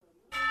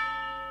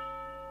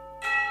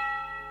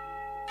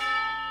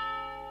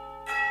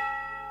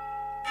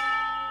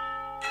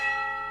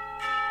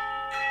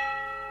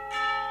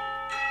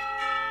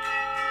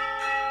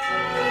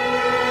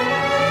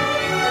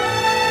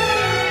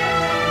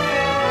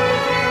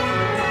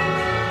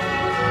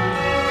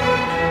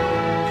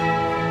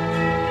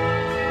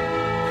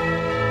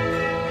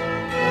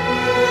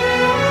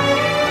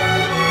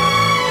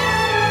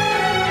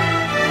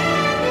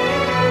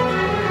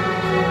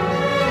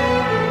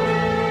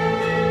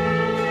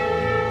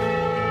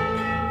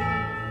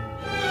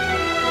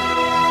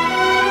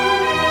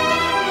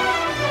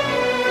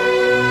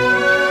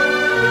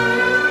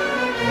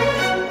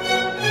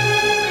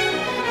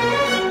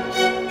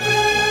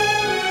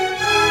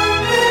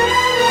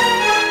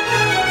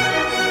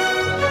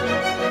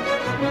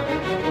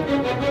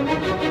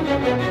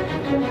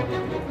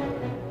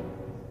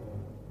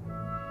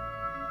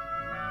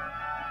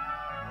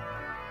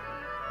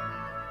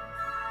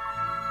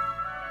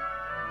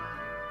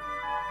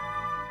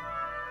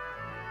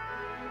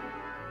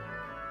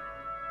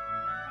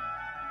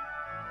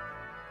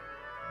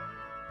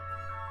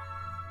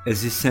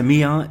Eżis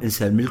semija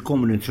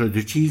insemmilkom u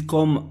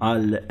nintroduċikom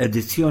għal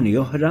edizzjoni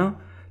oħra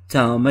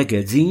ta'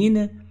 magazin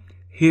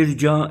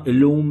ħirġa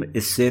illum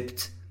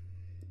is-Sibt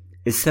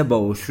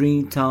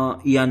is-27 ta'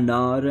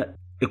 Jannar.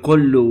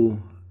 Ikollu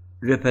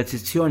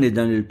repetizzjoni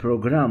dan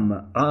il-programm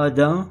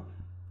għada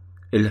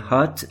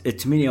il-ħadd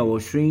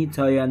it-28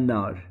 ta'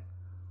 Jannar.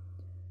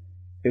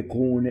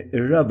 Ikun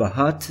ir-raba'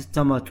 ħadd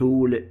ta'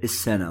 matul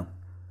is-sena.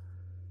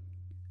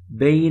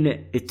 Bejn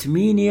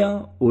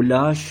it-8 u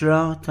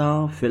l-10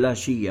 ta'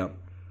 filgħaxija.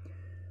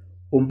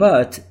 U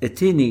mbagħad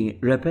it-tieni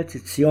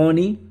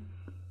repetizzjoni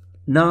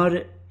nhar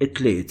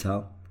it-tlieta,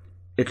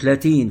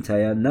 it-30 ta'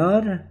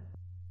 Jannar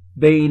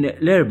bejn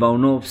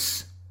l-4:30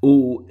 u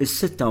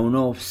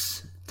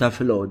s-6:30 ta'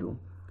 filgħodu.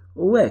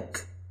 U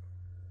hekk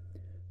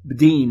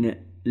b'din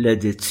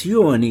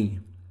l-edizzjoni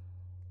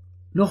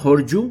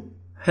noħorġu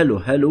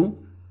ħelu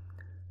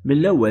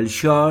mill-ewwel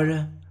xahar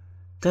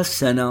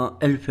tas-sena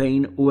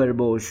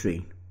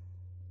 2024.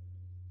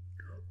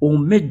 U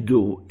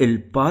middu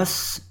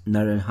il-pass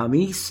nhar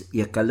il-ħamis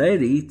jekk Alla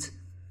jrid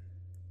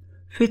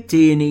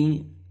fit-tieni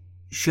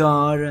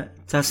xahar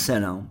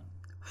tas-sena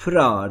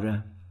frar.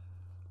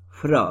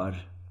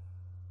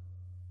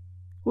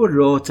 U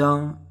r-rota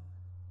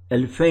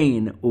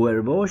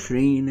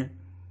 2024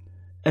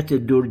 qed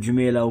iddur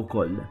ġmiela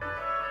wkoll.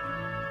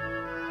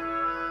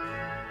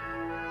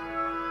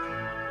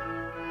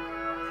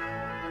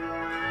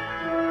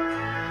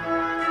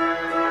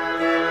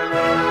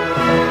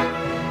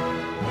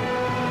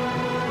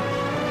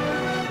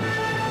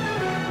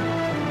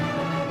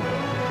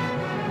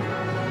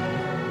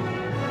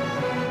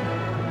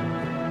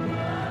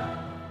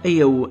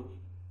 Ejjew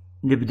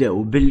nibdew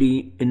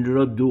billi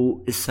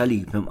nroddu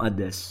is-salib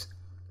imqaddes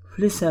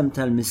fl-isem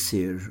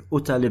tal-Missier u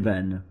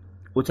tal-Iben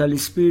u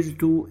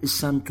tal-Ispiritu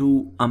s-Santu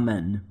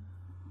Amen.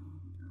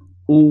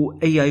 U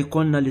ejja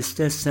jkollna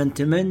l-istess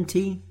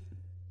sentimenti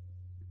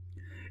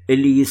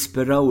illi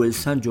jispiraw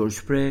il-San George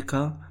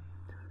Preka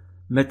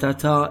meta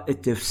ta'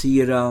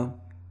 it-tifsira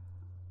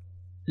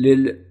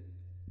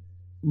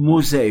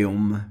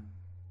lil-mużejum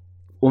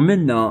u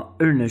minna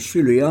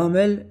irnexxielu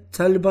jagħmel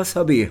talba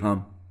sabiħa.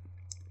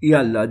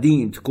 Jalla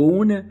din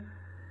tkun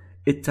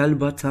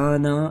it-talba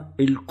tagħna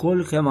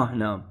il-koll kemm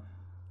aħna.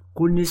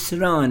 Kull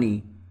nisrani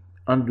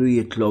għandu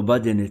jitloba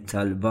din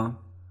it-talba.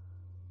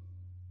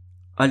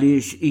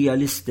 Għaliex hija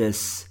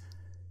l-istess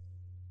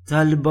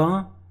talba,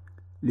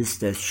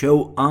 l-istess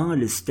xewqa,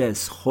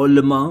 l-istess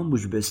ħolma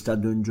mhux biss ta'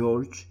 Don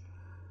George,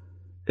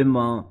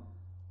 imma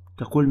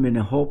ta' kull min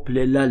iħobb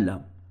lil Alla.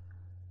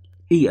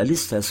 Hija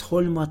l-istess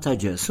ħolma ta'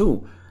 Ġesu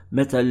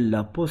meta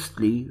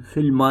l-apostli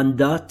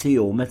fil-mandat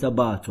tiegħu meta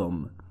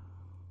bagħthom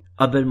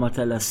qabel ma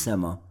tala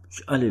s-sema,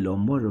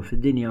 x'qalilhom morru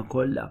fid-dinja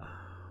kollha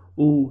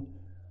u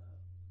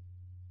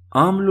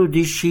għamlu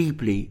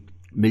dixxipli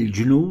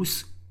mill-ġnus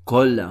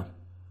kollha.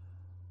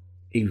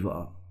 Iva,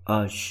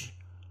 għax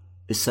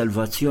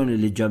is-salvazzjoni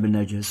li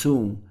ġabna Ġesu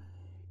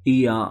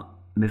hija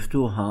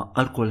miftuħa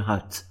għal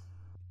kulħadd.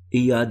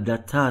 Hija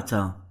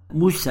adattata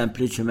mhux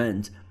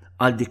sempliċement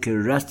għal dik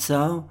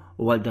ir-razza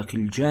u għal dak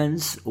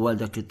il-ġens u għal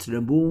dak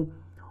it-tribù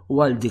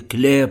u għal dik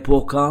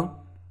l-epoka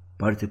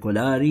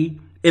partikolari,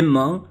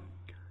 imma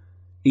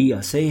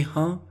hija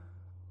sejħa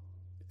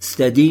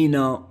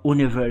stedina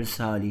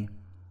universali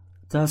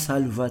ta'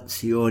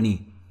 salvazzjoni.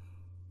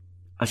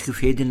 Għax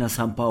kif jgħidilna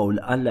San Pawl,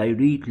 Alla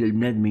jrid li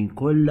l-bnedmin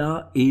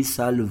kollha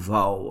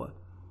jisalvaw.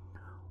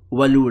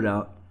 U allura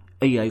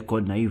ejja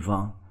jkollna iva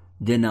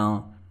dina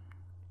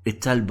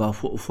it-talba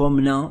fuq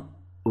fomna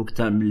u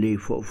ktar milli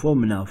fuq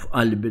fomna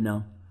f'qalbna.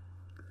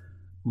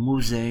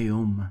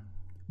 Mużejum,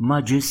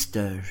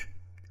 Magister,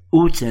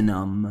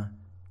 Utinam,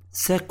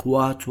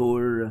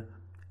 Sequatur,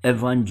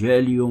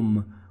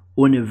 Evangelium,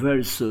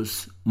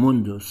 Universus,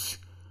 Mundus.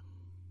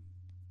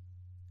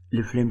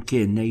 Li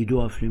flimkien,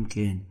 nejduha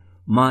flimkien,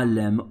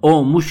 mallem,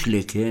 mhux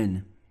li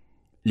kien,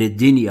 li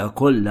d-dinja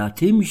kollha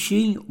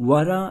timxi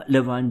wara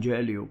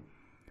l-Evangelju.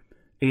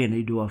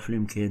 Nejduha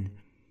flimkien.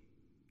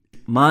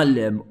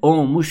 Mallem,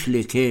 mhux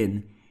li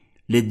kien,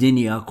 li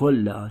d-dinja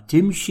kollha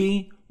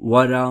timxi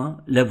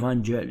wara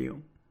l-Evangelju.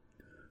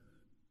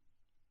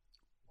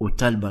 U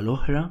talba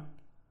l-oħra,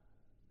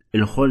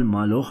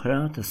 il-ħolma l-oħra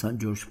ta' San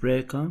George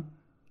Preka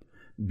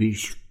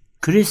biex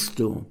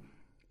Kristu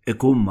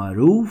ikun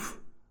magħruf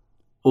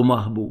u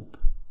maħbub.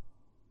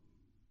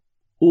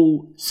 U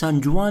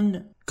San Ġwan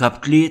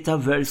kap 3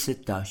 vers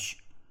 16.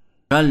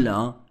 Alla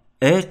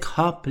hekk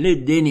ħabb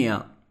lid-dinja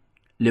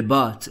li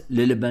bat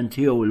li l-Iben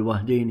tiegħu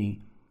l-waħdini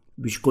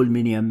biex kull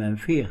min jemmen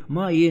fih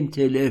ma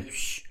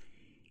jintilifx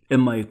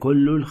imma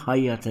jkollu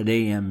l-ħajja ta'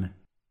 dejjem.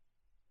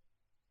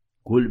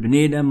 Kull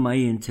bniedem ma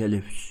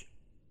jintilifx.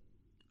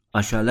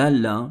 Għax għal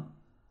Alla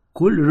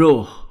kull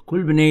ruħ,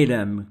 kull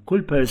bniedem,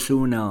 kull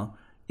persuna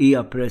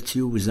hija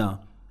prezzjuża,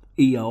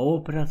 hija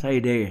opra ta'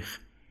 jdejh,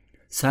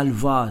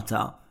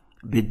 salvata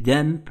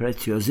bid-demm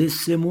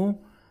prezzjożissimu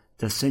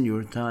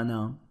tas-Senjur tagħna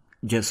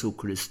Ġesu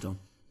Kristu.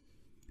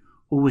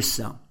 U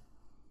issa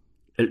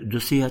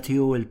il-qdusija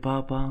tiegħu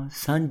il-Papa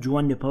San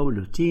Giovanni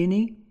Paolo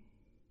II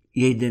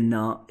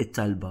jgħidilna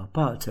it-talba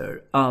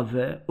Pater,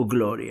 Ave u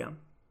Gloria.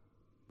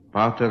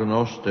 Pater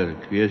noster,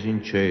 qui es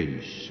in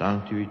celis,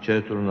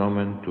 sanctificetur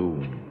nomen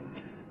tuum,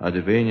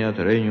 adveniat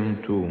regnum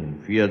tuum,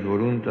 fiat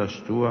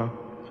voluntas tua,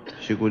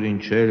 sicut in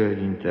cielo ed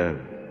in terra.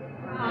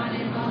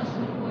 Pane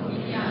nostro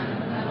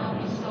quotidiano da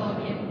nobis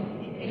hodie,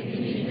 et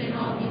dimitte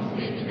nobis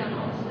debita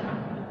nostra,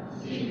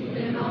 sicut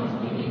et nos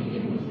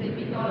dimittimus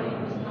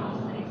debitoribus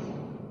nostris,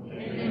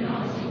 et de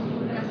nos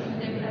inducas in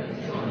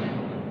tentationem,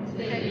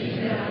 sed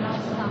libera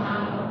nos a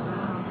malo.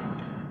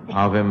 Amen.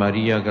 Ave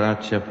Maria,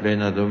 gratia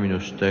plena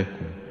Dominus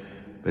tecum,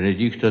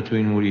 benedicta tu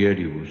in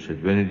mulieribus,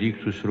 et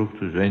benedictus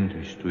fructus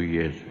ventris tui,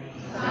 Iesus.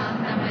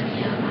 Santa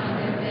Maria,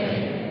 Mater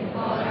Dei,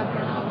 ora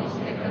pro nobis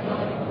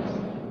peccatoribus,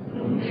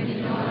 nunc et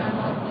in hora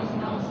mortis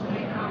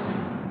nostre.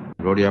 Amen.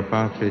 Gloria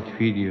Patri et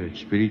Filio et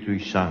Spiritui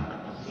Sancto.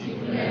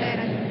 Sicut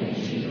erat in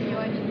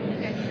principio et nunc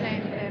et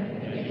semper,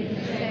 et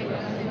in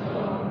saecula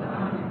saeculorum.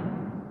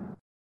 Amen.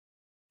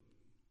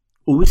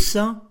 U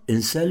issa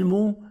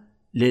insellmu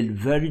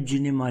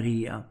lill-Verġini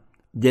Marija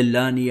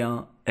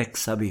dell-Anja ex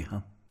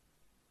sabiħa.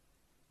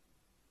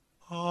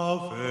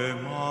 Ave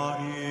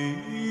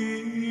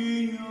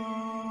Maria,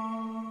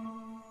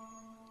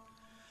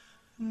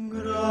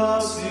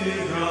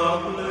 gratia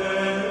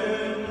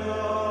plena,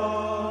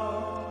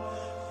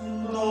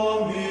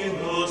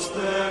 Dominus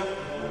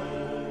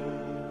tecum,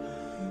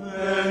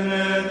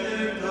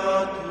 benedicta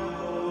tu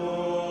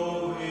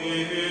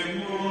in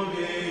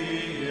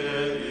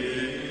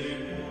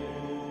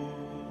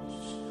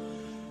mulieribus,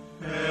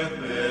 et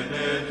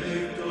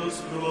benedictus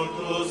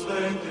fructus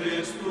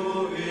ventris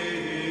tui,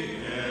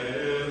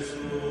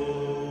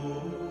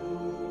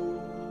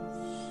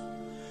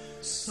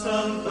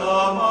 Santa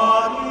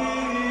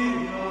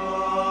Maria,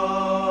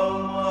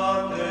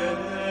 Mater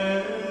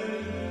Dei,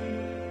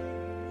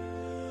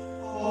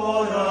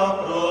 ora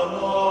pro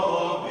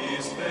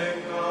nobis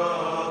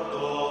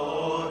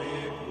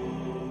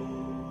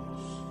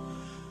peccatoribus,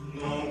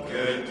 nunc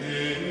et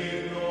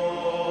in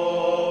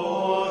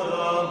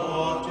hora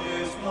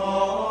mortis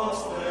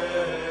nostre.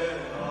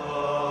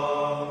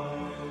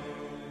 Amen.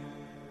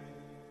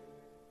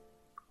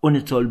 U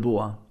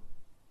nitolbuha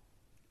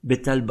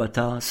bit-talba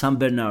ta' San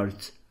Bernard,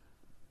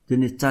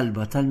 din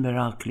it-talba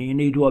tal-mirakli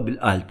ngħiduha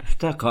bil-qalb,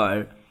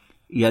 ftakar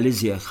hija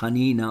l-iżjed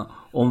ħanina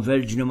u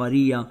Verġini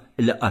Marija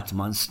li qatt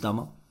ma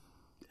nstama,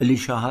 li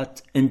xi ħadd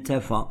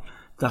intefa'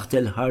 taħt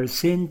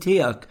il-ħarsien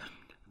tiegħek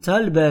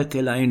talbek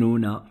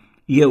il-għajnuna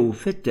jew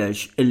fittex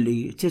illi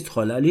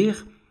tidħol għalih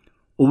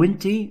u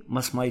inti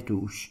ma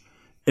smajtux.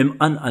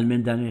 Imqanqal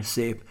minn dan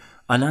il-ħsieb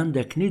għal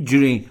għandek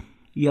niġri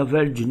ja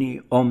Verġini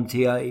Om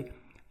tiegħi,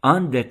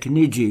 għandek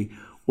niġi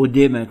u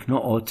demek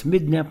noqgħod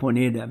midneb u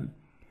niedem.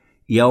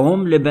 Ja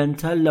Om li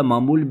bentalla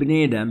magħmul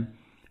bniedem,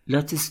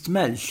 la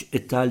tistmelx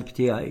it-talb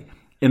tiegħi,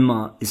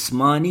 imma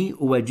ismani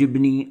u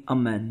weġibni.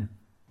 Amen.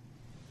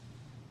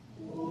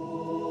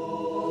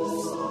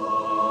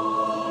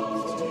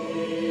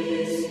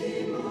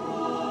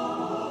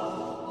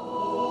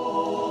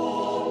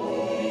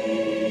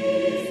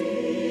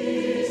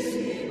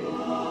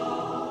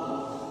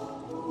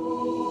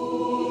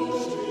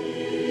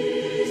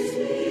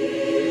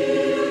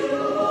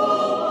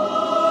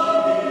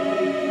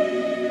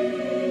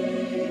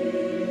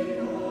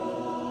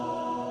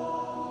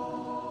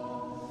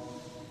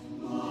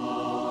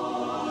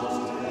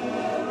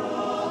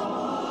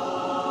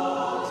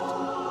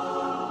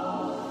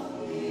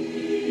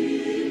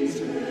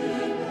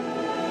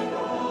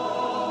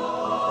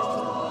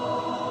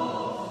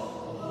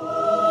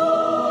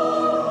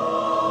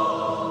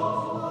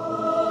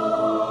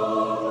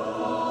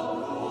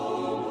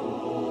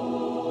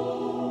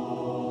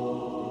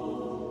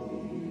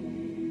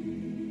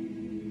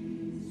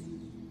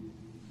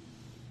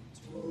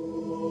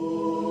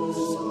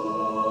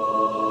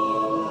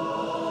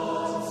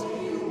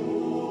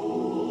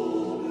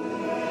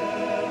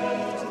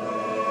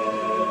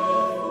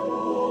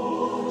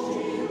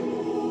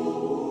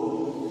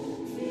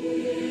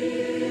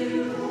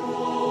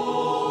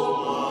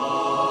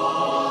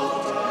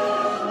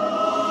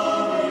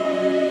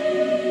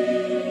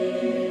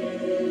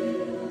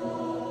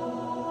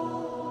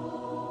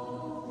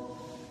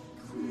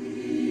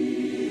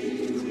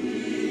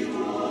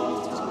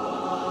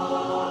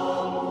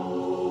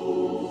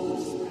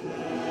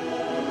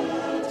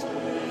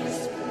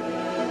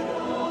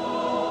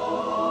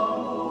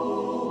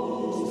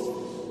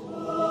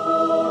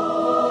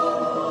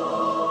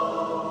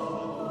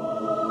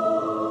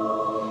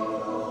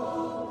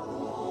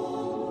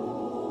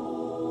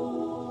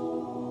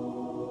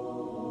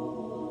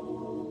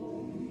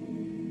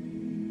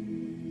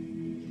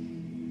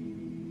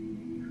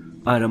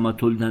 Ara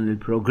matul dan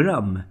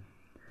il-programm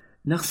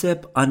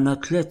naħseb għandna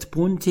 3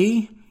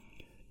 punti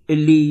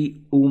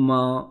illi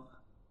huma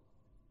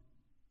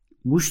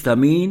mhux ta'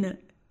 min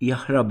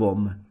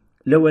jaħrabhom.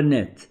 L-ewwel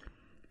nett,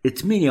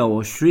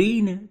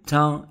 it-28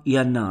 ta'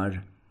 Jannar,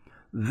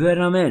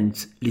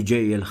 verament li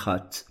ġej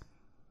il-ħadd.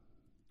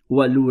 U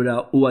allura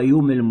huwa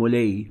jum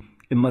il-mulej,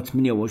 imma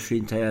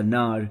 28 ta'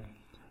 Jannar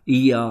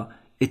hija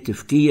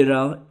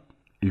t-tifkira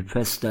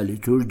il-festa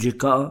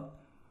liturġika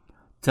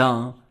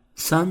ta'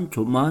 San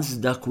Tomas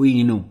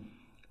d'Aquino,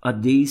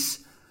 qaddis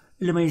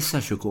li ma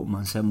jistax ikun ma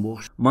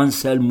nsemmux, ma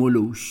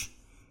nsellmulux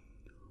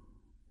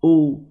u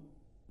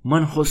ma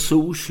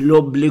nħossux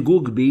l-obbligu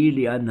kbir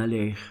li għandna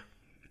lejh.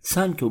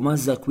 San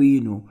Tomas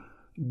d'Aquino,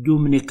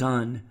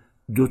 Dominikan,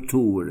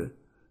 dottur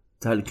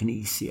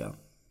tal-Knisja.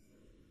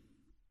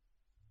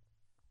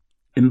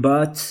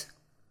 Imbagħad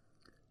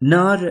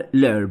nhar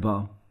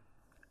l-Erba',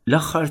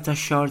 l-aħħar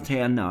tax-xahar ta'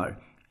 Jannar,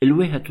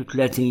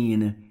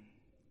 il-31,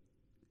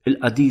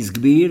 il-qadis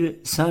kbir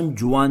San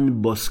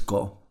Juan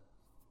Bosco.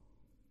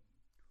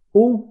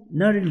 U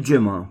nhar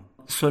il-ġimgħa,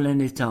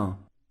 solenità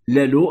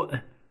l-għeluq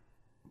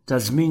ta'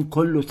 żmien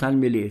kollu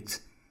tal-miliet,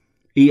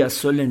 hija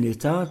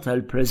s-solenità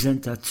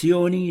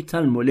tal-preżentazzjoni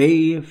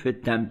tal-mulej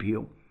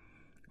fit-Tempju,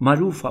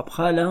 magħrufa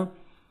bħala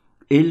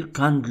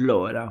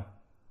il-Kandlora.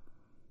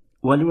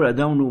 U allura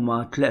dawn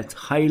huma 3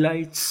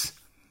 highlights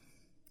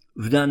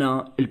f'dana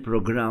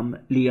il-programm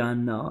li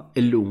għandna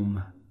illum.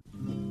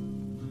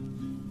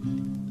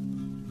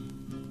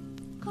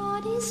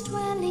 God is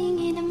dwelling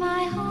in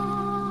my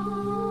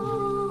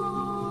heart,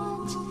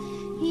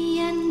 He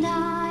and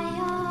I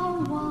are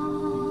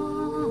one.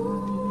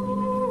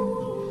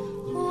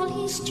 All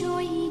His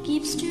joy He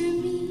gives to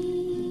me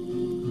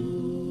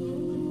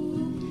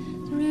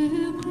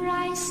through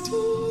Christ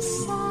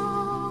His Son.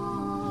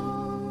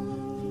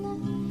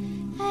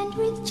 And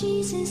with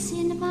Jesus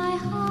in my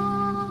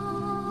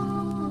heart,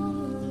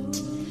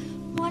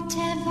 what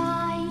have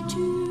I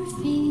to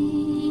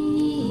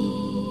fear?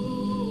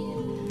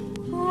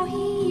 For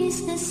He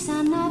is the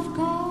Son of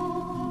God.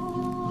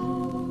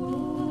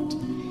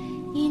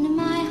 In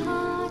my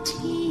heart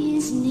He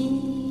is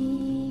near.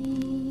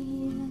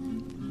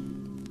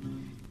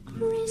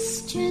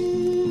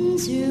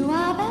 Christians who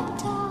are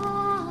baptized,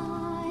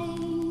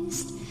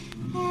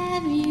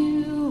 have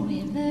you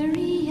ever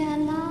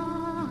realized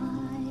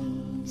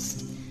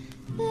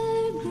the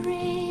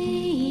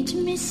great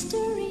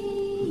mystery?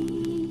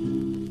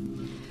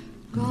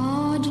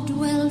 God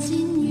dwells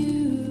in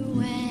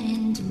you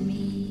and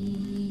me.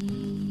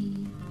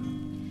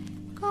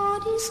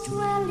 God is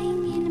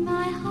dwelling in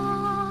my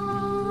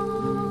heart,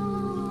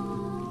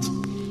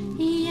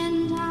 He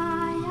and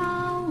I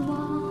are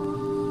one.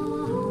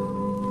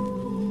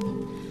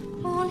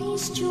 All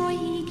His joy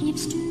He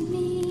gives to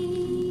me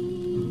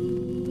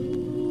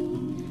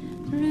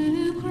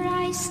through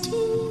Christ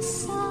His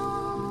Son.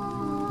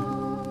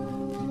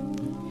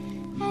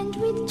 And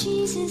with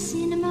Jesus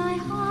in my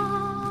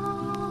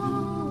heart,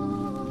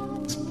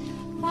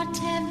 what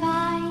have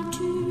I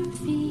to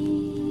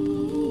fear?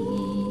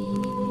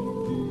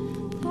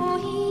 For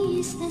He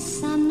is the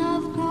Son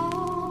of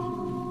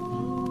God.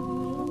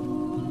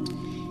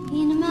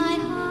 In my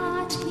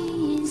heart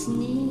He is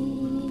near.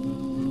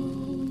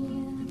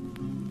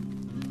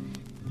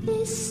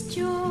 This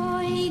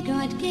joy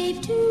God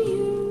gave to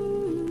you,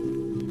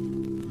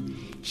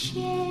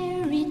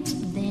 share it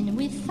then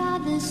with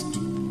others too.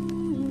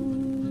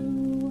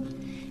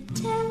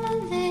 Tell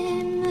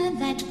them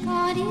that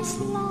God is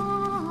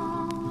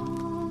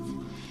love.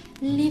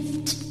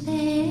 Lift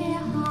their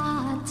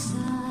hearts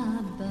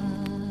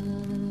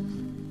above.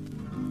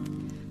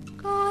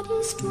 God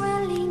is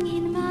dwelling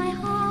in my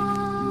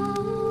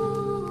heart.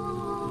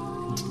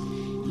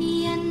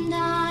 He and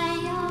I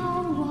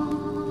are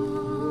one.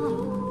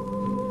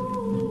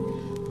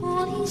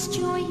 All His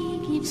joy He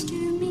gives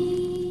to me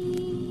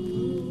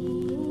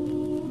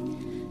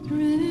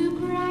through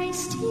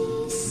Christ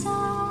His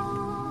Son.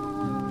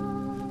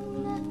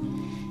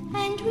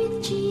 And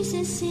with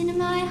Jesus in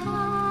my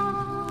heart,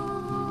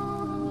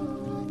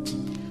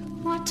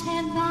 what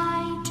have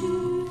I to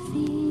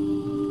fear?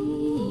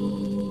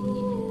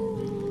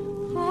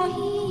 For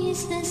He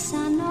is the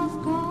Son of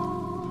God.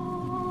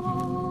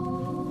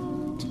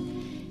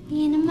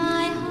 In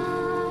my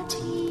heart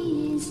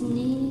He is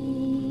near.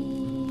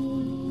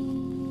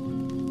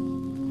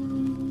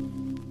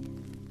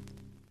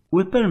 U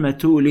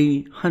permettuli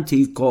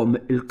ħantikom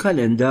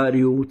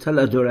il-kalendarju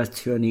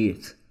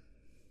tal-adorazzjonijiet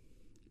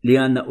li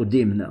għandna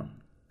qudiemna.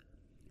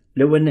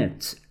 L-ewwel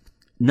nett,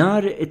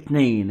 nhar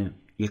it-tnejn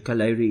jekk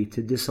Alla jrid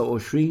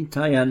id-29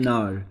 ta'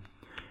 Jannar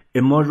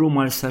immorru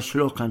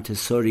mar-saċlok għand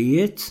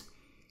is-sorijiet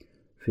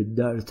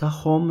fid-dar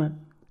tagħhom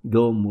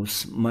Domus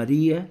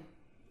Marija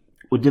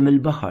quddiem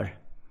il-baħar.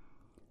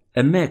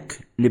 Hemmhekk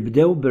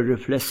nibdew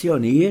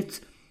bir-riflessjonijiet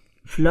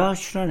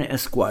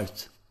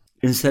fl-10:15.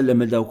 Insellem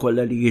il-daw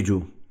kollha li jiġu.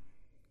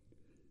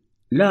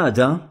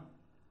 L-għada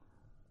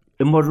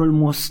immorru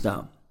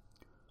l-Mosta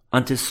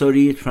għand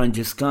is-sorijiet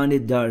Franġiskani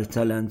d-dar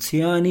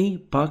tal-Anzjani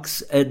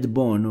Pax et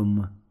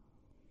Bonum.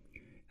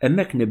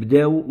 Hemmhekk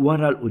nibdew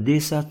wara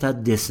l-qudisa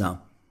tad-9.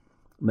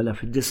 Mela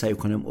fid-9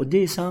 jkun hemm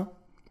qudisa,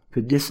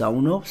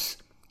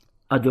 fid-9:30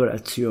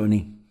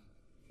 adorazzjoni.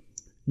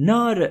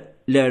 Nhar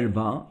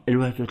l-Erba'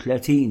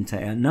 il-31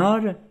 ta'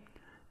 Jannar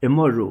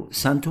immorru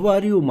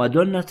Santwarju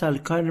Madonna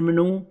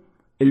tal-Karmenu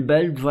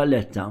il-Belt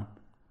Valletta.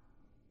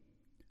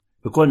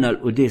 Ikollna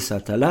l-qudisa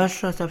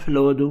tal-10 ta'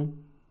 filgħodu,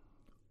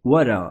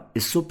 wara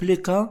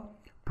is-supplika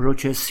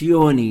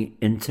proċessjoni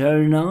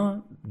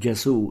interna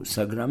Ġesu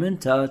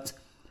sagramentat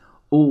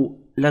u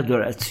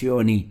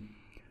l-adorazzjoni.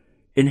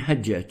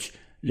 Inħeġġeġ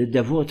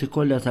lid-devoti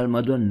kollha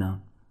tal-Madonna,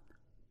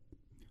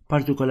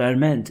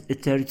 partikolarment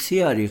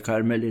it-terzjarji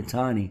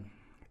karmelitani,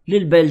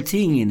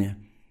 lill-Beltin,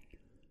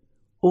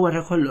 u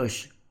wara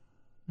kollox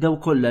daw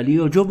kollha li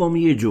joġobhom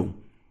jiġu.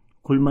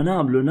 Kull ma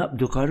nagħmlu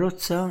naqbdu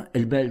karozza,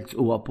 il-Belt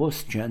huwa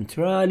post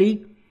ċentrali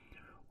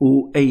u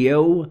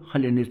ejjew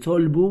ħalli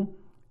nitolbu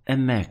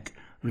hemmhekk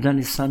f'dan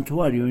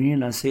is-santwarju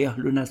jiena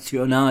sejjaħlu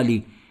nazzjonali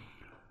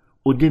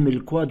quddiem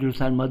il-kwadru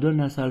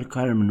tal-Madonna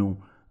tal-Karmnu,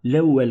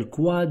 l-ewwel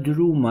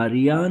kwadru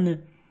Marjan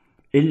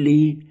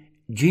illi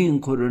ġie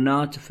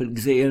inkurunat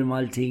fil-Gżejjer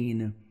Maltin.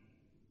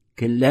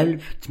 Kien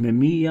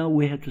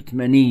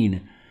l-1881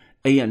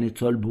 ejja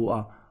nitolbuha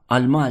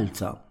għal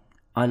Malta,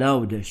 għal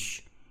Għawdex,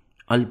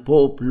 għal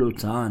poplu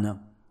tagħna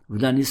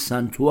f'dan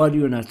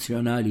is-santwarju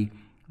nazzjonali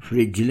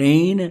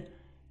f'riġlejn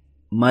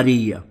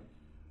Marija.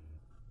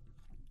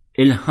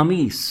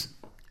 Il-ħamis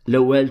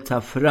l-ewwel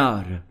ta'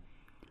 frar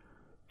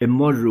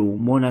immorru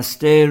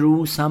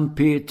monasteru San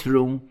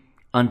Pietru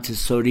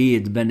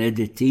Antisorijiet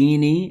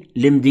Benedettini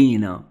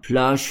l-Imdina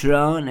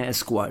fl-10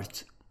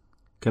 esquart.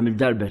 Kemm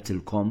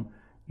il-darbetilkom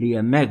li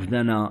hemmhekk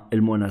f'dana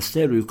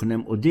il-monasteru jkun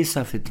hemm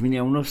qudiesa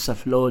fit-8:30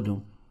 filgħodu.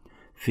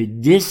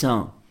 Fid-9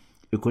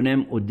 ikun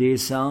hemm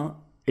qudiesa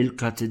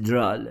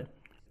il-katedral.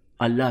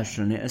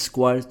 Għall-10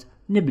 esquart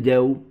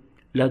nibdew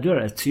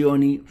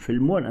l-adorazzjoni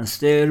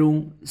fil-monasteru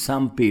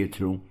San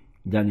Pietru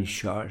dan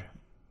ix-xahar.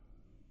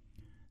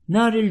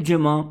 Nhar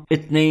il-ġimgħa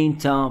it-2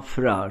 ta'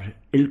 frar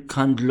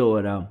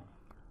il-Kandlora,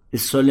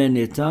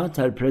 is-solennità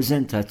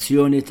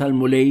tal-preżentazzjoni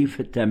tal-mulej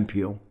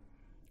fit-Tempju.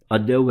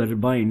 Għaddew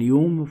 40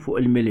 jum fuq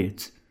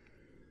il-miliet.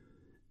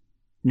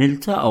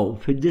 Niltaqgħu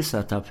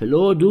fid-9 ta'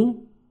 filgħodu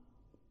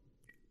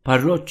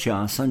parroċċja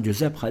San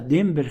Giuseppe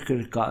Ħaddiem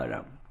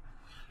bil-Kirkara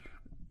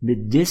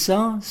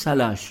mid-9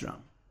 sal-10.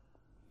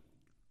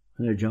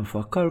 Nerġa'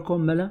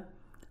 nfakkarkom mela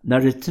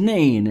nhar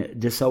it-tnejn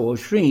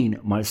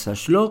 29 Marsa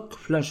Xlokk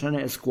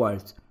fl-10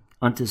 esquart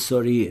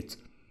Antisorijiet.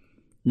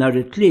 Nhar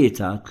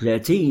it-tlieta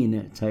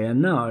 30 ta'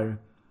 Jannar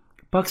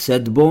Pax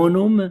et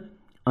Bonum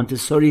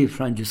Antisorijiet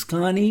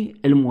Franġiskani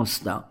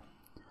il-Mosta.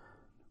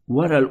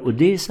 Wara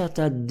l-qudiesa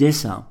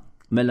tad-9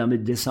 mela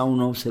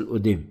mid-9:30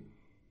 il-qudiem.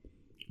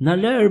 Nhar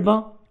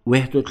l-erba'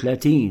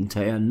 31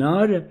 ta'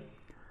 Jannar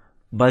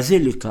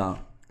Bażilika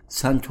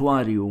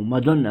Santwarju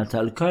Madonna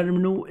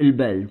tal-Karmnu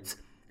il-Belt.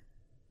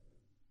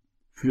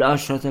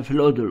 Fl-10 ta'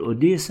 filgħodu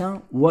l-qudiesa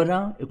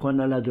wara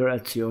ikonna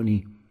l-adorazzjoni.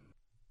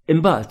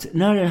 Imbagħad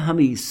nhar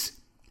il-ħamis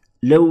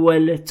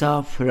l-ewwel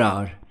ta'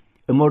 frar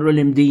imorru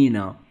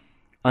l-Imdina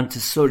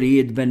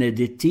Antisorijiet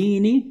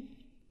Benedettini,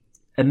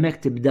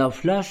 hemmhekk tibda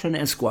fl-10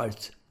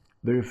 esquart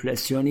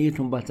bir-riflessjonijiet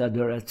u mbagħad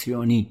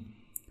adorazzjoni.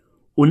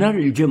 U nhar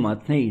il-ġimgħa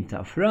 2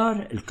 ta'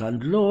 frar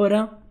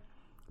il-Kandlora,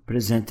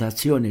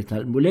 preżentazzjoni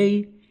tal-mulej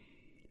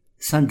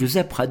San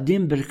Giuseppe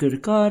Ħaddiem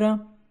bil-Kirkara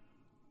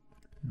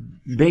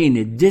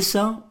bejn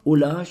id-9 u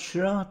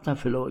l-10 ta'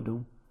 filgħodu.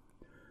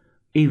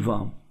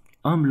 Iva,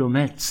 għamlu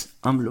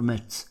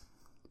mezz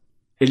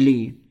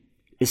illi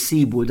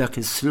issibu dak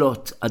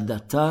is-slot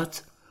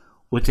adattat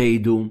u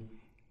tgħidu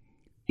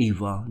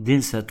iva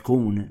din se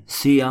tkun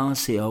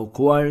siegħa u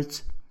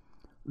kwart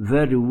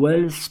very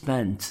well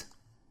spent,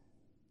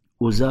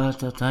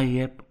 użata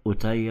tajjeb u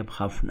tajjeb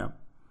ħafna.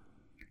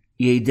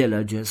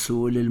 Jgħidilha Ġesu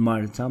lil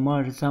Marta,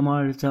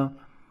 Marta,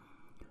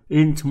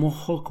 int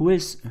moħħok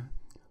wisq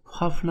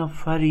f'ħafna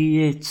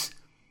affarijiet.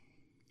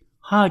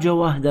 Ħaġa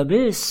waħda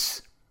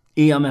biss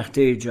hija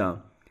meħtieġa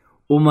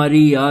u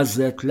Marija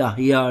għażlet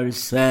l-aħjar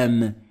sem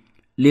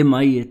li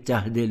ma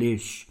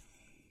jittaħdilix.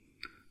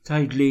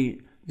 Tgħidli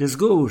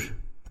żgur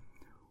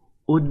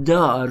u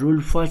d-dar u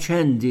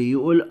l-faċendi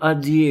u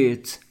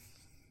l-qadjiet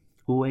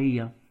u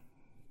ejja.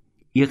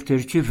 Jekk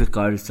tirċievi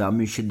karta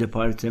mhix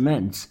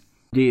id-dipartiment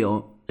dio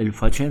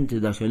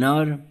il-faċenti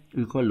dakinhar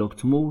jkollok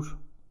tmur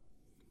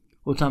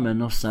u tagħmel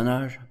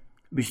nofsinhar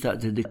biex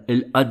taqdi dik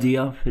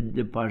il-qadja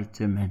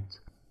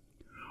fid-dipartiment.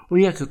 U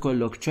jekk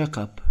ikollok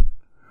check-up,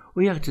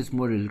 u jekk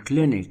titmur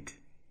il-klinik,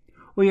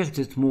 u jekk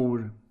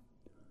titmur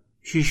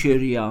xi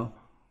xirja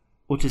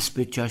u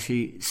tispiċċa xi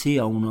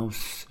siegħa u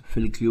nofs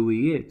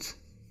fil-kjuwijiet.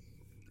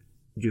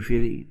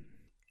 Ġifieri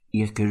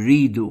jekk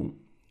irridu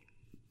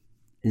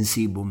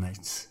insibu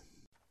mezz.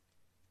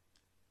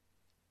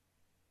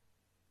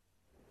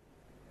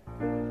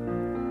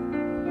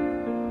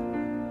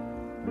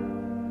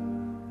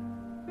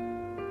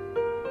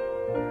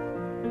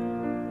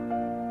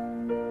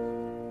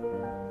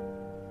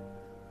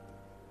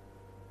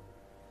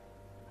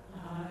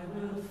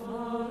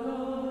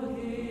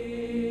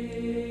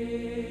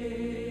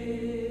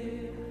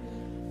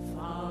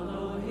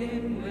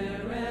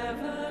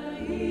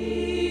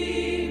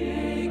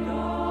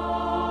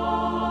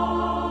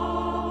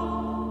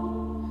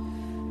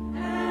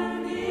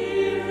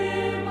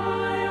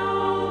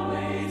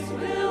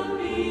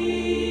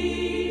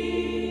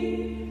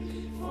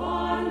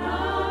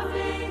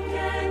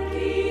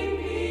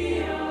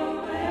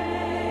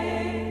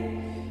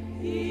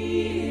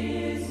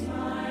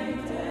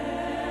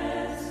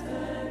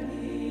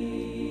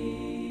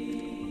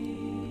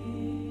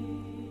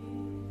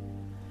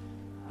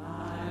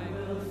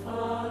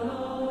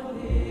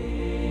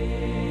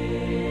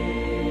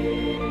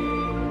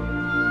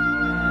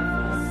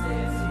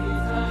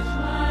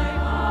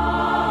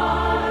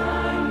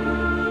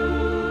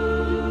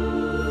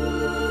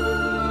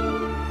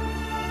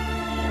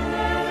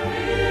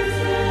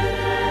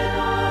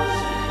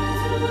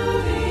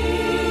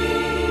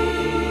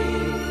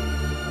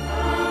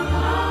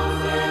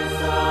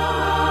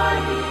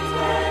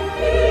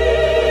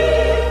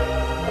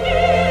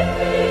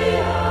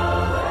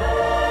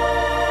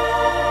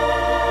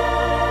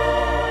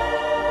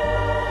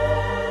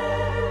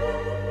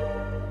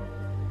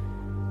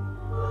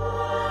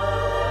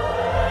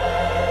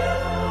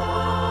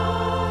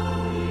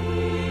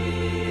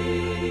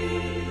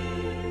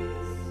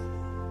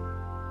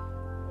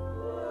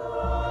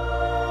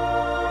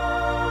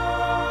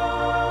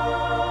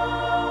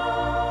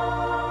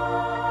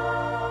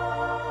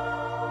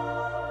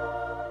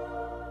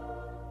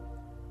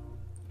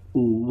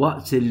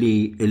 waqt li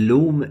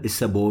l-lum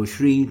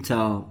is-27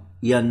 ta'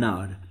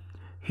 Jannar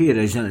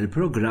ħireġ dan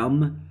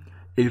il-programm,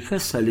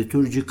 il-festa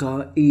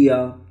liturġika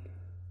hija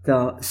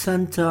ta'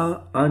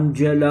 Santa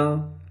Angela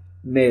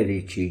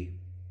Merici,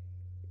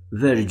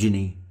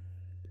 Verġini,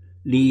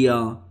 li hija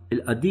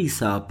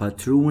l-qaddisa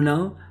patruna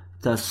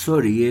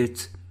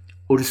tas-Sorijiet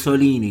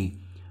Ursolini.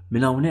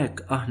 Minn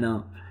hawnhekk aħna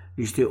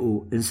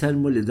nixtiequ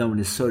insellmu li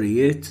dawn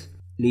is-sorijiet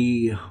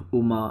li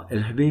huma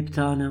l-ħbieb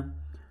tagħna,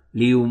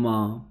 li huma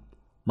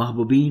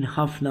maħbubin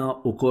ħafna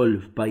wkoll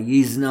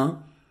f'pajjiżna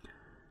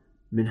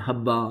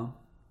minħabba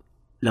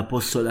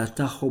l-appostolat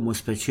tagħhom u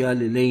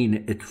speċjali lejn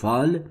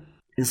it-tfal.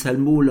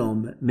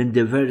 Insellmulhom minn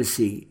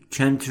diversi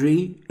ċentri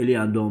li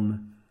għandhom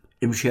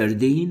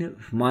imxerdin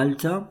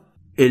f'Malta.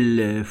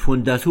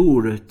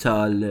 Il-fundatur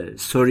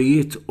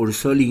tal-Sorijiet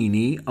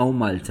Ursolini għaw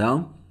Malta,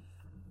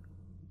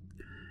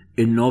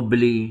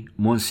 il-nobli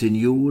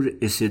Monsinjur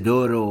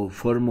Isidoro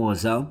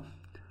Formosa,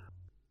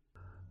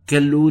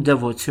 kellu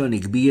devozzjoni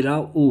kbira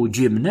u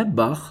ġie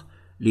mnebbaħ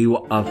li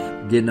waqqaf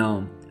dina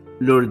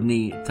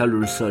l-ordni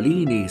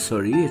tal-Ursolini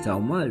Sorijiet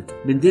għaw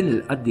Malta minn din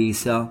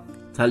il-qaddisa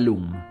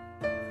tal-lum,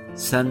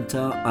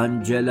 Santa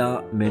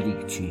Angela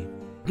Merici.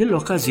 Din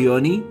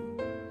l-okkażjoni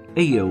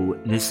ejjew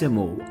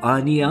nisimgħu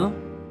għanija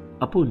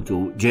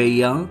appuntu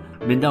ġejja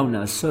minn dawn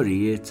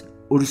is-Sorijiet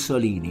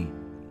Ursolini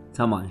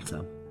ta'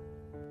 Malta.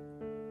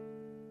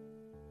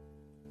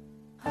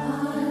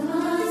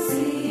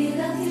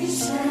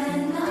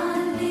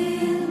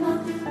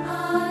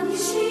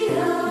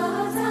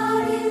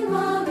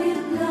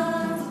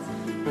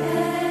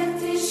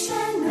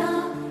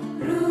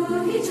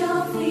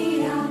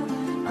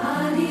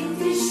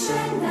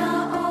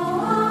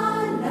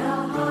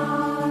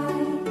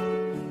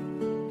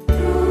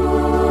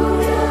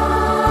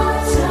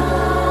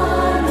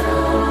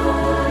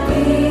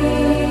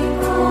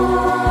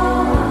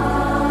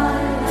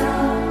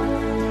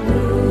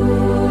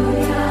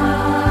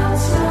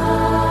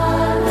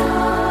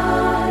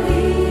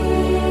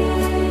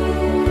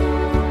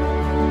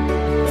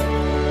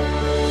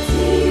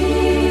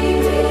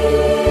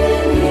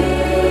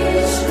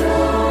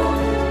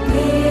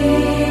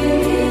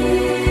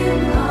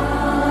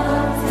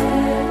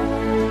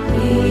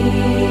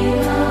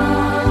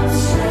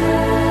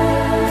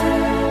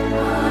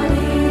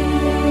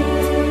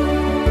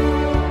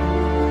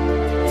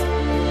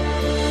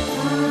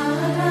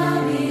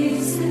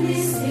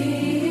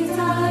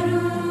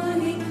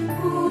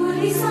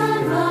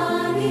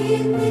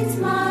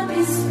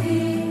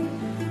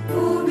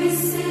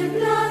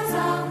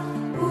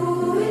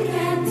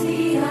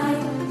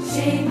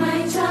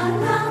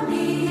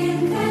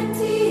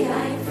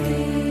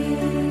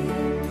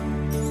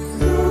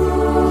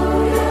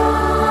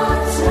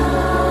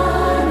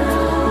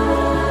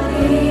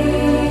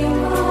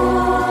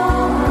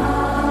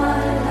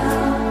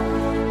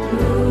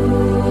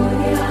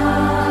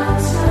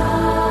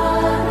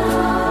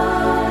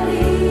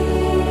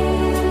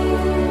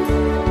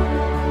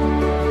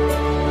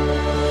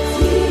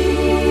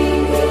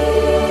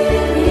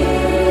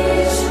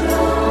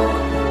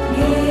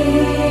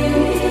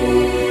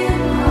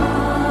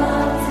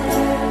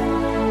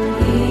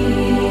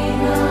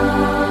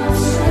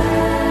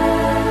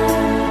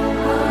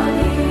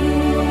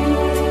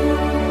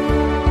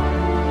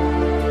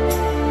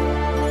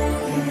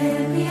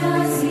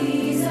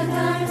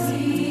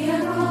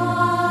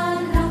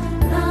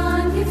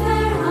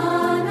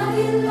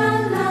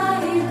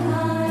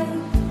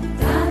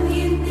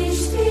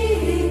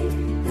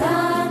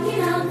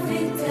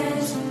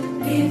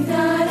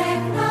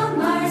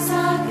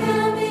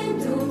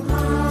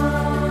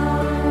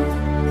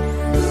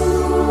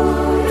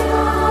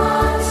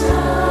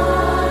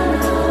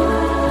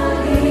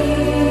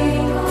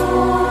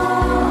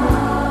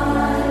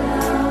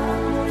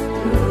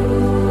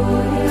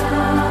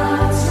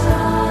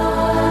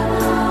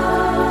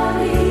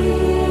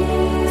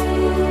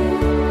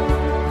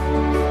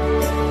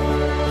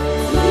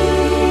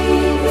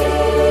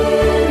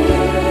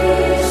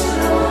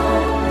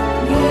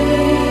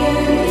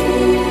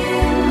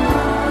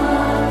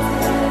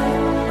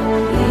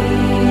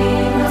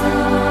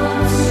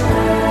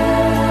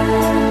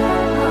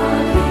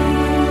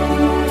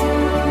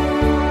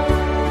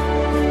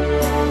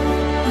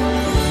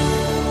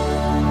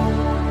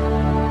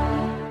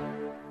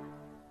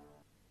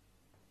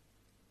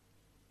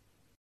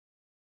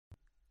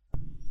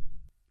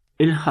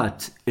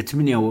 Il-ħadd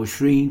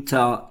it-28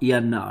 ta'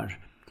 Jannar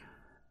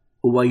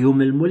huwa jum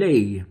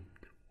il-mulej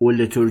u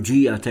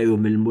l-liturġija ta'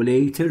 jum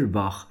il-mulej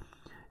tirbaħ,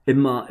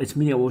 imma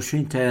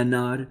it-28 ta'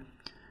 Jannar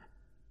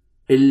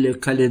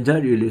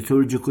il-kalendarju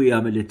liturġiku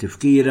jagħmel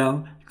it-tifkira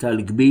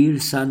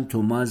tal-kbir San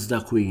Tomás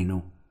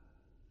d'Aquino.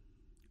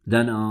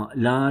 Dana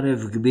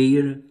l-għaref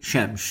kbir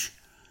xemx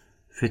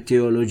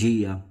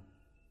fit-teoloġija.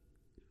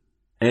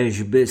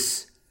 Għex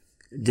biss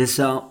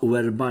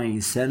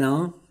 49 sena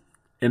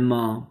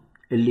imma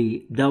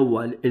illi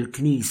dawwal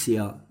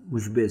il-Knisja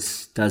mhux biss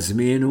ta'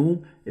 żmienu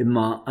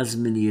imma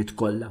għażminijiet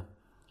kollha.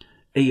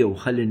 Ejjew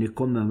ħalli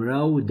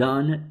nikkommemraw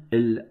dan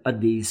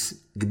il-qaddis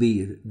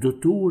kbir,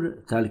 dottur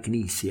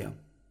tal-Knisja.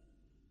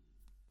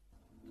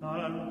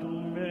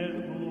 Tantum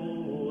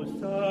ergo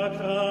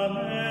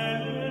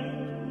sacramentum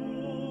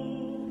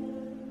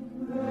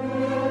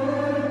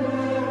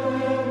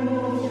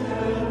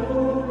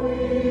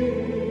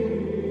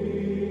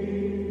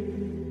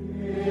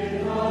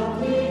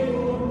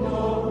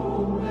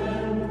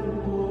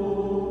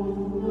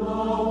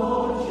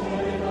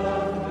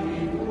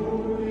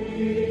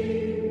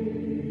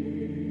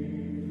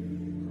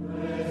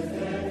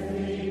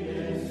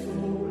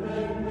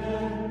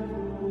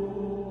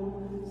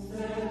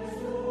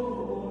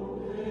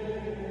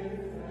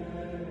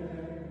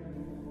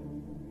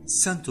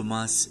San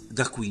Tomas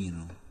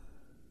d'Aquino.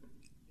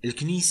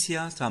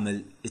 Il-Knisja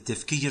tagħmel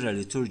it-tifkira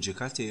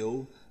liturġika tiegħu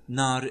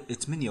nhar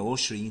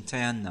it-28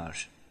 ta' Jannar.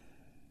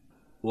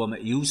 Huwa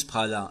meqjus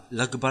bħala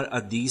l-akbar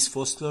qaddis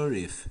fost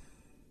l-Orrif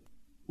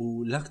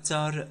u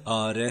l-aktar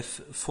għaref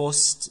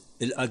fost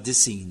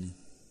il-qaddisin.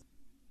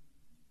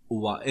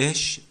 Huwa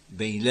għex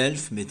bejn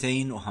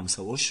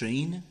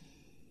l-1225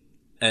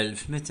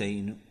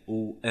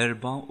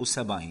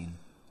 1274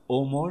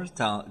 umor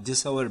ta'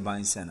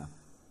 49 sena.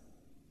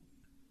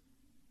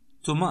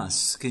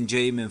 Tomas kien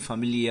ġej minn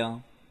familja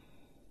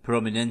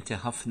prominenti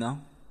ħafna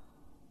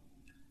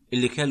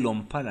illi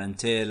kellhom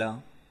parentela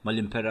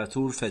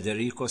mal-Imperatur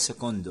Federico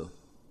II.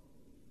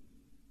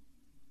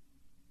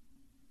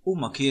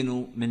 Huma kienu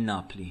minn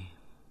Napli.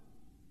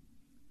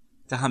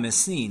 Ta' 5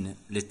 snin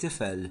li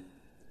t-tifel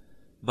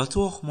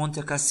batuh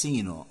Monte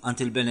Cassino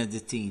għand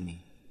il-Benedettini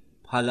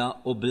bħala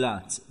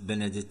oblat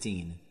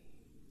Benedettin.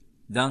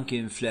 Dan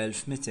kien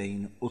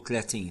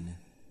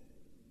fl-1230.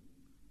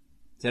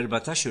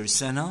 14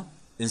 sena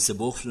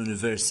insibuh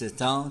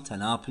fl-Università ta'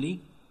 Napli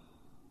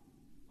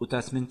u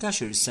ta'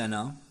 18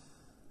 sena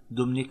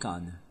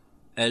Dominikan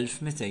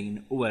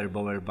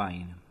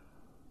 1244.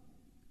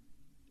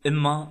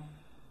 Imma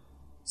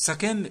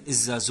sakemm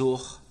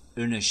iż-żagħżugħ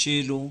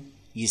irnexxielu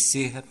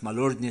jissieħeb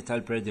mal-ordni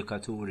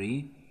tal-predikaturi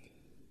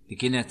li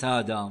kienet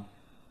għadha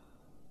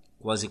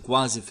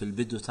kważi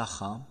fil-bidu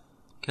tagħha,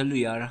 kellu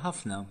jara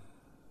ħafna.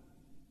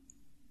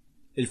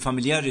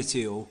 Il-familjari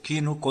tiegħu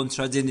kienu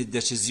kontra din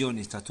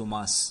id-deċiżjoni ta'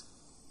 Tomas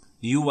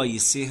li huwa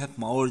jissieħeb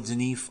ma'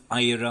 ordni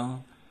f'qajra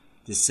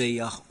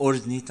tissejjaħ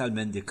ordni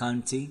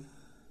tal-mendikanti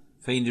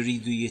fejn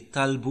iridu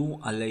jittalbu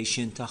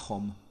għall-għejxin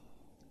tagħhom.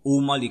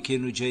 Huma li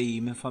kienu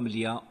ġejjin minn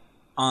familja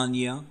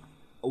għanja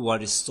u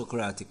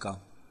aristokratika.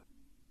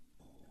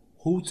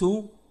 Ħutu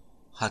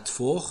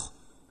ħatfuh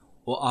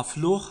u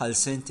qafluh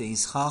għal sentejn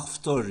sħaħ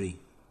f'torri.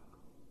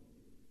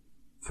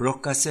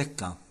 Frokka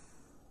sekka.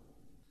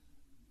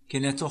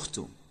 Kienet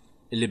uħtu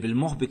illi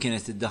bil-moħbi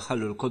kienet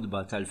iddaħħalu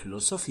l-kodba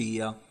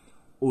tal-filosofija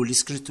u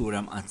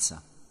l-iskrittura mqazza.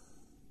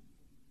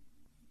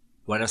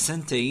 Wara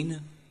sentejn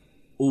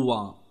huwa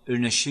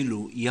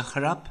irnexxielu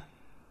jaħrab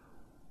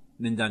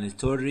minn dan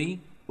it-torri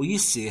u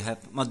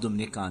jissieħeb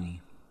mad-Dominikani.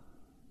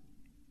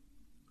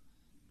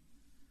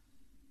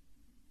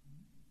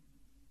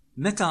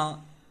 Meta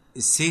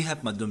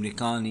issieħeb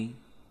mad-Dominikani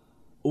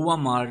huwa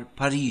mar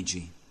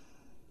Pariġi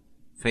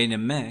fejn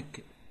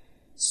hemmhekk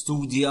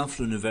studja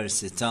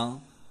fl-Università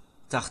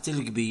taħt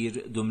il-Kbir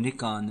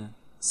Dominikan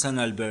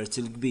San Albert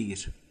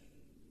il-Kbir.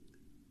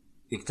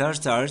 Iktar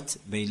tard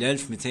bejn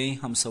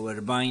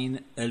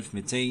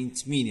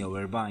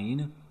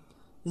l-1245-1248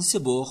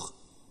 insibuh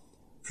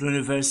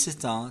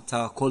fl-Università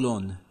ta'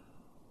 Cologne,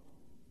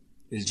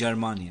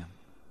 il-Ġermanja.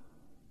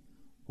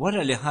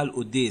 Wara li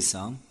ħalqu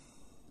d-diesa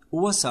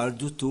huwa sar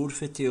dottur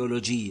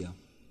fit-teoloġija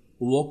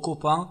u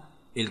okkupa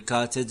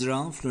il-katedra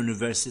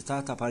fl-Università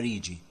ta'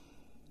 Pariġi.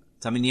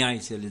 Ta' min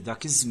jgħid li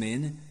dak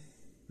iż-żmien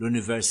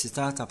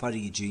l-Università ta'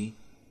 Pariġi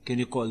kien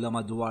ikollha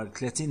madwar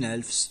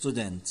 30,000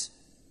 student.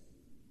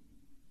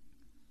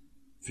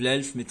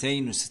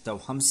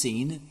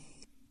 Fl-1256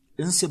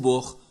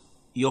 insibuh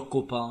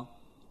jokkupa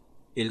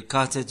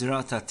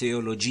il-katedra ta'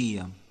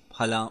 teoloġija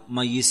bħala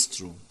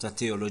majjistru ta'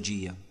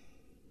 teoloġija.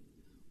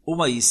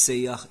 Huwa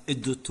jissejjaħ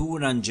id-Dottur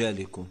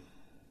Anġeliku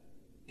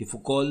kif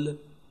ukoll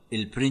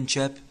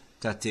il-Prinċep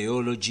ta'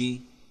 Teoloġi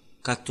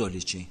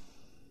Kattoliċi.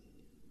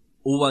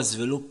 Huwa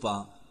żviluppa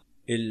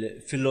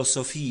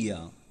il-filosofija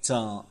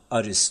ta'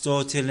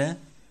 Aristotele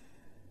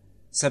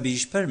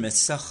sabiex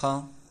permezz tagħha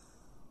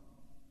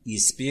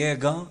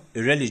jispjega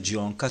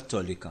ir-reliġjon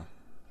Kattolika.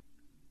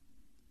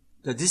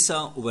 Ta'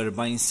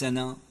 49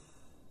 sena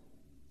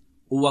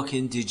huwa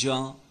kien diġà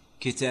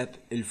kiteb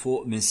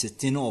il-fuq minn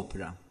 60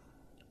 opra,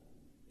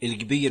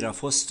 il-kbira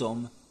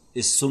fosthom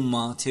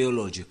is-Summa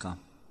Teoloġika,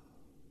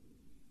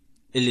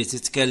 illi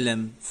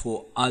titkellem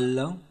fuq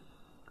Alla,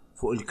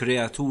 fuq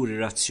il-kreaturi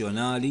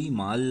razzjonali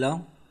ma' Alla,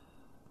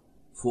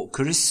 fuq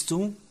Kristu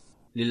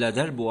li la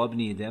darbu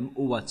bniedem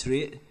huwa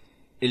triq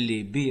illi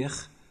bih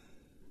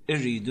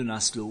irridu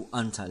naslu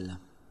għand Alla.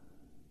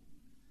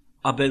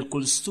 Qabel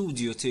kull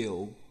studju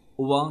tiegħu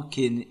huwa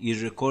kien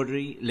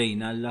jirrikorri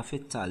lejn Alla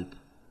fit-talb.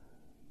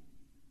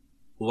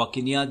 Huwa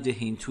kien jgħaddi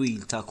ħin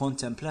twil ta'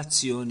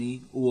 kontemplazzjoni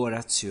u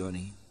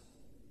orazzjoni.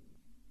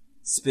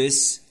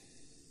 Spiss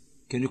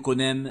kien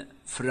ikun hemm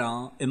fra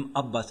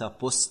imqabbad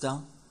apposta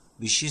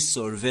biex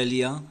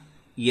jissorvelja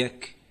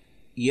jekk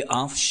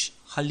jiqafx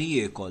ħalli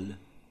jiekol.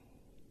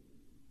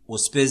 U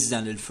spiss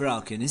dan il-fra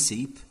kien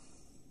isib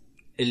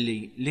illi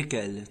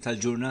l-ikel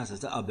tal-ġurnata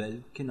ta' qabel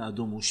kien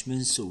għadu mhux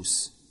minsus.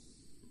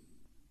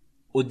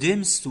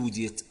 Quddiem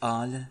studji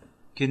tqal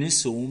kien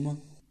isum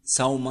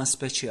sawma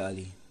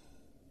speċjali.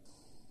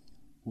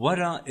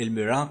 Wara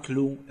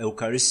il-miraklu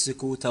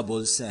Ewkaristiku ta'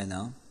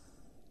 Bolsena,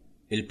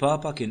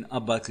 il-Papa kien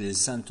qabbad lil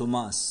San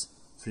Tumas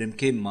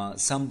flimkien ma'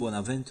 San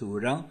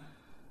Bonaventura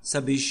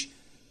sabiex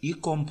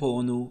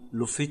jikkomponu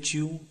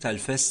l-uffiċċju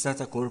tal-festa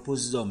ta'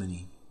 Corpus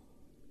Domini.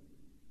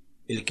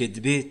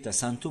 Il-kitbiet ta'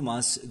 San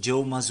Tumas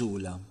ġew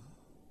magħżula.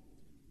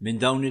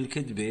 Minn dawn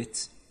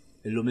il-kitbiet,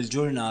 illum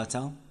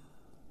il-ġurnata,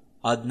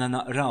 għadna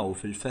naqraw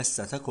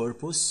fil-festa ta'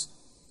 Corpus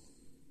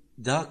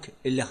dak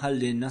illi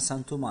ħallinna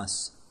San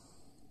Tumas,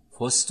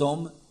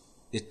 fosthom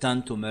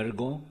it-Tantum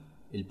Ergo,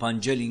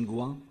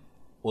 il-Panġelingwa,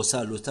 u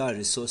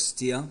Salutaris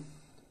Ostia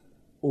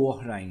u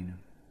oħrajn.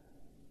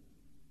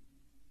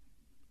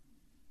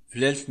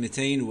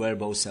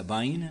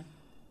 Fl-1274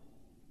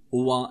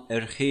 huwa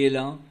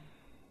irħiela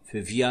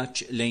fi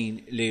vjaġġ lejn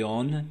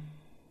Leon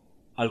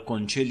għal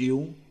konċilju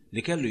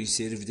li kellu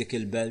jsir f'dik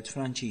il-belt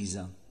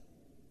Franċiża.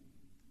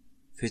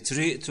 Fi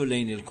triqtu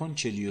lejn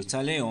il-konċilju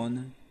ta' Leon,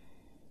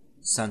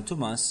 San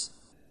Tumas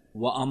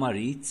waqa'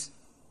 marit,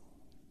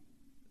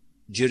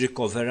 ġie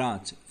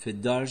rikoverat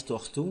fid-dar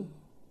toħtu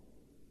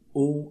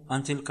u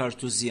għand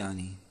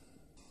il-Kartużjani.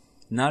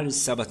 Nhar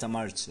is-7 ta'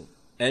 Marzu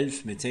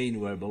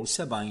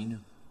 1274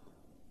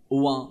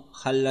 huwa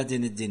ħalla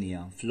din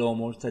id-dinja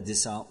fl-għomor ta'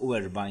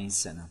 49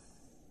 sena.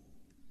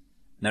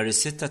 Nhar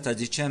is-6 ta'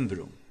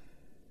 Diċembru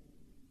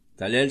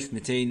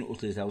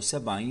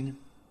tal-1273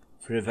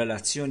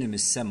 f'rivelazzjoni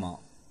mis-sema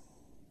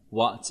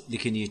waqt li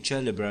kien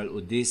jiċċelebra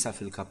l-quddiesa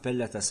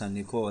fil-kappella ta' San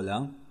Nikola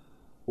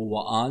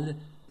huwa qal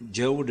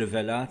ġew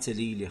rivelati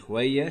lili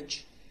ħwejjeġ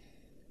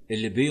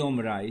illi bihom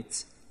rajt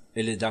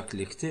illi dak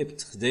li ktibt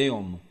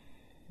ħdejhom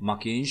ma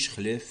kienx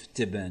ħlief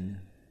tiben.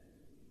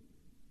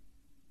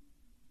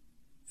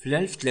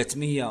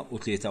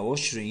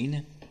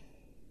 Fl-1323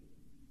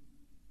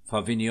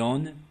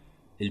 f'Avignon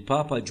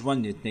il-Papa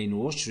Ġwanni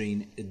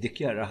 22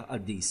 iddikjaraħ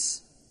qaddis.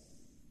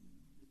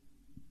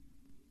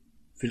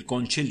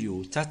 Fil-Konċilju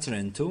ta'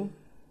 Trentu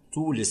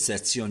tul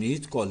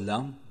is-sezzjonijiet kollha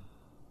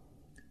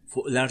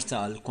fuq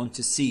l-artal kont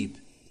issib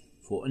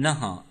fuq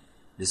naħa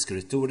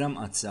l-Iskrittura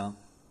mqazza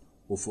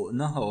u fuq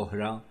naħa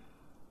oħra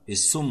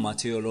is-Summa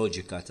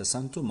Teoloġika ta'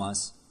 San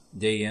Tumas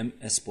dejjem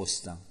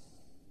esposta.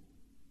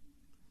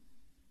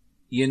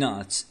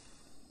 Jingħad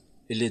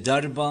illi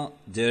darba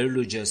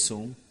derlu Ġesu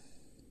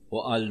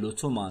u qallu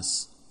Tumas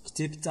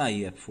ktib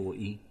tajjeb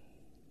fuqi.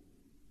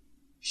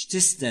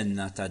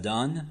 X'tistenna ta'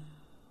 dan?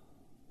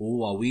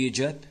 Huwa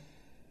wieġeb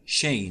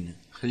xejn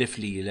ħlif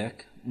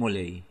lilek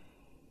mulej.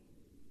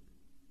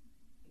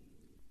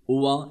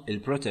 Huwa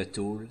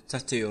il-protettur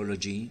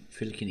tat-teoloġi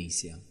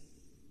fil-Knisja.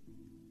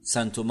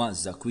 San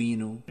Tumas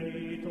d'Aquinu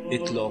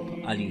itlob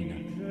għalina.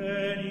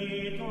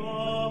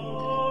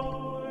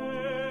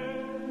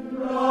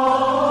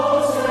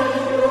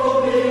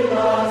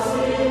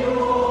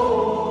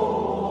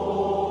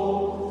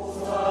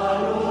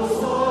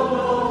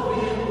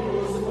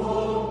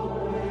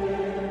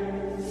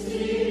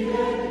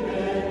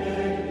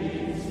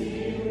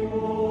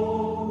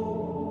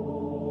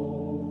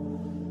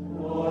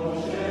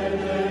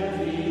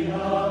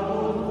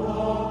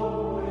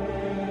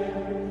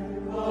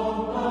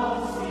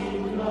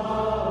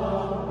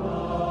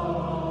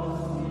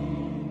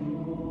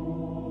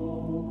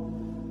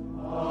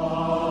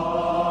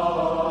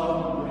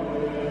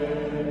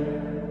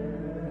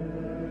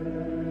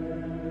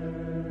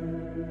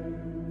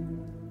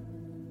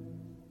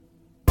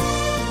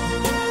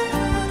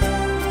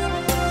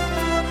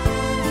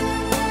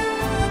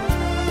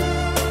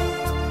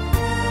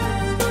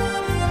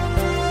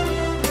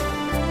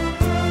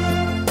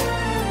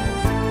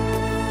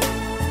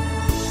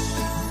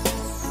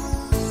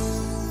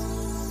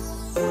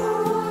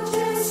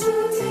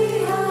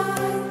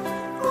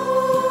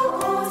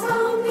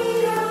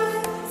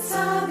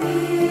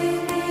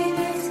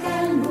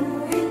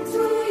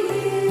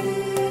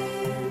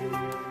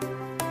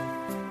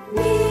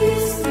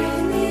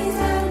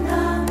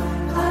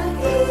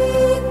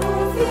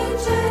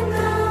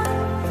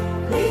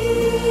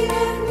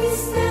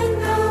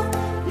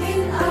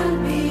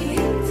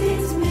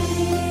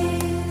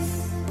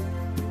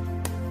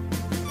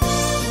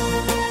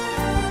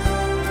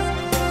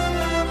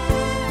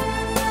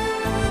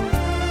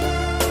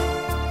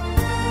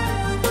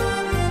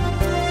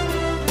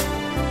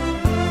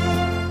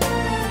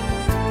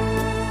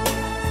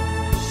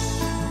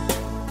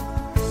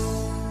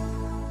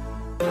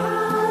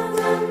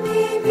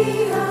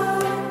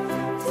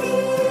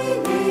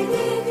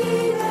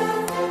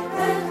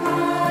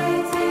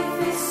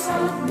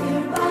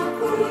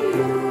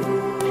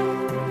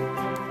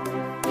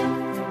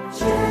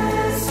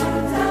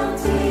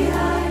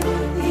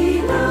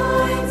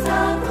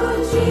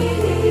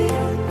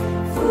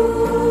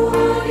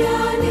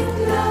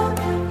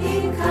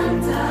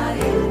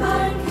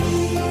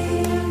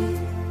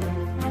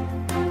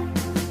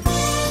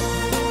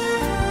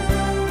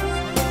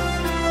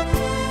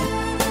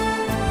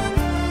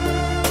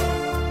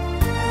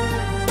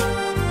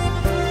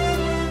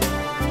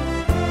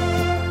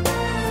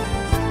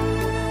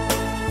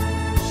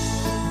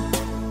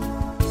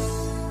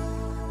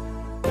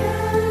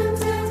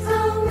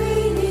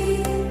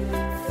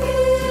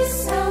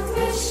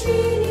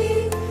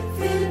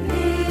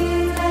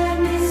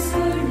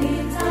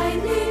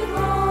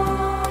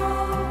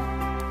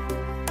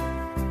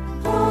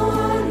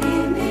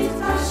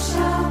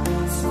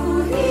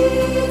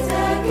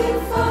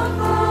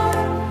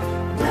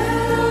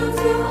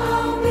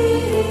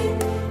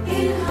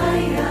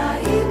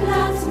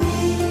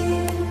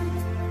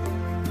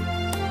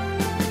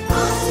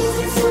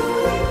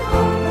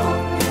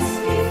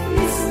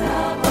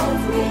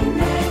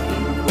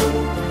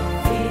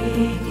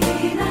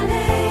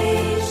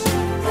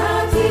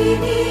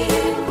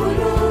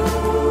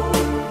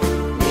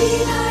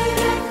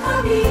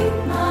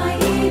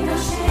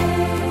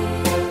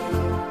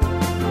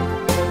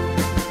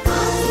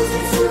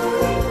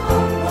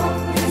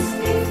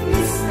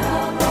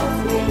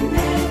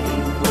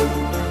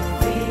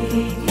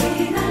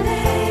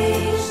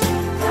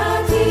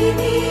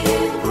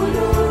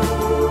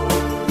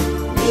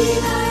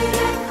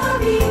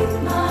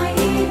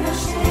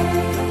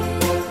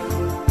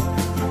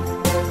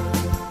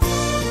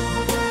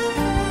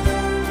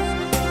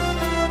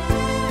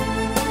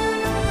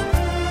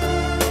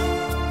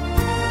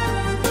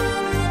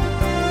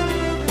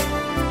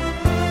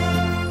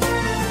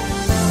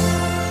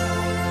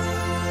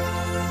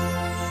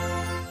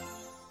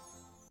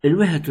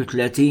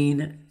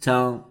 Il-31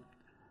 ta'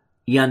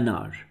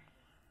 Jannar,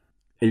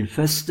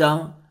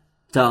 il-festa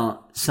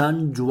ta'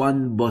 San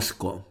Juan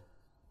Bosco.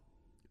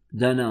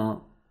 Dana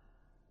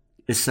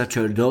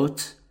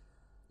is-saċerdot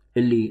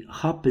illi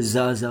ħabb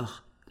iż-żgħażagħ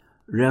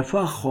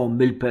refaħħom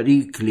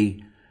mill-perikli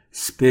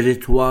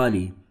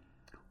spiritwali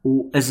u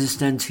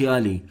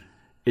eżistenzjali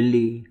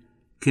illi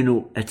kienu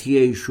qed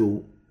jgħixu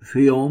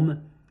fihom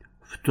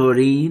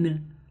f'Turin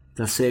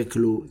ta'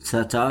 seklu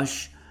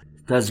 19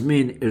 ta'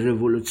 żmien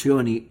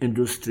ir-rivoluzzjoni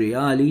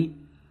industrijali,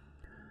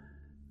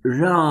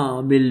 ra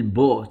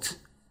mill-bogħod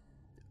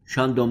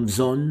x'għandhom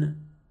bżonn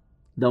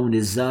dawn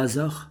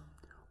iż-żgħażagħ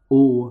u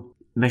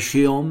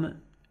mexxihom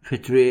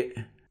fit-triq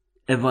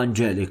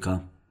evanġelika.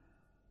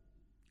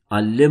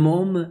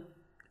 Għallimhom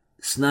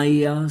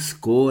snajja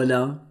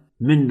skola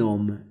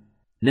minnhom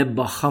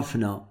nebbaħ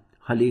ħafna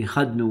ħalli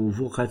jħadnu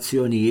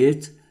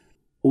vokazzjonijiet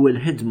u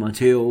l-ħidma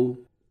tiegħu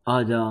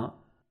għadha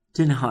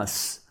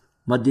tinħass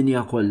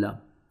mad-dinja kollha,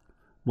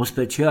 mu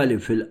speċjali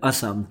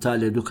fil-qasam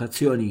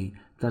tal-edukazzjoni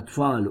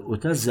tat-tfal u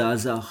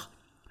taż-żgħażagħ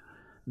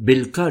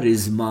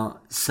bil-kariżma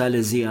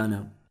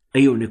Salesjana.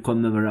 Ejjew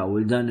nikkommemoraw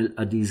il dan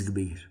il-qadis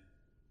kbir.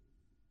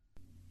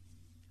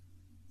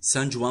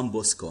 San Juan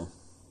Bosco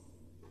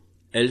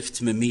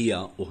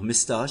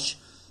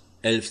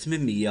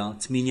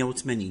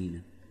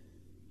 1815-1888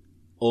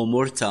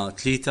 Omur ta'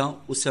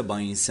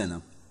 73 sena.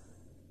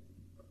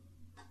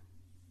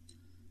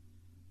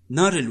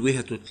 Nar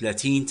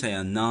il-31 ta'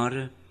 Jannar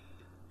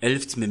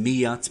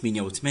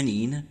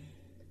 1888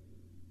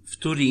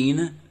 f'Turin,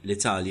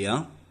 l-Italja,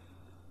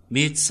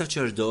 miet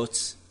saċerdot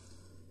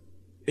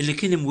illi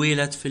kien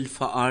imwieled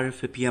fil-faqar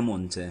fi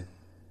Piemonte.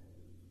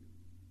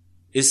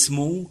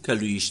 Ismu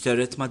kellu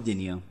jixteret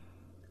mad-dinja,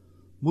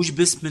 mhux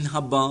biss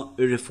minħabba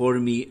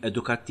ir-riformi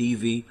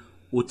edukattivi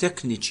u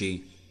tekniċi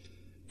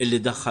illi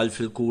daħħal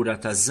fil-kura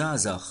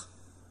taż-żgħażagħ,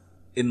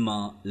 imma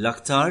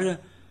l-aktar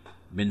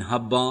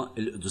minħabba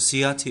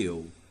l-qdusija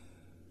tiegħu.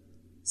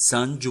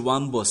 San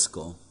Juan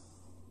Bosco,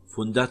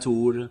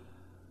 fundatur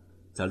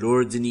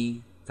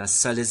tal-Ordni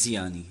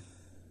tas-Salesjani.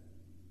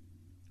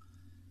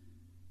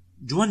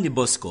 Giovanni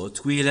Bosco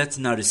twieled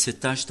nhar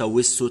is-16 ta'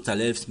 Wissu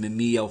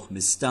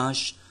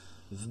tal-1815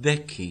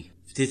 f'Becchi,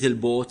 ftit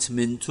il-bogħod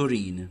minn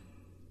Turin.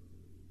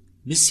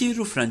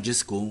 Missieru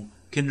Franġisku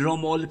kien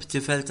romol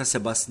b'tifel ta'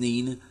 7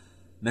 snin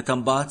meta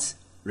mbagħad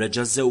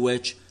reġa'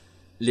 żewweġ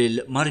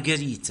lil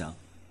Margherita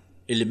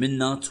illi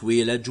minnha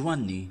twieled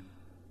Giovanni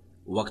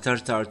u aktar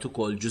tard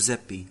ukoll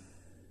Giuseppi.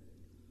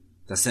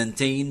 Ta'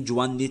 sentejn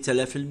Giovanni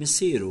telef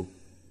il-missieru,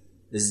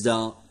 iżda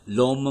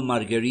l-omm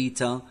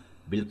Margherita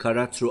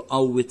bil-karattru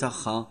qawwi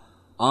tagħha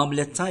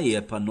għamlet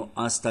tajjeb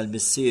għan-nuqqas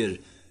tal-missier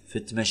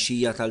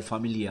fit-tmexxija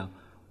tal-familja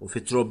u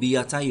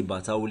fit-trobbija tajba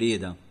ta'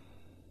 wlieda.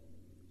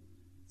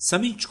 Sa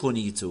minn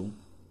ċkunitu,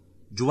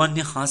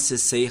 Giovanni ħass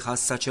is-sejħa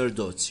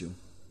s-saċerdozju.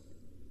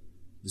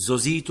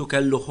 Żożitu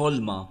kellu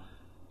ħolma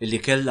illi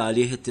kellha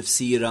għalih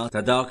it-tifsira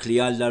ta' dak li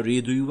Alla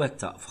rridu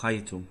jwettaq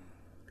f'ħajtu.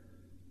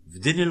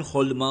 F'din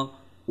il-ħolma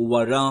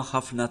huwa ra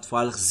ħafna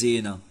tfal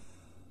ħżiena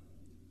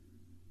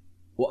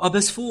u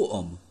qabeż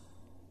fuqhom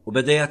u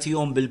beda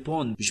jagħtihom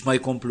bil-pont biex ma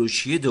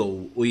jkomplux jidgħu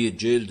u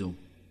jiġġieldu.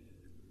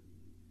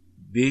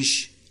 Biex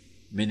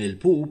minn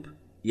il-pup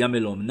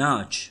jagħmilhom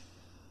naċ.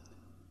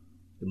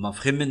 Imma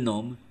f'ħin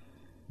minnhom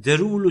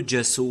derulu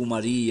Ġesu u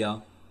Marija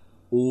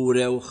u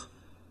rewħ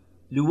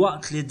li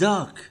waqt li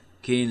dak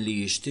kien li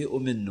jixtiequ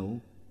minnu,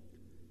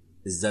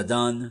 iżda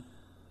dan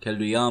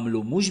kellu jagħmlu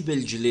mhux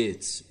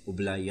bil-ġlied u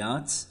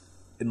bl-ajjat,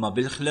 imma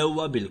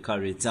bil-ħlewwa,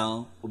 bil-karità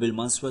u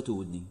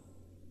bil-manswetudni.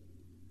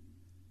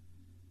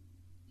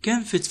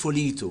 Kemm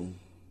fit-tfulitu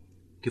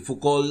kif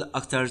ukoll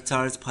aktar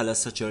tard bħala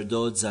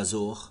saċerdot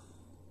żagħżugħ,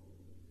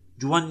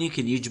 Giovanni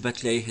kien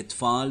jiġbed lejh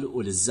it-tfal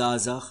u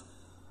l-żgħażagħ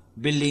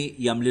billi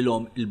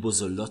jagħmlilhom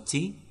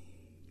il-bużullotti,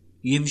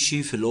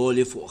 jimxi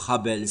fil-għoli fuq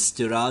ħabel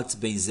stirat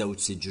bejn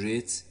żewġ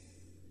siġriet,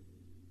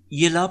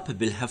 jilab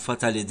bil-ħeffa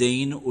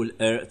tal-idejn u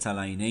l-qerq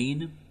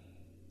tal-għajnejn,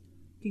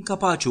 kien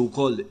kapaċi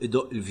wkoll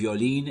idoq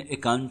il-vjolin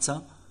ikanta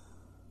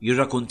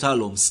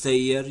jirrakkuntalhom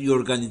stejjer,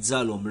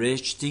 jorganizzalhom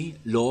reċti,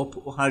 logħob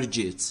u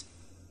ħarġiet.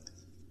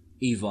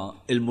 Iva,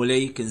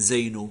 il-mulej kien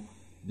żejnu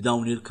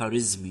b'dawn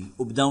il-karizmi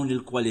u b'dawn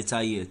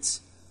il-kwalitajiet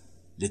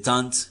li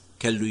tant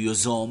kellu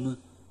jużhom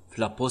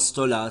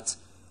fl-apostolat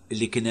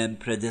li kien hemm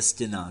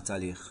predestinat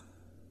għalih.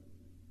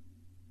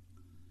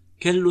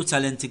 Kellu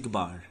talenti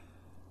kbar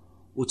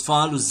u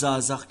tfal u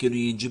żgħażagħ kienu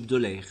jinġibdu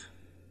lejh.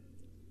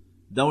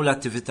 Dawn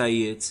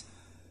l-attivitajiet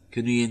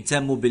kienu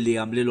jintemmu billi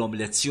jagħmlilhom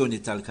lezzjoni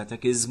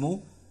tal-katekiżmu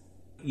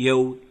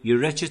jew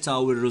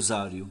jirreċitaw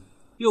ir-rużarju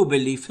jew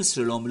billi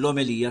jfissrilhom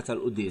l-omelija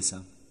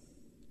tal-qudiesa.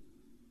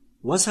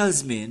 Wasal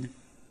żmien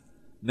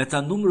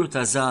meta n-numru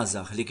ta'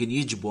 żgħażagħ li kien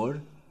jiġbor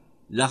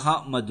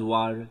laħaq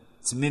madwar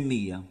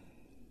 800.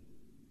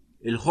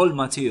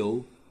 Il-ħolma tiegħu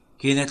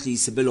kienet li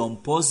jsibilhom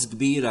post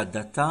kbir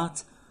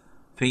adattat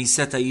fejn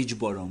seta'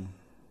 jiġborhom.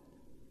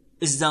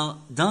 Iżda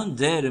dan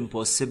der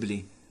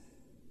impossibbli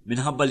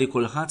minħabba li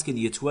kulħadd kien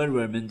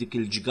jitwerwer minn dik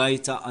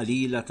il-ġgajta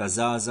qalila ta'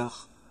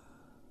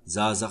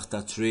 żgħażagħ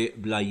ta' triq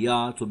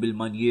blajjat u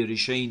bil-manjieri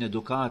xejn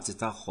edukati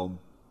tagħhom.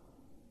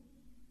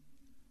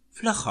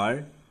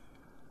 Fl-aħħar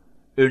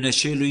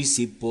irnexxielu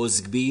jsib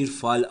post kbir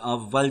f'Alqa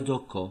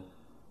f'Valdocco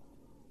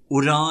u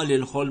ra li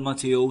l-ħolma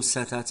tiegħu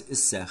setat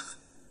isseħħ.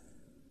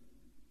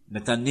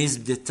 Meta n-nies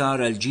bdiet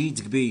tara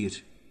l-ġid kbir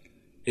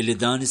illi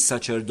dan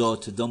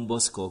is-saċerdot Don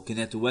Bosco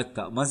kienet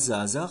iwettaq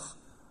maż-żgħażagħ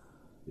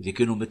li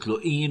kienu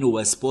mitluqin u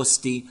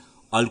esposti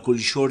għal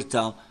kull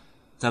xorta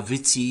ta'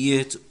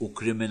 vizzijiet u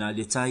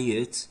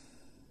kriminalitajiet,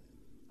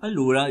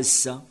 allura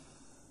issa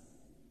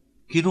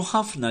kienu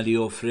ħafna li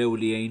joffrew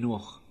li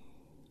jgħinuh.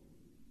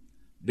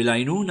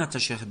 Bil-għajnuna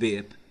ta' xi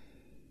ħbieb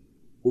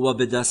huwa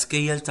beda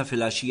skejjel ta'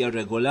 filgħaxija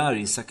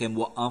regolari sakemm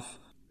waqqaf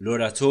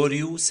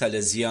l-oratorju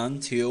Salesjan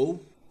tiegħu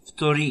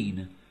f'Torin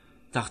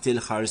taħt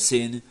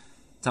il-ħarsien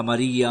ta'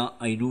 Marija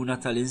għajnuna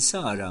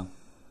tal-Insara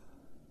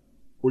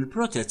u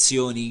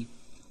l-protezzjoni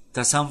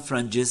ta' San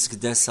Franġisk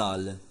de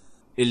Sal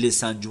illi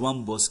San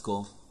Juan Bosco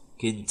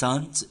kien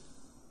tant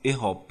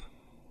iħobb.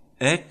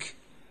 Hekk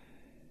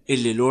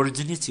illi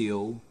l-ordni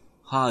tiegħu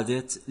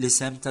ħadet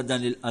l-isem ta'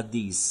 dan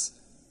il-qaddis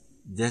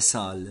de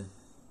Sal,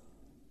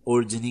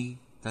 ordni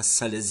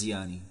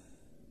tas-Salesjani.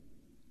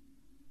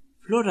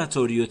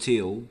 Fl-oratorju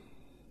tiegħu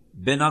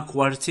bena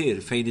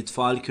kwartier fejn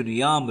it-tfal kienu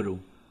jagħmlu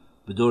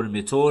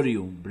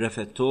b'dormitorju,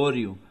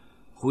 b'refettorju,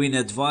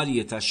 ħwienet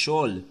varji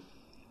tax-xogħol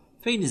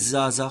fejn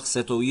iż-żgħażagħ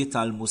setgħu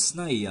jitgħallmu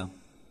snajja.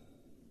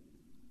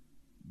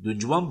 Don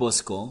Juan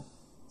Bosco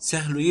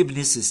seħħlu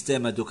jibni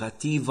sistema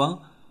edukattiva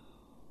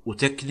u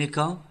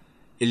teknika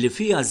illi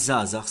fiha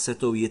żgħażagħ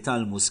setgħu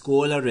jitgħallmu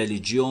skola,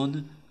 reliġjon,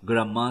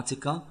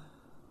 grammatika,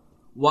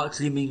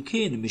 waqt li min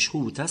kien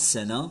mixħud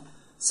tas-sena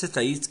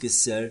seta'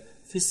 jitkisser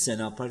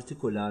fis-sena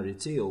partikolari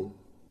tiegħu.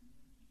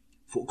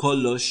 Fuq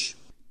kollox,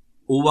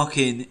 huwa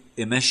kien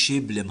imexxi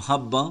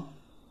bl-imħabba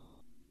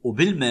u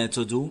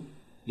bil-metodu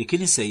li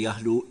kien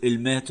isejjaħlu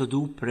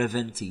il-metodu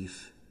preventiv.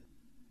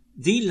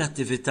 Din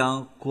l-attività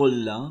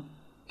kollha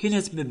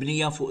kienet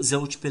mibnija fuq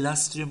żewġ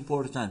pilastri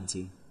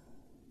importanti: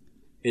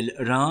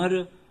 il-qrar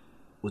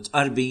u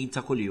tqarbin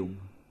ta' kuljum.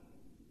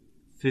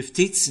 Fi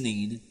ftit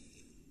snin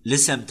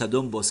l-isem ta'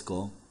 Don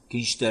Bosco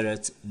kien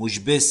xteret mhux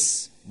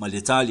biss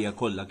mal-Italja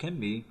kollha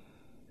kemm hi,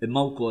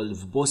 imma wkoll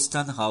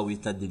f'bosta nħawi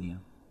tad-dinja.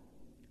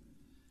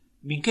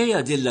 Minkejja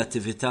din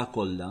l-attività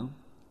kollha,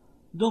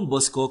 Don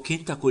Bosco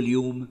kien ta'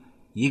 kuljum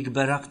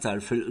jikber aktar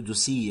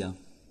fil-qdusija.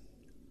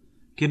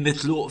 Kien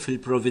mitluq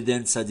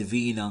fil-providenza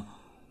divina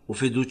u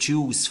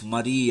fiduċjuż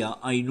f'Marija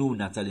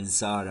għajnuna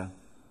tal-Insara.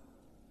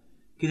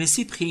 Kien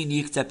isib ħin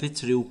jikteb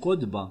ittri u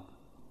kodba,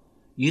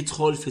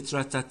 jidħol fi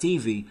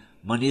trattattivi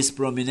ma' nies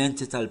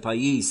prominenti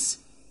tal-pajjiż.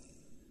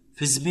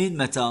 Fi żmien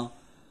meta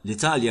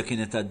l-Italja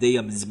kienet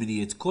għaddejja minn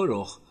żminijiet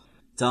koroħ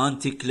ta'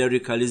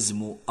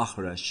 antiklerikaliżmu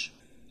aħrax.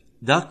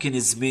 Dak kien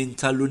iż-żmien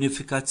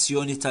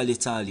tal-unifikazzjoni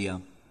tal-Italja,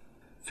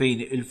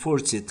 fejn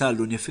il-forzi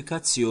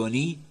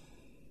tal-unifikazzjoni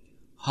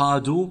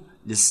ħadu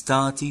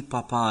l-istati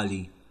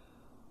papali.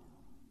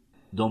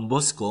 Don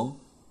Bosco,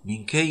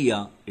 minkejja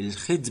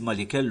il-ħidma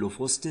li kellu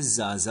fost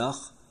iż-żgħażagħ,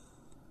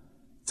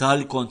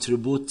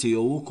 tal-kontribut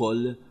tiegħu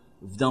wkoll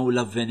f'dawn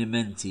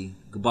l-avvenimenti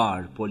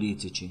kbar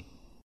politiċi.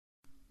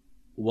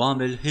 U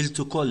għamel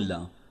ħiltu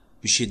kollha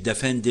biex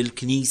jiddefendi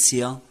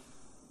l-Knisja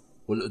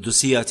u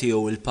l-qdusija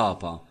tiegħu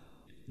il-Papa,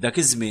 dak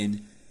iż-żmien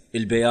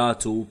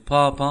il-Beatu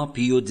Papa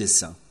Pio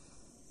IX.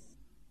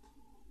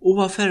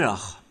 Huwa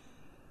feraħ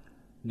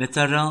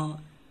meta ra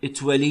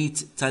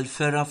it-twelid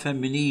tal-fera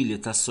femminili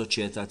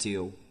tas-soċjetà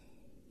tiegħu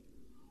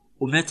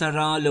u meta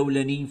ra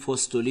l-ewlenin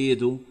fost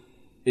uliedu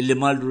illi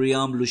marru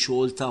jagħmlu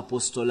xogħol ta'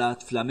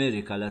 apostolat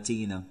fl-Amerika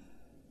Latina.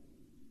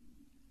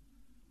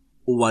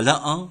 Huwa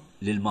laqa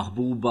lil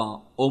maħbuba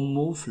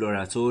ommu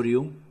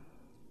fl-oratorju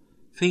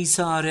fejn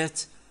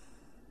saret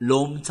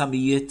l-om ta'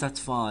 mijiet ta'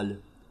 tfal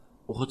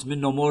uħud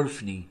minnhom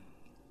orfni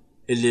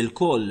illi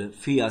l-koll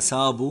fija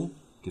sabu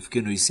kif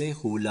kienu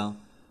jsejħula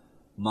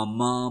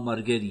Mamma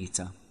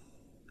Margherita.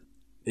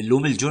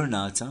 Illum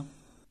il-ġurnata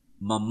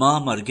Mamma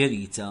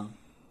Margherita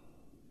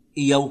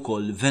hija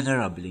wkoll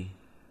venerabbli.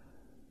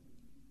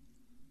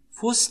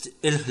 Fost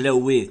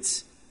il-ħlewiet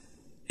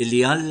illi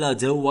Alla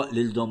dewwaq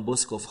lil Don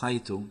Bosco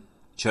f'ħajtu,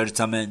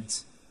 ċertament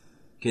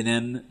kien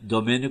hemm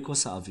Domenico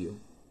Savio,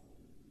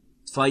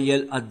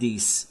 tfajjel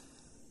qaddis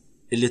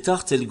illi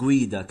taħt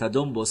il-gwida ta'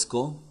 Don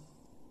Bosco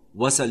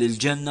wasal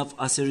il-ġenna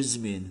f'qasir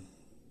żmien.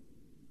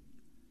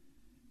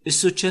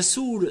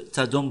 Is-suċċessur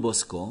ta' Don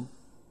Bosco,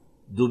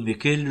 Dun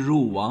Mikel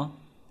Ruwa,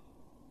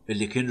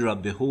 illi kien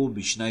rabbiħu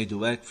biex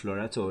ngħidu hekk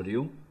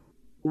fl-oratorju,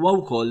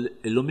 huwa wkoll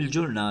illum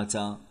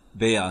il-ġurnata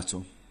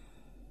beatu.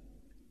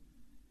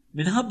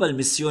 Minħabba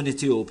l-missjoni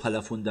tiegħu bħala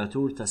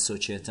fundatur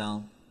tas-soċjetà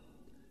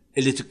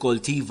illi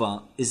tikkoltiva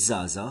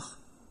iż-żgħażagħ,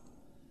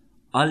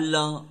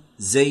 Alla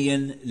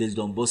żejjen lil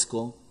Don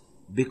Bosco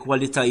bi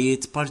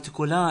kwalitajiet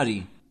partikolari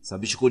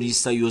sabiex ikun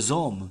jista'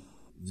 jużhom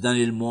f'dan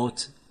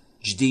il-mod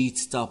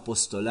ġdid ta'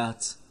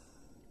 apostolat.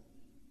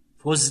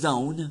 Fost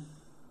dawn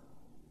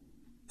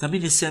ta'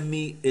 min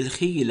isemmi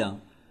l-ħila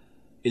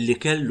illi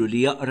kellu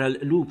li jaqra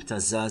l-qlub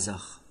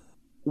taż-żgħażagħ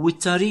u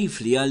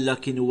t-tarif li Alla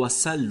kien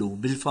wassallu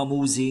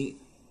bil-famużi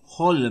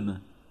ħolm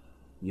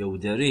jew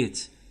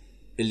deriet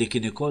illi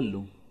kien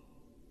ikollu.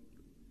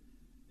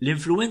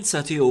 L-influenza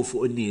tiegħu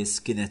fuq in-nies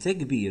kienet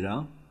hekk kbira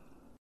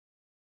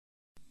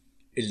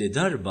illi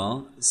darba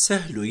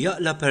seħħlu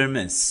jaqla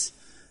permess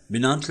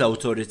mingħand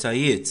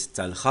l-awtoritajiet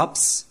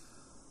tal-ħabs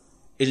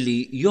illi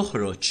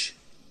joħroġ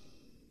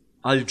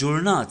għal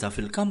ġurnata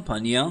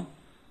fil-kampanja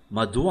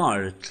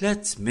madwar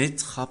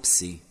 300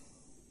 ħabsi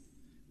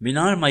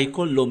mingħajr ma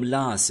jkollhom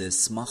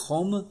l-ases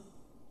magħhom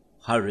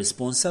ħar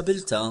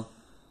responsabbiltà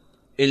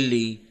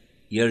illi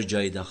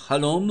jerġa'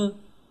 jdaħħalhom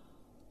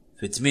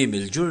fit-tmiem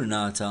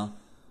il-ġurnata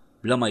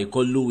bla ma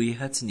jkollu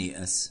wieħed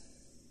nieqes.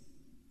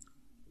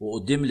 U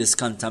quddiem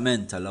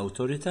l-iskantament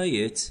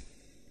tal-awtoritajiet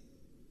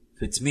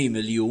fit-tmiem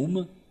il-jum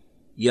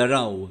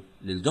jaraw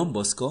lil Don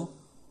Bosco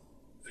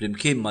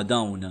flimkien ma'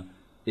 dawn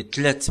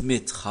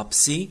it-300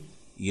 ħabsi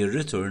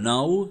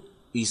jirriturnaw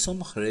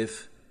qishom ħrief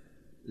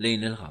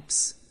lejn il-ħabs.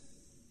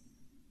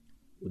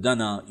 U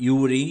dana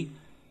juri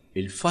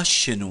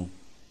il-faxxinu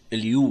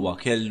li huwa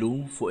kellu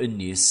fuq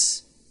in-nies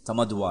ta'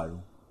 madwaru.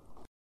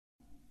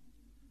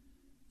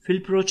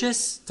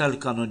 Fil-proċess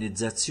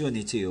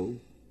tal-kanonizzazzjoni tiegħu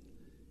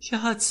xi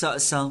ħadd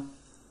saqsa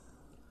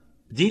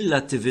din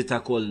l-attività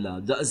kollha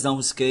daqs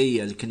dawn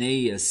skejjel,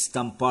 knejjes,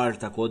 stampar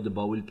ta'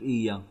 kodba u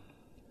l-bqija.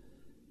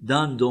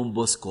 Dan Don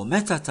Bosco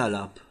meta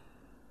talab?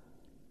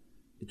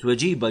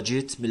 It-tweġiba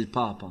ġiet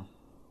mill-Papa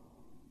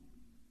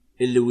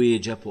illi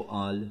wieġeb u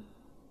qal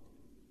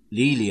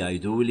li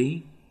jgħiduli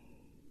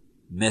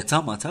meta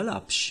ma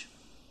talabx.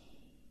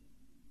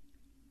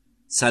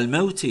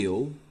 Sal-mewt tiegħu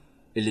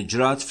illi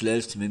ġrat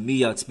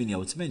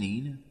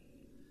fl-1888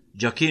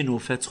 ġa kienu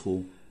fetħu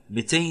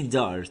 200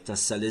 dar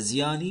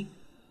tas-Salesjani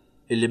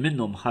illi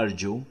minnhom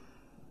ħarġu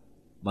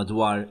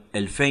madwar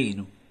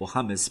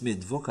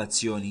 2500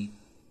 vokazzjoni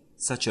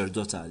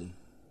saċerdotali.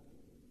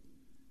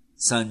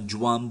 San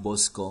Juan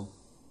Bosco,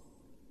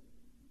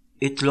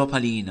 itlob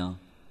għalina.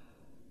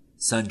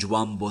 San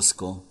Juan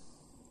Bosco,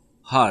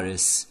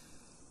 ħares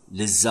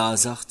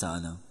liż-żgħażagħ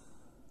tagħna.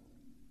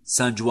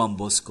 San Juan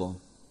Bosco,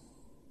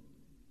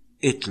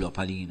 itlob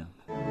għalina.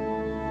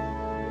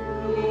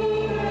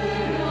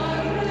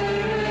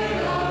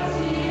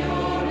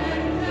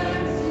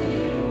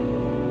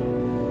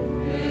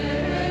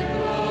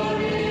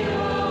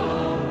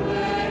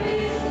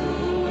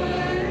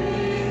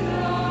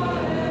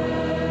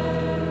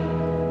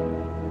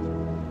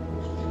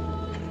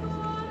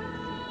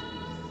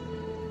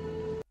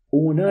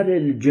 U nhar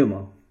il-ġimgħa,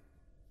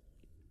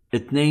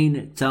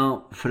 it-2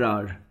 ta'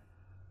 Frar,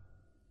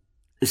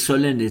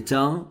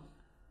 is-solennità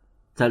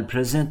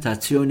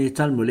tal-preżentazzjoni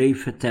tal-mulej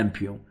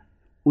fit-tempju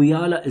u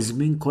jagħlaq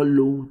iż-żmien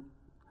kollu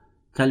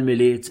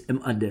tal-miliet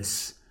imqaddes.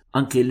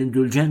 Anke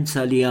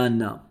l-indulġenza li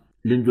għandna,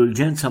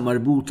 l-indulġenza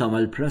marbuta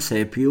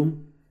mal-prasepju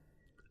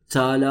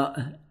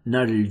tagħlaq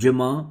nhar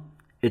il-ġimgħa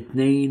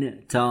it-2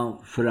 ta'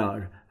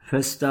 Frar,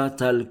 festa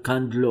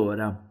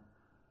tal-Kandlora.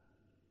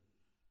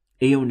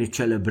 Ejjew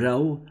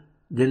niċċelebraw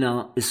dina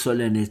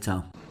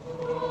is-solennità.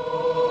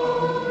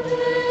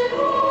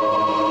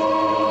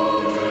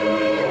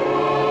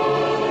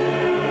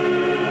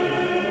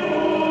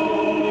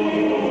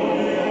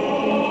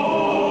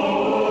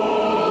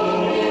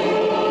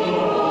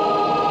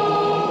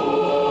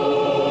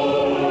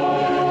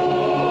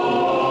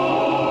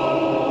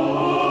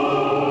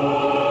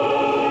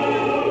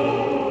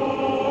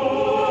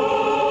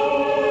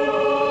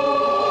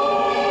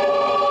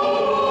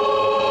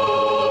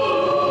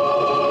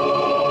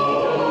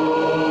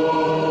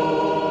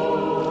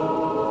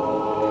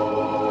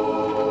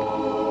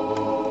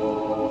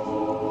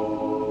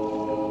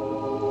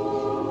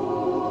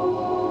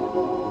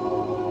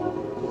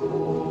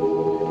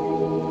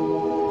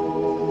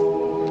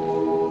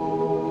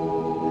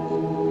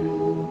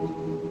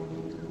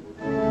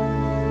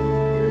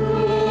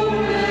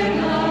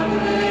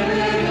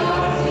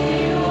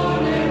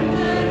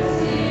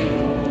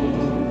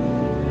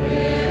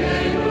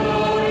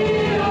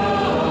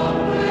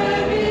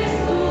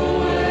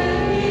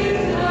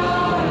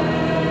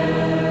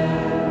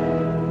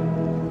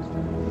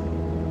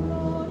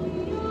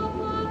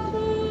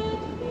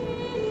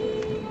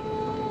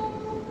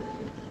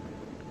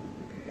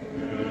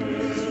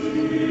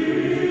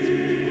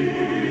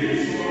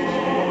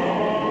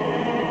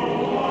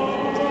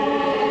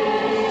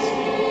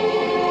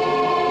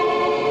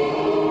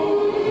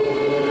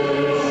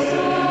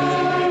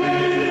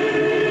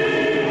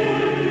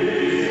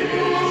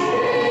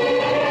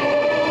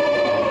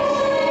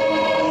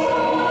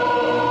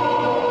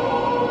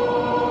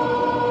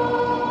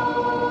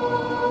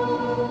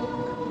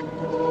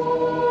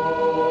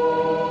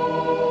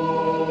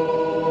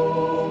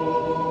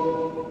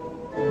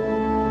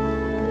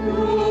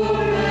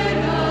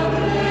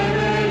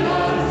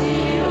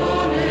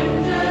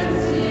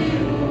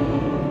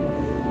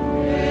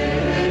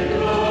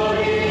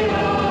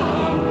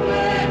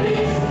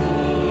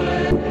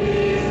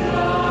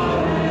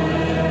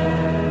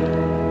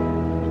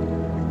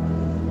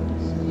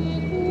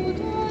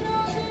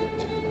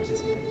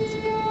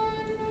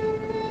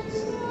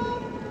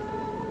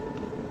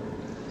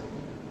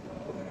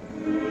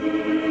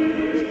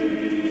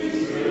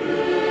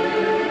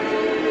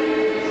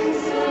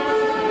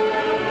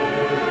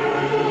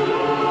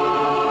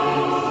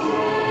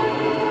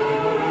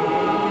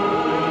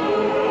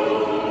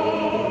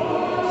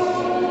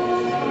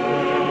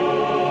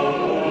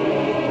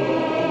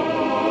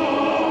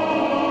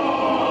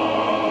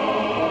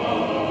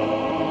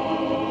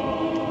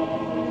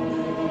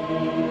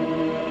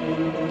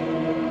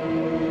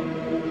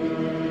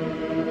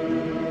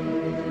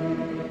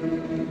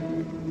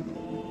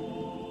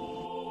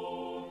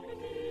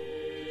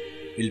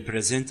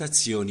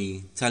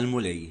 Il-preżentazzjoni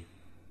tal-mulej.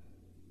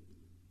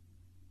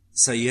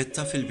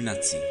 Sajjetta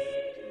fil-Bnazzi.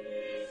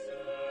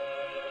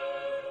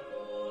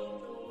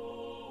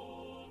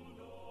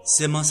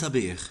 Sema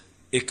sabiħ,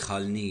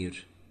 ikħal nir.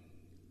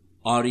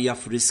 Arja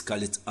friska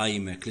li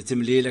tqajmek li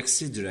timlielek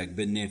sidrek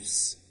bin-nifs.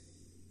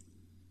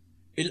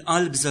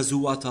 Il-qalb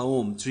żagħżugħa ta'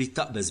 trid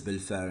taqbeż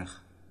bil-ferħ,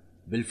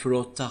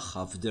 bil-frott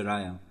tagħha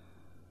f'dirajja.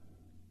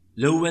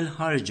 L-ewwel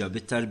ħarġa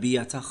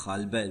bit-tarbija tagħha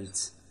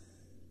l-belt.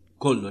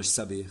 Kollox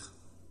sabiħ,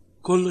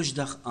 kollox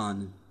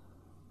daħqan.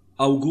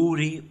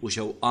 Awguri u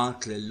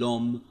xewqat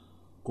lill-omm,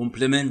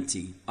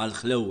 komplimenti għal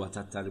ħlewwa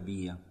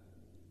tat-tarbija.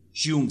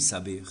 X'jum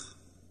sabiħ.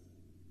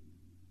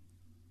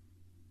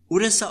 U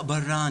resaq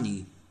barrani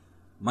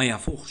ma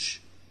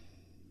jafuħx,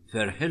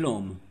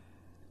 ferħilhom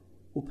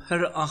u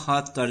bħerqa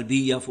ħadd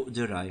tarbija fuq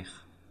dirajh.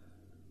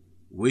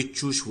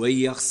 Wiċċu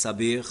xwejjaħ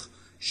sabiħ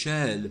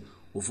xel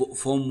u fuq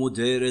fommu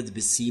dered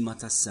bis-sima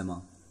tas-sema.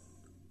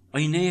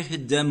 Għajnejh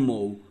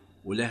iddemmu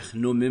u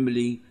leħnu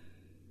mimli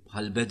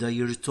bħal beda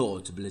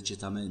jirtot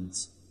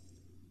bl-eċitament.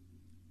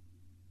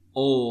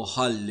 O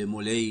ħalli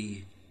mulej,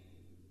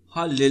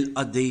 ħalli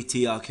l-qaddej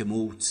tiegħek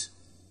imut,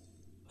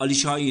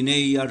 għaliex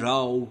għajnej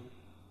jaraw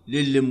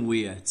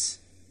lill-imwiet.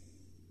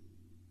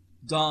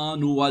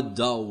 Dan huwa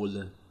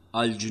d-dawl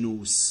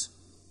għal-ġnus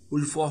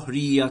u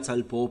l-foħrija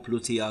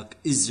tal-poplu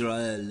tiegħek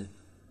Iżrael.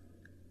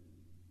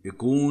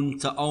 Ikun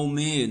ta'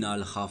 qawmien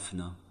għal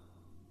ħafna.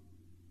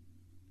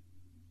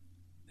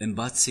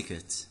 Imbagħad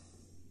siket.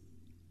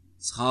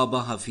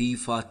 Sħaba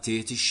ħafifa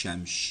għattiet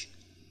ix-xemx.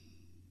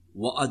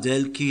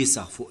 Waqadel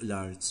kiesaħ fuq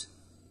l-art.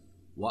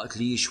 Waqt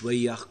li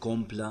jixwejjaħ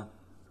kompla.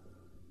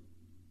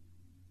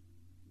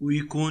 U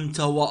jkun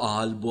ta'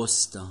 waqa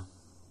l-bosta.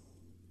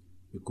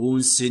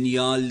 Ikun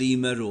sinjal li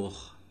jmeruħ.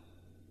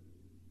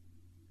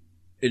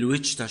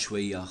 Il-wiċċ ta'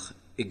 xwejjaħ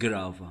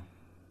igrava.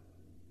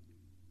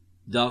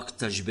 Dak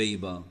ta'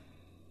 ġbejba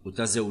u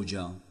ta'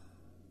 żewġa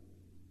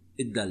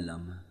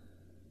iddallam.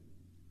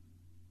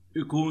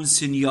 Ikun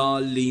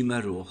sinjal li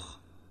jmeruħ.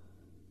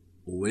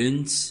 U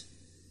int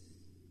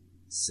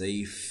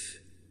sejf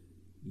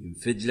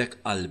jinfidlek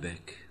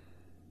qalbek.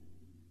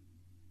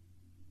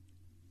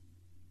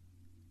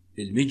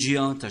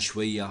 Il-miġja ta'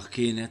 xwejjaħ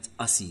kienet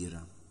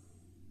qasira.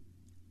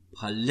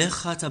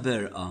 Bħal-leħħa ta'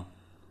 berqa,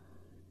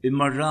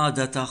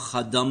 imma-rrada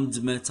tagħha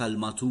damdmet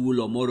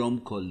tal-matul omorhom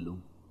kollu.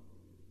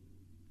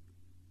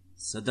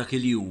 Sa dak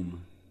il-jum,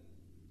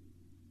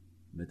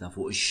 meta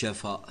fuq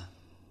ix-xefaq,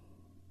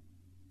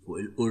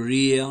 fuq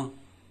il-qurrija,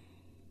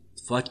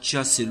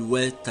 tfaċċa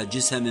silwett ta'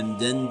 ġisem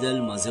imdendel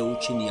ma'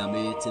 żewġ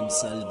injamiet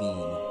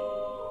imsalbin.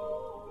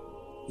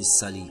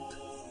 Is-salib.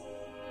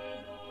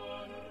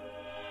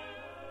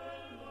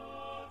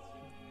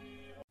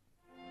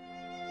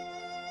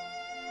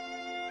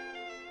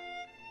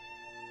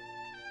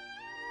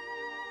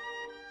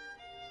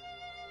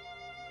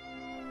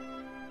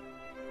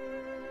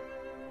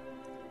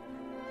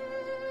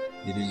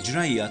 Din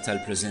il-ġrajja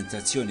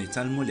tal-preżentazzjoni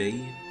tal-mulej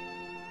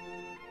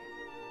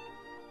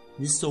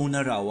nistgħu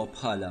narawha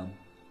bħala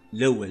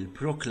l-ewwel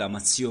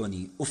proklamazzjoni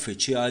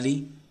uffiċjali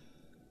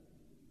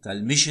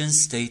tal-Mission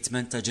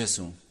Statement ta'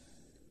 Ġesu,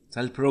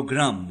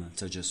 tal-programm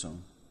ta' Ġesu.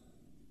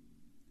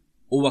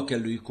 Huwa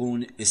kellu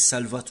jkun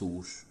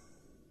is-Salvatur,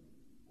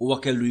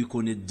 huwa kellu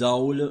jkun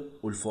id-dawl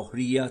u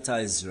l-foħrija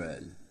ta'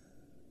 Iżrael.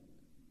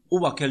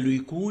 Huwa kellu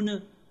jkun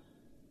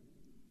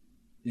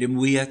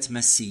l-imwiet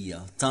Messija,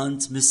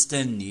 tant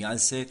mistenni għal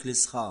sekli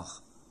sħaħ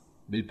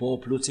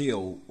bil-poplu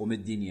tiegħu u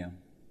mid-dinja.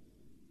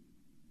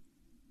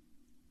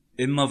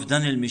 Imma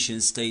f'dan il-mission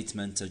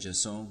statement ta'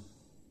 Ġesu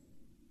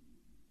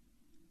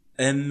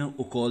hemm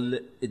ukoll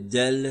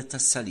id-dell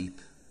tas-salib,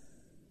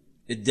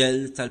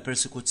 id-dell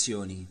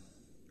tal-persekuzzjoni.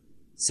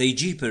 Se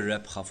jġib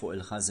ir-rebħa fuq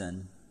il-ħażen,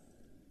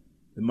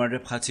 imma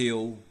r-rebħa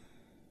tiegħu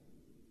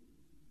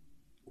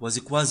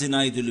kważi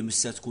ngħidu li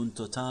mista tkun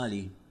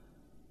totali,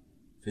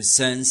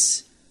 fis-sens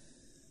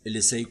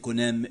illi se jkun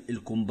hemm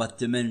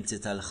il-kumbattimenti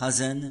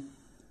tal-ħażen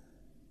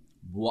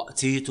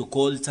b'waqtiet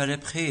ukoll ta'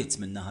 rebħiet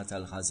min-naħa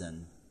tal-ħażen.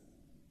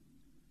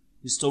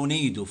 Nistgħu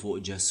ngħidu fuq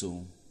Ġesu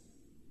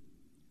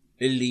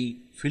illi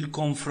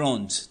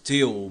fil-konfront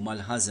tiegħu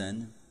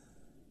mal-ħażen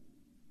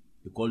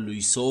ikollu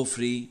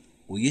jsofri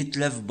u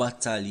jitlef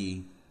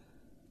battalji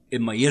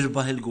imma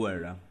jirbaħ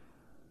il-gwerra.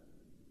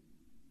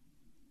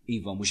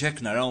 Iva mhux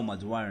hekk naraw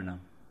madwarna.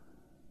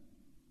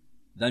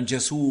 Dan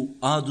Ġesu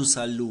għadu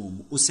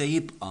sal-lum u se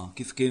jibqa'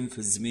 kif kien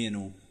fi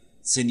żmienu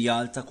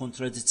sinjal ta'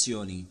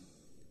 kontradizzjoni.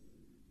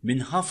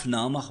 Minn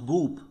ħafna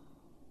maħbub,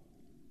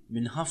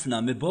 minn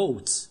ħafna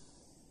mibgħut.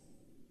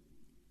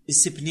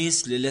 Issib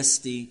nies li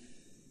lesti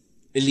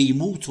illi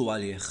jmutu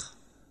għalih.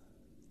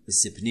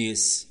 Issib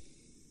nies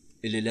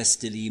illi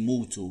lesti li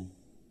jmutu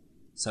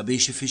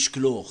sabiex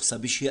ifixkluh,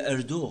 sabiex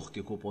jeqerduh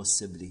kieku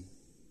possibbli.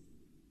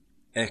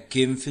 Hekk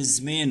kien fi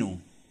żmienu.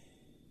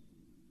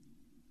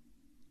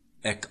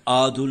 Hekk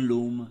għadu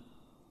llum,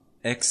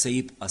 hekk se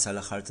jibqa'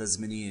 sal-aħħar ta'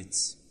 żminijiet.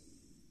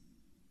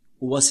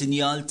 Huwa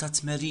sinjal ta'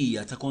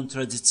 tmerija ta'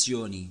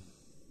 kontradizzjoni.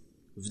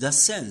 F'da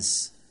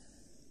sens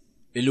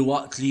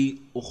Il-waqt li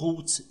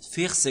uħud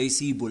fih se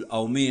jsibu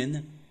l-qawmien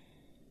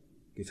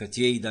kif qed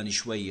jgħidan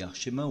xwejjaħ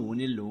xi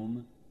mewwun illum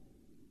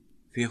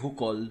fih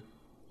ukoll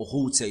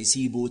uħud se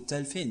jsibu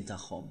t-telfin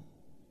tagħhom.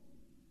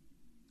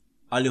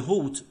 Għal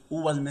uħud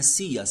huwa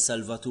l-Messija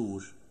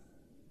s-Salvatur,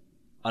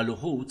 għal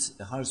uħud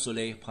iħarsu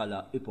lejh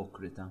bħala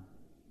ipokrita.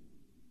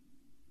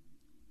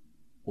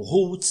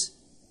 Uħud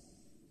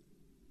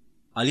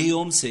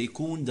għalihom se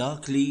jkun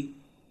dak li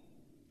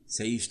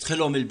se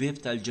jiftħilhom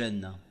il-bieb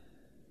tal-ġenna.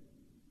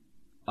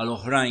 Għal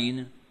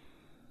oħrajn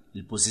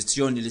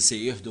il-pożizzjoni li se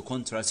jieħdu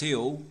kontra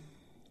tiegħu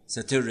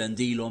se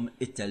tirrendilhom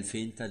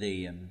it-telfin ta'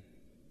 dejjem.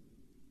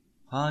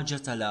 Ħaġa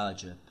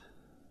tal-għaġeb.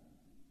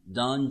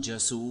 Dan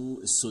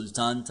Ġesu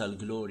s-Sultan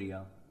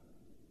tal-Glorja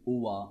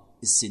huwa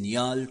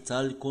s-sinjal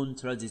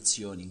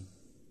tal-kontradizzjoni.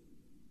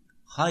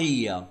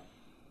 Ħajja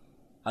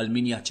għal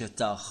min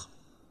jaċċettah,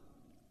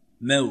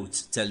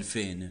 mewt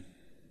telfin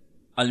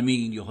għal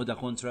min joħodha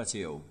kontra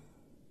tiegħu.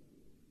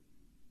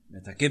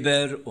 Meta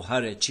kiber u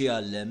ħareġ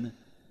jgħallem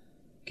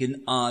kien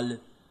qal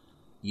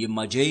jien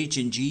ma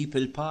ġejtx inġib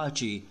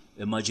il-paċi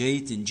imma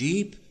ġejt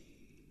inġib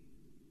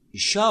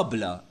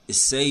ix-xabla,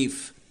 is-sejf,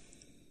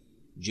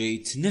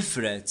 ġejt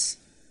nifret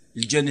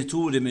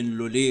il-ġenituri minn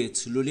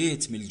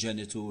l-uliet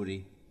mill-ġenituri,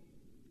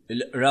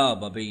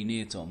 il-qraba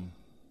bejniethom.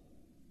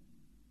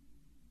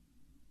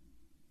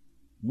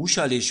 Mhux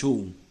għaliex hu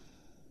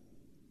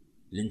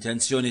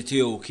l-intenzjoni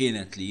tiegħu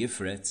kienet li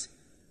jifret,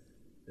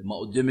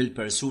 imma quddiem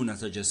il-persuna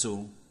ta' Ġesu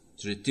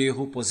trid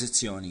tieħu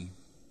pożizzjoni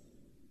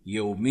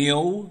jew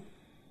miegħu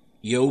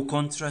jew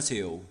kontra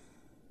tiegħu.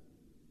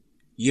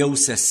 Jew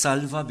se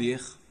salva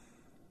bih,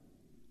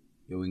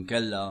 jew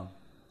inkella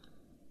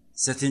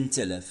se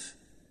tintelef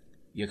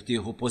jekk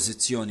tieħu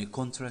pożizzjoni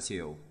kontra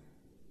tiegħu.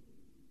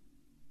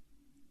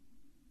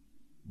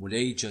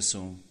 Mulej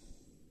Ġesu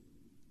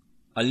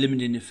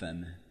għallimni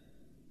nifhem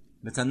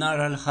meta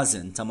nara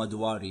l-ħażen ta'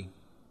 madwari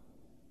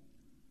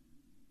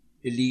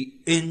illi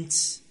int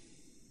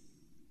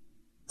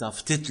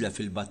taf titlef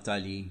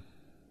il-battalji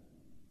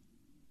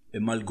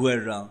imma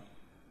l-gwerra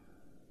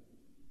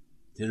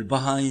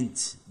tirbaħa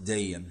int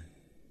dejjem.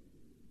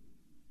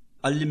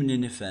 Għallimni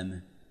nifhem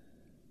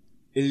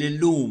illi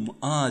llum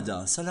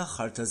għada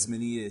sal-aħħar ta'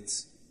 żminijiet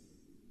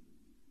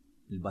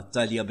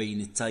il-battalja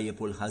bejn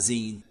it-tajjeb u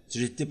l-ħażin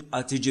trid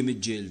tibqa' tiġi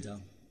miġġielda.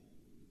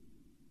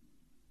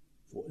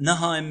 Fuq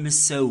naħa hemm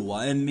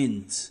is-sewwa hemm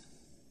int,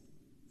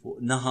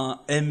 fuq naħa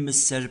hemm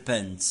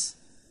is-serpent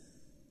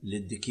li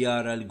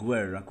ddikjara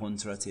l-gwerra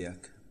kontra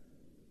tiegħek.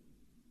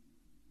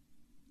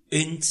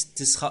 Int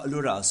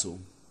tisħaqlu rasu,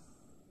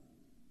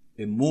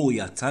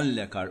 immuja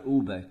tallek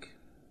arqubek.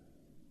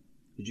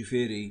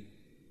 Jiġifieri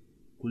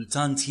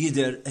kultant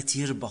jidher qed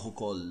jirbaħ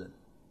ukoll,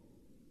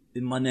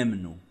 imma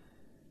nemnu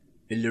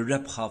illi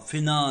r-rebħa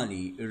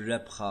finali,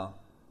 ir-rebħa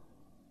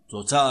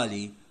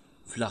totali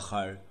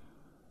fl-aħħar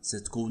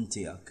se tkun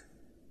tiegħek.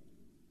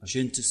 Għax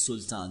int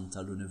is-Sultan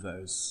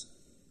tal-Univers,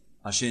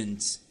 għax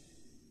int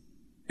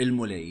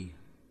il-mulej.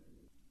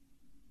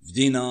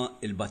 F'dina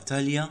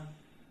il-battalja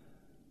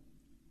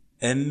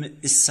hemm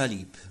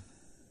is-salib.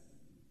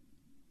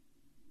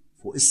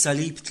 Fuq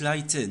is-salib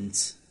tlajt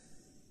int,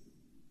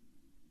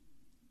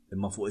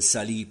 imma fuq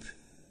is-salib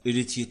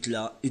irid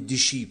jitla'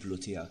 id-dixxiplu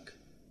tiegħek.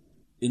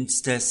 Int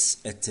stess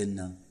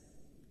qedtilna.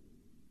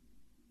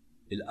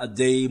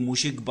 Il-qaddej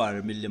mhux ikbar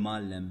milli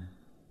mgħallem.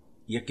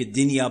 Jekk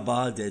id-dinja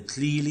badet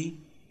lili,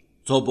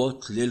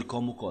 tobot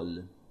lilkom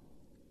ukoll.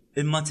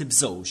 Imma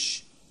tibżgħux,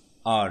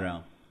 ara,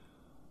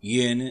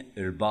 jien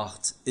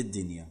irbaħt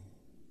id-dinja.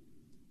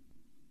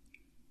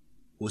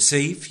 U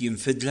sejf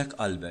jinfidlek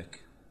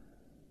qalbek.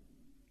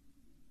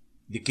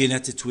 Dik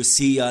kienet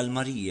it-twissija għal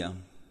Marija.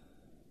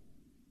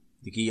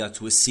 Dik hija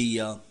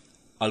twissija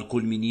għal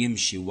kull min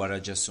jimxi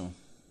wara Ġesu.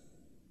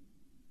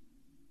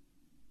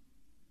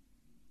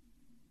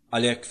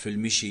 Għalhekk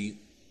fil-mixi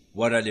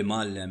wara li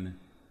mgħallem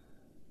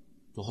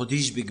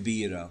toħodix bi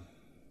kbira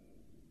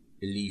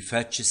illi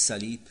jfetx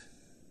is-salib,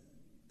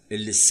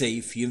 illi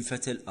s-sejf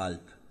jinfet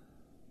il-qalb.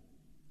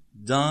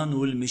 Dan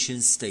hu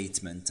l-mission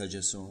statement ta'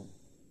 Ġesu.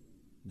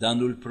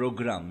 Dan hu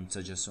l-programm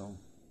ta' Ġesu.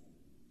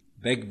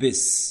 B'hekk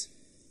biss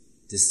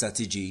tista'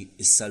 tiġi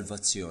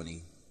s-salvazzjoni.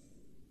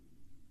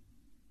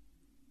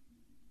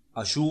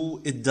 Għax hu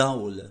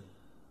id-dawl,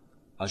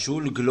 għax hu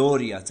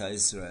l-glorja ta'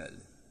 Iżrael,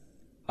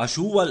 għax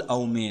huwa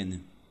l-qawmien,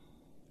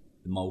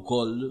 imma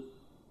wkoll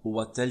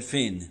huwa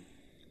t-telfin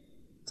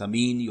ta'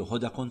 min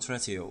joħodha kontra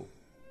tiegħu.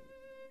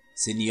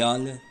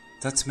 Sinjal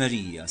ta'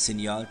 tmerija,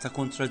 sinjal ta'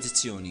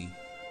 kontradizzjoni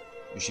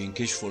biex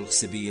jinkixfu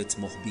l-ħsibijiet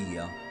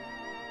moħbija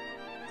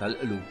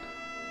tal-qlub.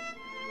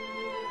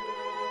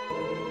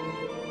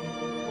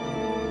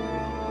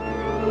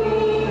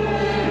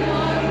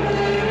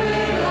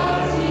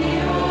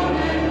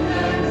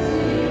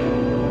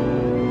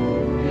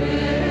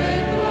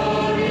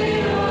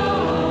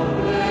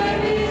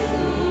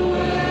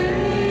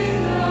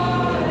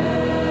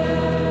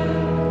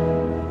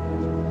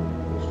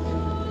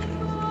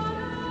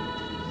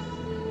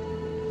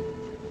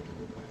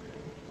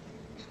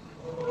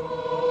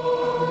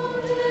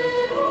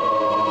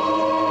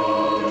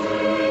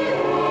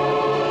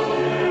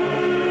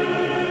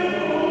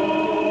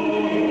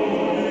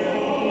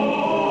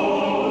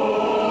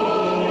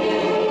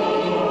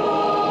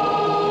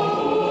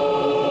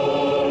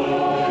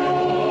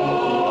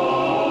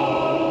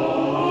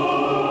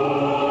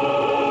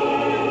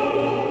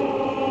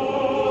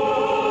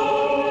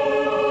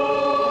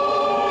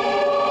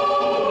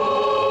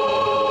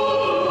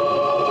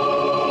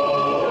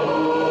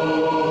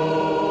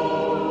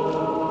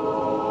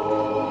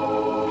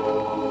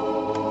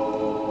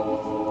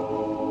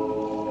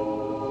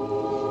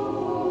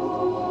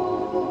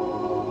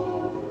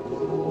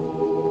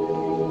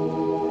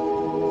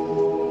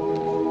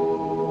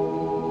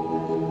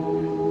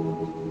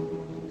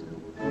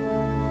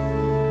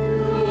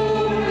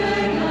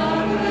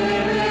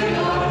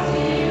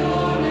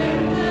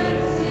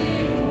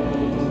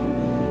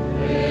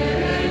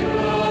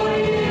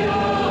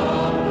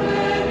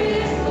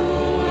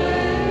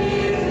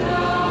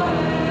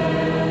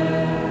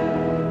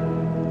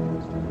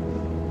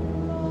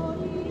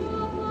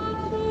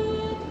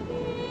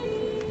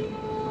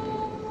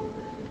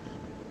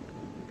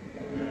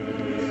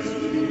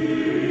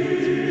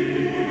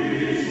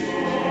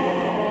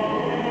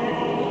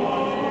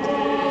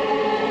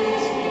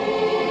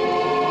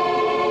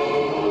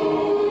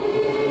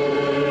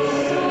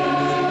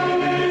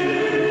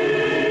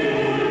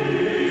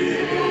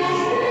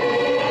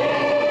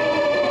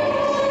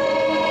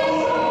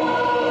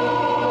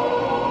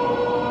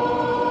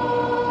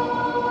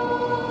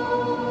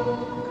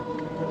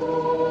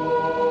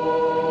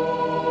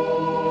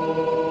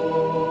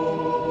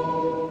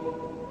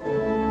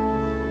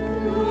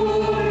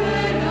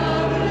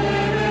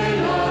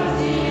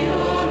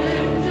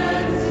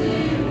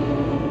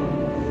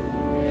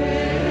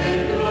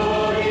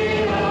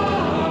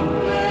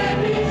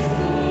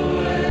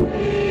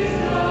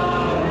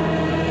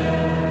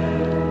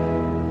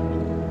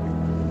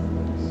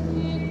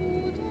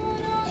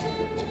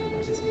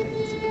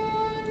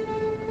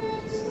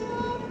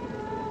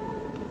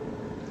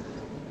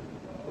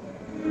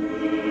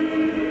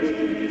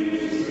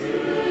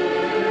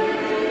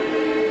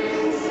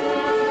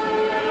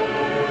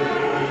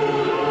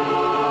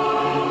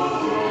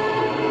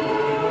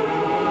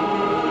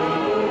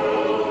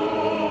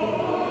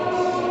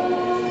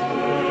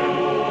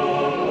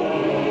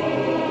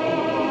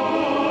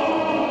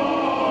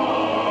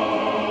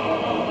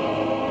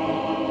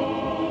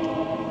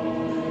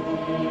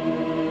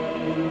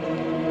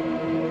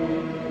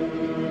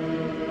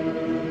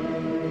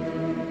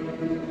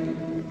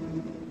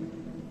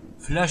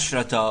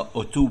 Fl-10 ta'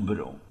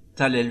 Ottubru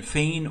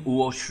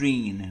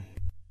tal-2020,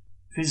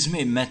 fi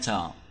żmien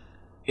meta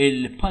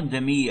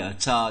il-pandemija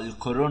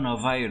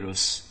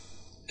tal-coronavirus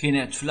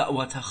kienet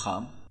fl-aqwa tagħha,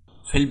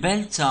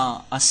 fil-belt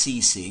ta'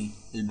 Assisi,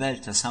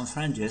 il-belt ta' San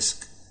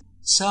Franġisk,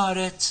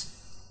 saret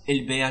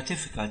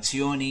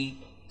il-beatifikazzjoni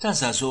ta'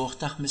 żagħżugħ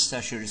ta'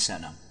 15-il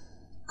sena.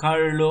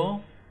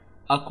 Carlo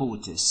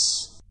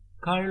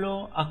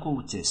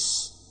Acutis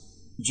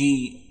ġi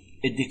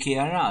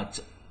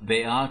iddikjarat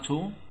beatu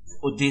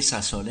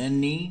qudiesa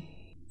solenni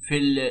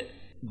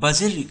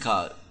fil-Bażilika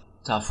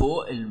ta'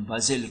 fuq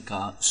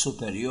il-Bażilika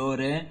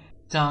Superiore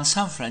ta'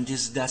 San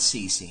Franġisk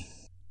d'Assisi.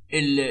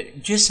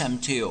 Il-ġisem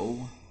tiegħu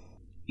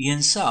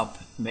jinsab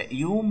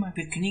meqjum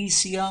fi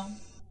knisja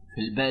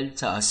fil-belt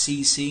ta'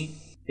 Assisi,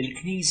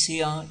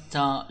 il-Knisja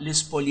ta'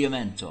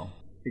 l-Ispoljamento,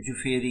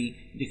 jiġifieri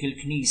dik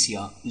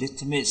il-knisja li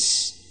tmiss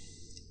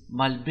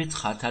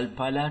mal-bitħa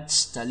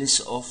tal-palazz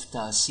tal-Isqof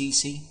ta'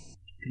 Assisi,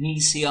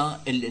 knisja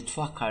illi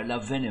tfakkar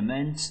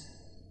l-avveniment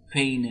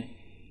fejn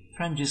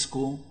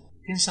Franġisku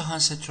kien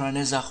saħansitra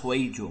neżaħ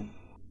wejġu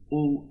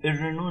u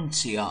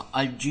irrinunzja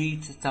għal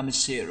ġid ta'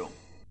 missieru.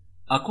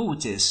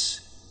 Acutis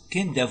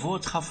kien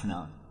devot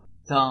ħafna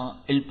ta'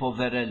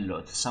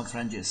 il-Poverello ta' San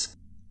Franġisk,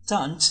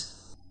 tant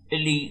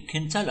illi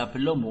kien talab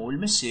l-omu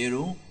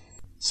l-missieru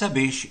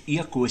sabiex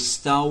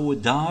jakkwistaw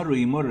dar u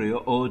jmorru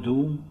joqogħdu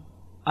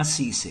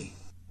Assisi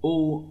u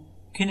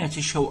kienet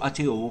ix-xewqa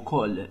tiegħu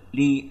wkoll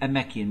li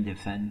hemmhekk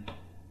jindifen.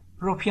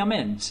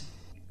 Propjament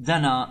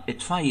dana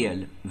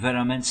it-tfajjel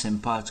verament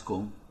simpatiku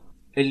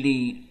illi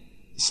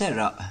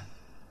seraq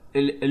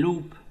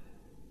il-qlub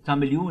ta'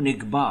 miljuni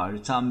kbar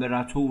ta'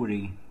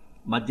 ammiraturi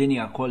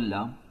mad-dinja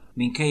kollha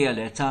minkejja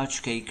l-età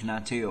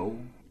ċkejkna tiegħu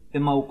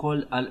imma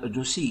wkoll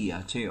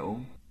għall-qdusija tiegħu.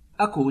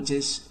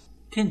 Acutis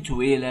kien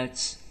twieled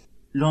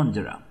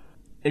Londra.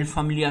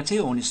 Il-familja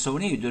tiegħu nistgħu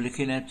ngħidu li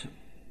kienet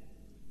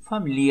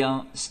familja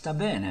sta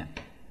bene.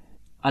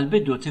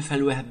 Għal-bidu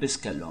tifel wieħed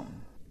biss kellhom.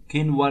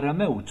 Kien wara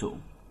mewtu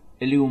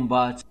illi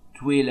mbagħad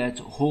twieled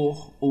ħuħ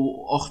u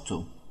oħtu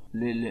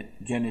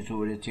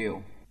lill-ġenituri tiegħu.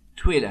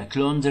 Twieled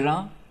Londra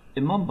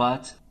imma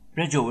mbagħad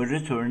reġgħu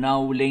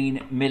irriturnaw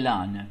lejn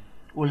Milan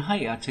u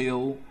l-ħajja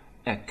tiegħu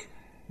hekk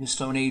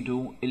nistgħu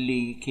ngħidu illi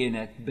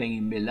kienet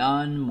bejn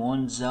Milan,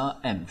 Monza,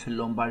 hemm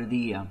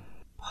fil-Lombardija.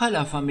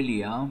 Bħala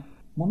familja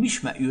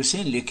mhumiex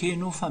meqjusin li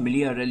kienu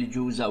familja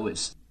reliġjuża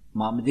wisq.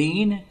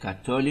 Mamdin,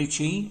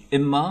 kattoliċi,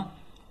 imma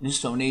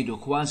nistgħu ngħidu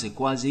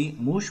kważi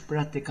mhux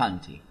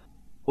prattikanti.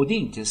 U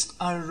din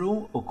tistqarru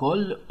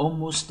wkoll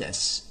ommu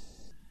stess.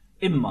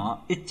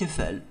 Imma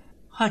it-tifel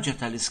ħaġa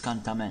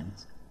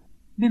tal-iskantament.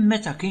 Minn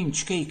meta kien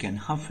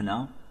ċkejken ħafna,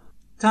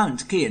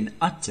 tant kien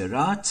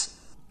attirat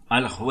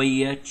għal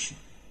ħwejjeġ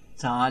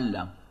ta'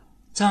 Alla.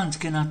 Tant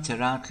kien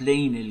attirat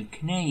lejn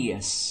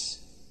il-knejjes.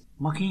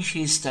 Ma kienx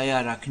jista'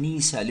 jara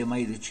knisja li ma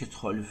jridx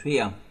jidħol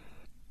fiha.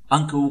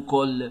 Anke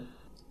wkoll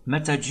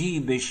meta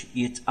ġie biex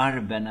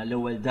jitqarben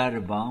għall-ewwel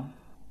darba,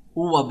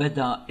 huwa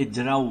beda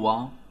id-drawwa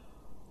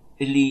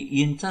illi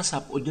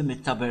jintasab quddiem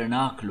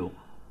it-tabernaklu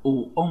u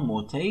ommu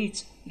tgħid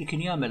li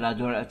kien jagħmel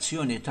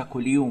adorazzjoni ta'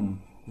 kuljum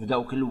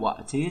f'dawk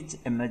il-waqtiet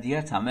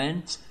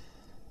immedjatament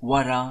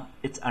wara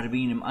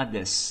it-tqarbin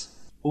imqaddes.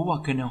 Huwa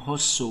kien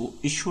iħossu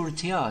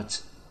x-xurtjat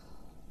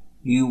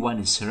li huwa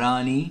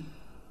nisrani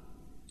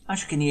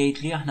għax kien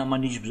jgħid li aħna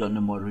m'għandniex bżonn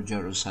nimorru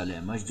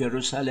Ġerusalemm għax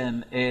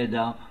Ġerusalemm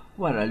qiegħda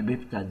wara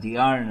l-bib ta'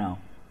 djarna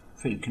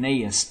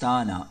fil-knejjes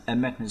tagħna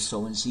hemmhekk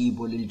nistgħu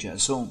nsibu lil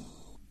Ġesu.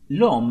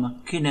 L-om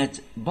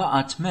kienet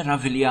baqgħet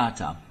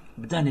meraviljata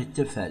b'dan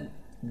it-tifel,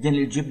 b'din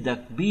il-ġibda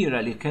kbira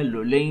li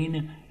kellu lejn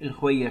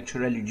il-ħwejjeġ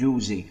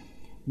reliġjużi,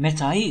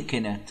 meta hi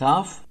kienet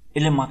taf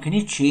illi ma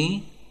kienitx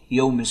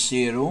jew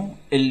missieru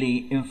illi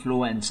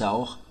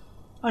influenzawh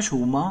għax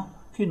huma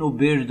kienu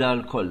birda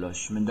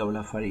l-kollox minn dawn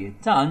l-affarijiet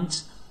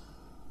tant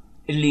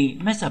illi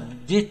meta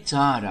bdiet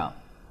tara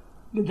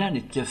li dan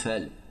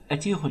it-tifel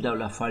qed jieħu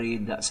dawn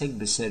l-affarijiet daqshekk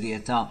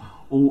bis-serjetà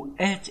u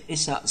qed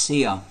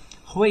isaqsija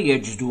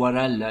ħwejjeġ dwar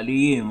Alla li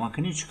jien ma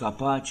kienx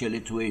kapaċi li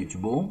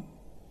twieġbu,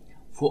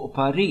 fuq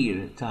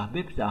parir ta'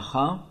 ħbieb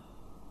tagħha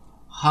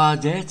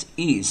ħadet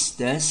hi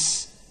stess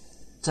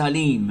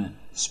talim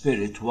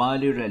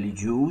spiritwali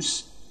reliġjuż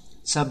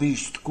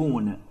sabiex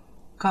tkun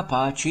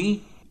kapaċi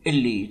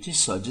illi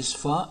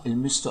tissodisfa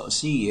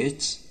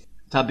l-mistoqsijiet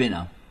ta'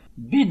 Bina.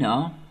 Bina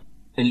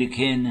illi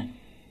kien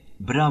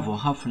bravu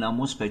ħafna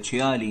mu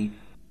speċjali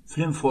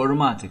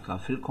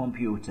fl-informatika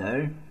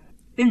fil-kompjuter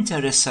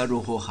interessa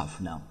ruħu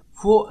ħafna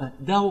fuq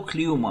dawk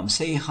li huma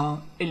msejħa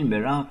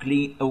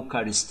il-mirakli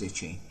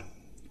ewkaristiċi.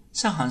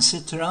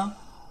 Saħansitra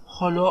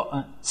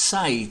ħoloq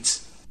sajt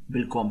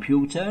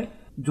bil-kompjuter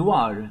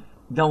dwar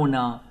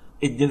dawna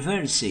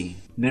id-diversi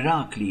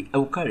mirakli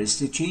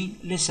ewkaristiċi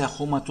li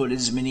seħħu matul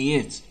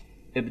iż-żminijiet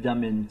ibda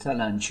minn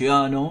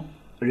tal-Anċjano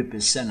rib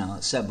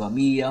is-sena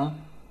 700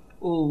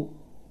 u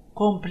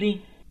kompli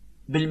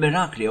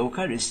bil-mirakli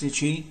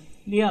ewkaristiċi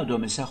li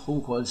għadhom iseħħu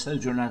wkoll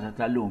sal-ġurnata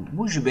tal-lum.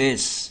 Mhux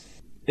biss,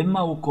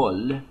 imma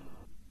wkoll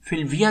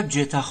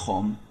fil-vjaġġi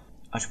tagħhom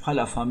għax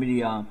bħala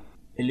familja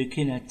li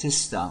kienet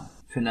tista'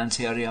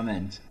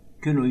 finanzjarjament,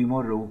 kienu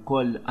jmorru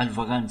wkoll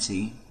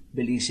għal-vaganzi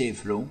billi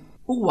jsifru,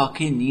 huwa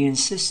kien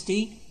jinsisti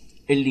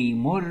illi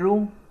jmorru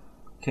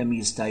kemm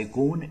jista'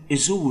 jkun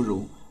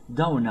iżuru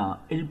dawna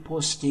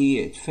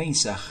il-postijiet fejn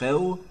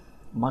seħħew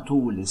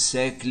matul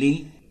is-sekli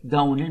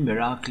dawn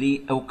il-mirakli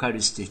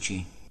ewkaristiċi.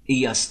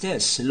 Hija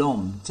stess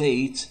l-om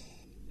tgħid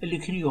illi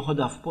kien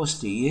joħodha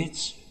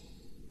f'postijiet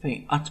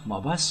fejn qatt ma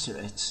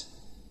bastret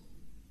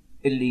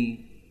illi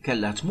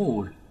kellha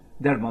tmur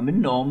darba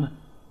minnhom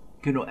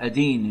kienu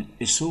qegħdin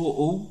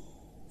isuqu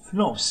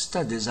f'nofs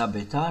ta'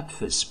 diżabitat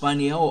fi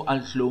Spanja u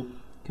qaltlu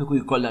kieku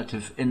jkollha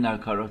tifqinna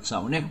l-karozza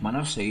hawnhekk ma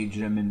nafx se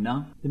jiġri minnha,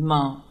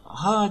 imma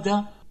ħada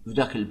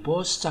f'dak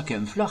il-post ta'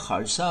 kemm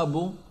fl-aħħar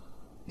sabu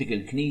dik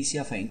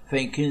il-knisja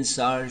fejn kien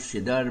sar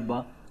xi darba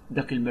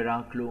dak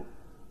il-miraklu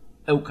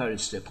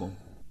ewkaristiku.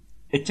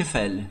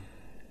 It-tifel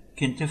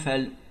kien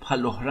tifel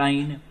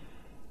bħall-oħrajn,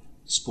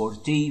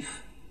 sportiv,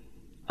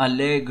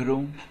 allegru,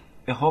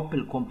 iħobb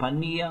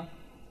il-kumpanija,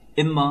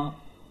 imma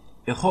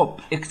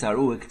iħobb iktar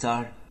u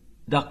iktar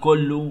dak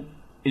kollu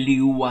li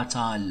huwa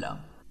ta' Alla.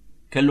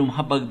 Kellu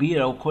mħabba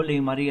kbira wkoll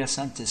lejn Marija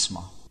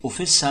Santisma u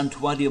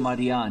fis-santwarji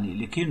Marjani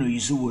li kienu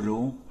jżuru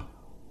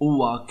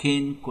huwa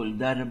kien kull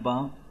darba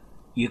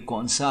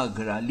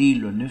jikkonsagra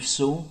lilu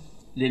nnifsu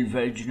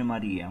lill-Verġni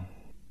Marija.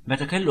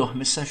 Meta kellu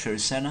 15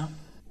 sena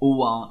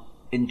huwa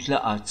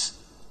intlaqat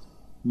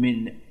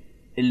minn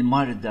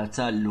il-marda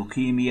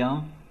tal-lukimja,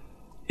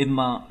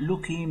 imma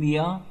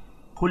lukimja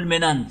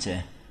fulminante,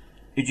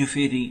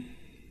 jiġifieri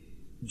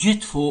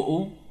ġiet fuqu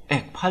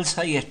hekk bħal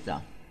sajjetta,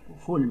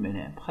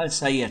 fulmine bħal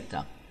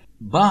sajjetta.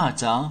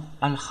 Bata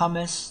għal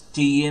 5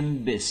 tiem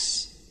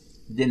biss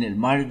din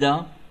il-marda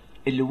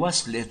illi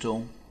wasletu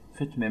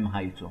fit-tmiem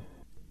ħajtu.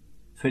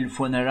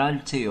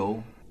 Fil-funeral tiegħu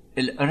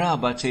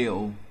il-qraba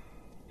tiegħu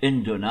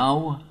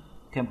indunaw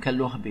kemm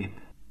kellu ħbieb.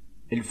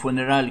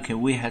 Il-funeral kien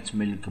wieħed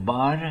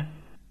mill-kbar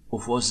u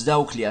fost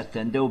dawk li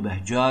attendew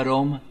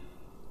beħġarhom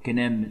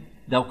kien hemm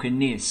dawk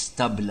in-nies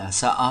tabla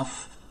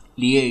saqaf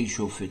li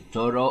jgħixu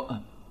fit-toroq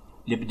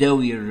li bdew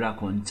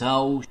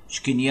jirrakkuntaw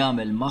x'kien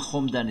jagħmel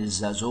magħhom dan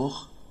iż-żagħżugħ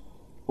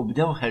u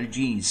bdew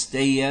ħerġin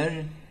stejjer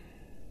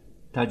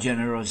ta'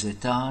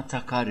 ġenerożità,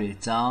 ta'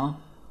 karità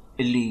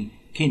illi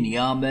kien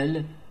jagħmel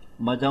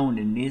ma' dawn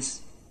in-nies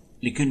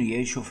li kienu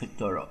jgħixu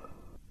fit-toroq.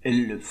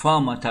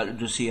 Il-fama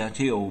tal-qdusija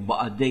tiegħu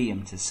baqa'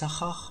 dejjem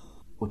tissaħħaħ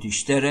u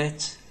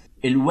tixteret.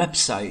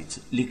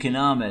 Il-website li kien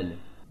għamel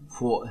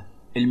fuq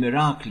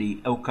il-mirakli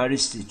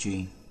ewkaristiċi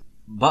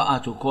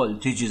baqgħet ukoll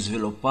tiġi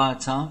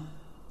żviluppata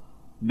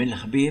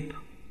mill-ħbieb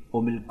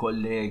u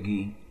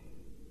mill-kollegi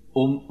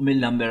u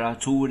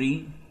mill-ammiraturi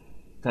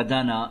ta'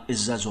 dana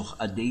iż-żagħżugħ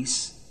qaddis,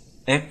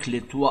 hekk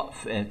li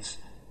twaqfet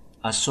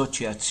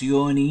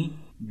assoċjazzjoni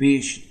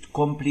biex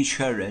tkompli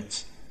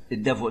xerret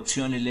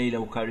id-devozzjoni lejn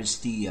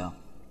l-Ewkaristija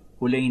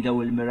u lejn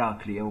daw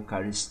il-mirakli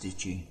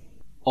ewkaristiċi.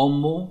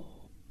 Ommu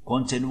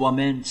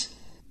kontinwament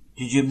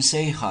tiġi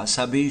msejħa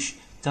sabiex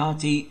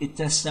tagħti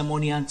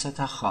it-testimonjanza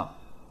tagħha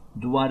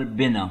dwar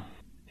bina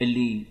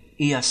illi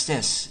hija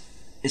stess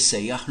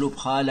issejjaħlu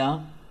bħala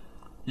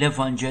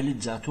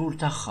l-evanġelizzatur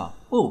tagħha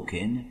u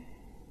kien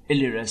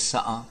illi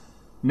ressaqa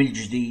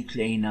mill-ġdid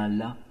lejn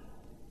Alla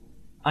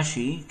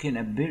għaxi kien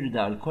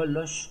birda għal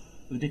kollox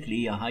f'dik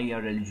li hija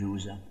ħajja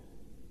reliġjuża.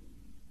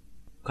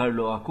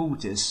 Carlo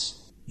Acutis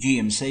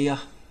ġie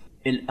msejjaħ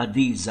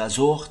il-qaddis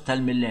żagħżugħ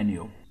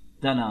tal-millenju.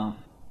 Dana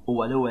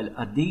huwa l-ewwel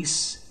qaddis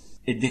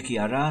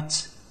iddikjarat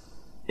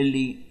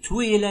illi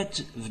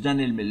twieled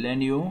f'dan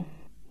il-millenju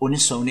u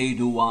nistgħu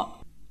ngħidu huwa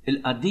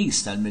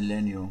il-qaddis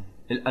tal-millenju,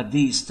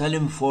 il-qaddis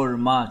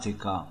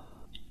tal-informatika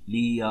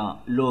li hija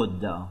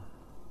lodda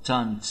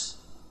tant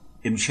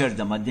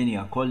imxerda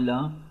mad-dinja kollha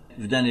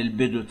f'dan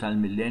il-bidu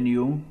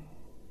tal-millenju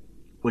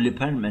u li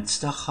permezz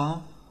tagħha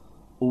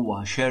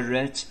huwa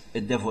xerret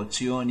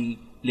id-devozzjoni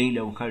lejn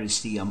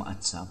l-Ewkaristija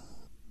mqazza.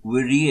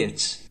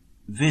 Wirjiet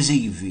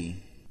viżivi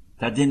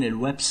ta' din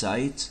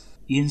il-website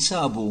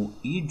jinsabu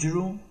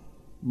jiġru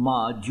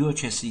ma'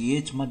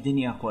 djoċesijiet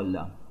mad-dinja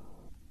kollha.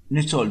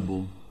 Nitolbu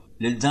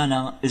lil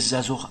dana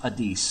iż-żagħżugħ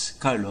qaddis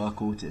Carlo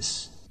Acutis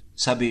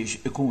sabiex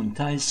ikun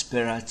ta'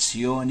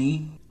 ispirazzjoni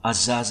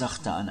għaż-żgħażagħ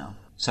tagħna,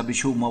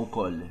 sabiex huma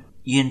wkoll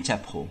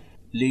jintebħu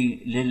li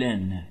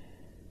lilin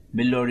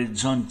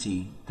mill-orizzonti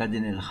ta'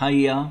 din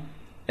il-ħajja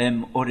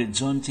hemm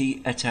orizzonti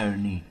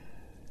eterni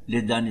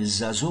li dan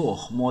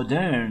iż-żagħżugħ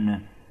modern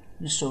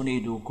nistgħu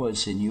ngħidu wkoll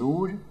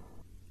sinjur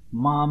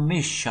ma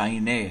mhix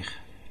għajnejh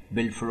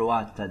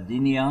bil-fruat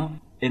tad-dinja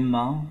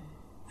imma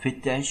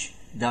fittex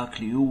dak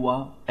li huwa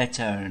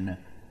etern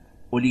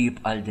u li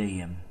jibqa'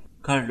 dejjem.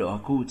 Carlo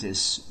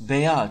Acutis,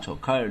 Beato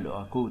Carlo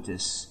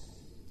Acutis,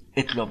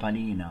 itlob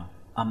għalina.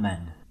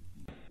 Amen.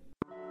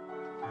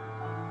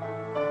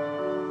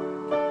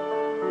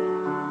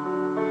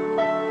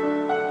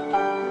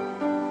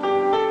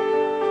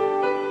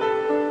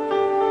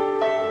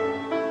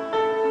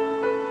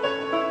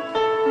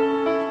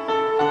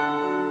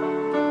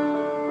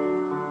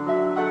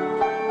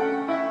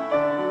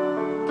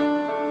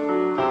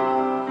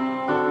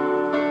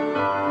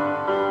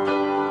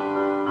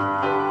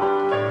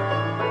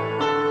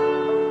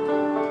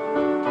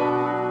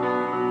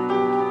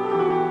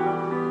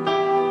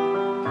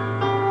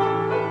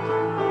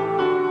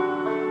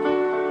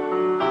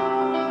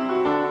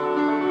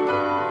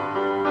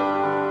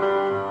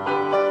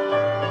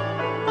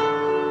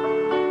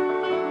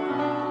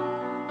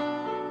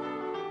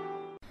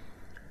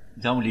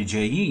 dawn li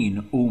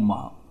ġejjin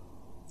huma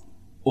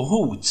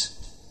uħud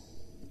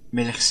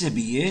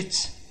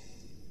mill-ħsibijiet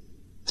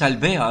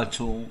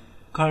tal-Beatu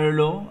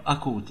Carlo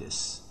Acutis.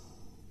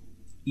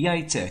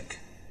 Jgħid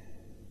hekk: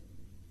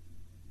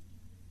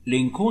 li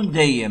nkun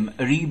dejjem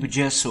qrib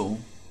Ġesu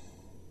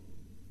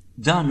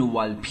dan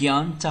huwa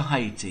l-pjan ta'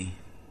 ħajti.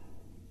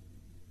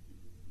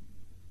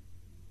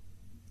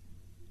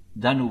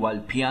 Dan huwa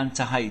l-pjan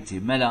ta' ħajti.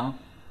 Mela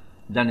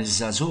dan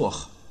iż-żagħżugħ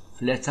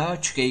fl-età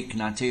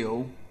ċkejkna tiegħu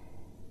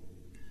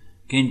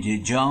kien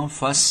diġà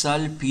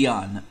fassal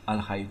pjan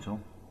għal ħajtu.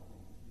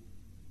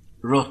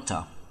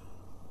 Rotta.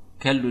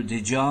 Kellu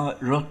diġà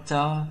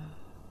rotta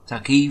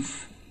ta' kif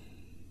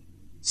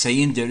se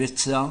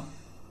jindirizza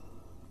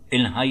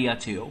il-ħajja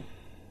tiegħu.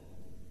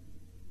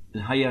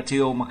 Il-ħajja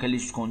tiegħu ma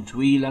kellix tkun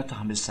twila ta'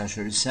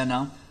 15-il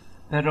sena,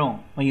 però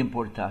ma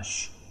jimpurtax.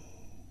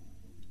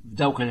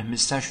 F'dawk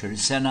il-15-il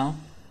sena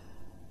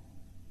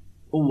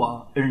huwa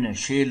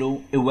irnexxielu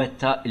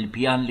iwettaq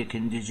il-pjan li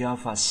kien diġà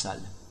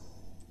fassal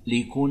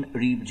li jkun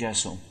qrib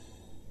Ġesu.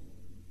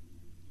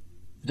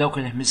 F'dawk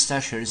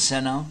il-15-il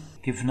sena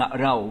kif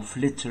naqraw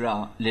fl-ittra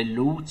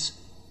lil-Lut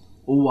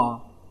huwa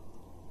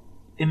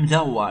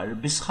imdawwar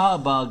bi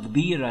sħaba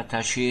kbira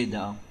ta'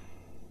 xhieda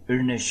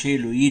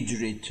irnexxielu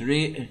jiġri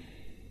triq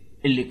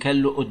illi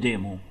kellu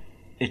qudiemu,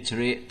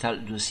 it-triq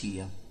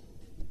tal-Qdusija.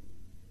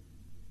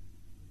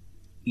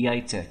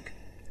 Jgħid hekk: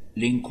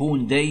 li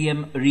nkun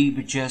dejjem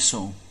qrib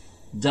Ġesu,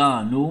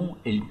 dan hu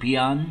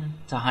il-pjan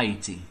ta'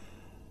 ħajti.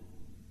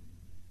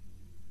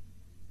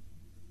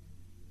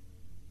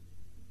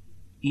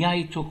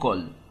 Jgħid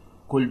ukoll: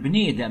 kull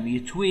bniedem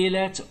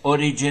jitwieled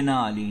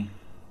oriġinali,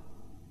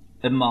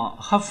 imma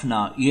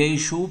ħafna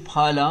jgħixu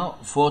bħala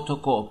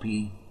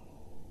fotokopji.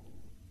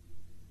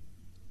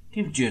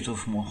 Kif ġietu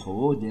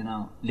f'moħħu dina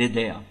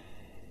l-idea?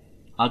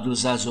 Għadu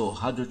żagħżugħ,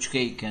 għadu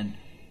ċkejken.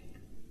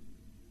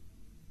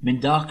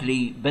 Minn dak li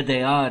beda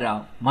jara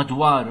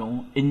madwaru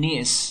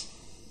in-nies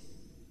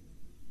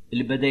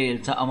li beda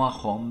jiltaqa'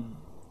 magħhom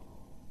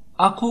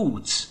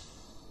akut,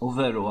 u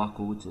veru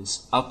akutis,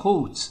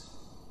 akut,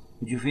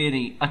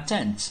 ġifieri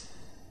attent,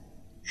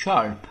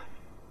 sharp,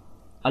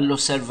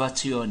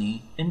 għall-osservazzjoni,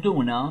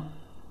 induna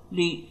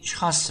li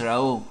x'ħasra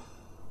hu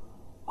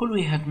kull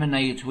wieħed minna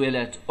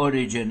jitwieled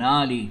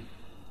oriġinali,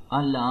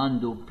 Alla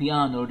għandu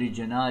pjan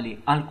oriġinali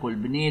għal kull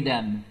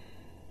bniedem.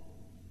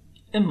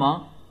 Imma,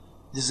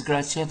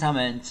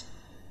 disgrazzjatament,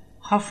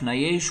 ħafna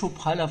jgħixu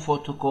bħala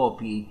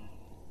fotokopji,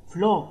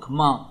 flok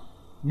ma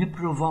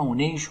nippruvaw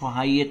ngħixu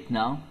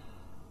ħajjitna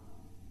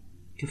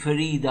kif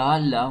irida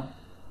Alla,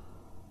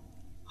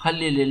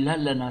 ħalli lil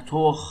Alla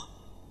nagħtuh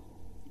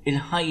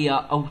il-ħajja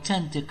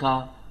awtentika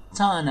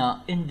tagħna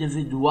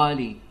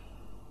individwali.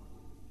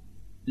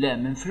 Le,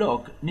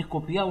 minflok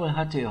nikkupjaw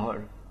il-ħaddieħor.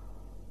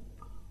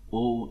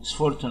 U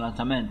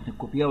sfortunatament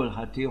nikkupjaw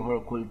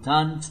il-ħaddieħor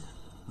kultant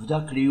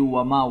f'dak li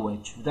huwa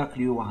mawweġ, f'dak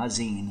li huwa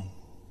ħażin.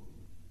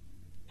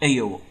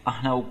 Ejjew,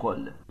 aħna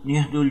wkoll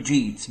nieħdu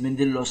l-ġid minn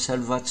din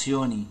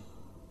l-osservazzjoni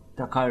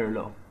ta'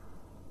 Carlo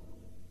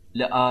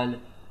li qal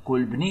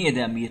kull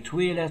bniedem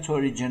jitwieled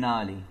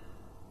oriġinali,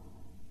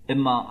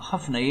 imma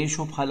ħafna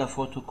jgħixu bħala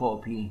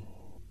fotokopji.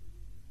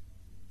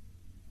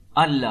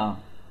 Alla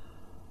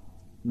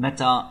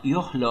meta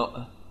joħloq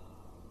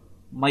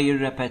ma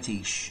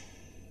jirrepetix.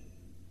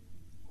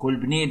 Kull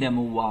bniedem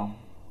huwa,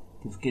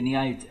 kif kien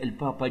jgħid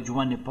il-Papa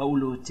Giovanni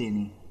Paolo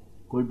II,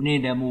 kull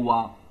bniedem huwa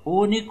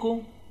uniku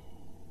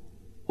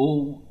u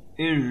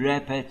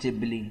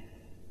irrepetibbli.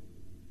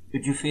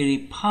 Jiġifieri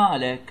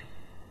bħalek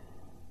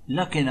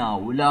la kien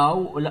hawn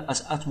law u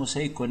laqqas qatt mu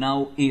se jkun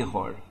hawn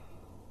ieħor.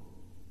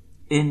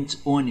 Int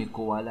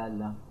uniku għal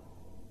Alla.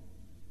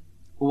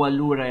 U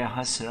allura ja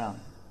ħasra,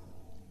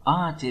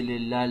 għati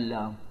lil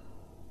Alla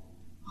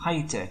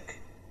ħajtek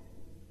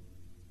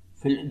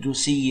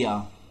fil-qdusija,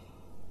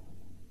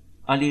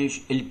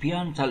 għaliex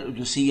il-pjan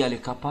tal-qdusija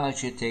li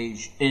kapaċi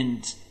tgħix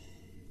int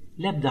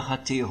l-ebda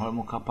ħaddieħor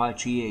mu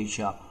kapaċi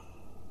jgħixha,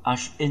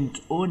 għax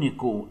int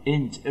uniku,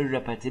 int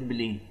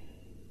irrepetibbli.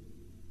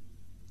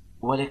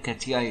 U għalhekk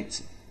qed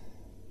jgħid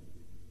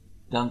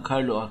dan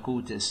Carlo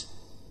Acutis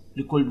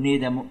li kull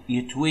bniedem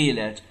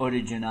jitwieled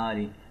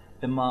oriġinali,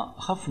 imma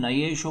ħafna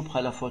jgħixu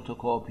bħala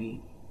fotokopji.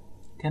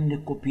 Kemm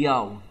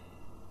nikkupjaw,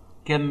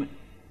 kemm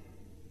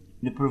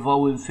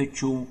nippruvaw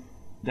infittxu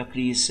dak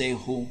li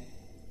jissejħu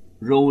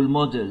role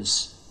models,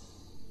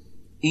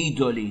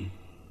 idoli,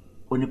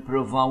 u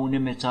nippruvaw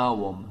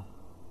nimitawhom.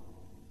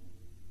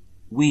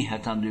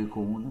 Wieħed għandu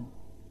jkun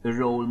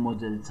ir-role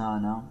model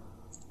tagħna,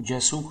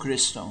 Ġesu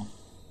Kristu.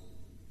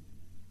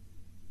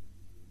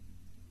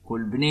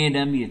 Kull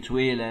bniedem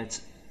jitwieled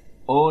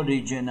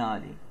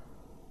oriġinali,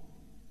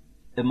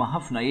 imma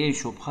ħafna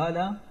jgħixu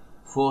bħala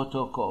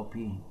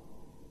fotokopji.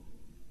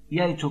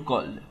 Jgħid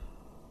ukoll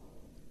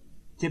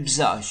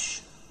tibżax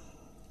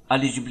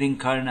għaliex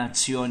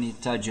bl-inkarnazzjoni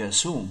ta'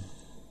 Ġesu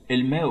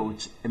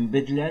il-mewt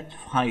inbidlet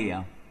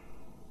f'ħajja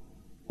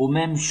u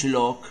m'hemmx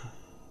lok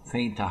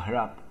fejn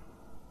taħrab.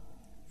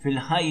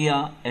 Fil-ħajja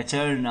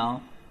eterna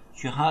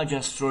xi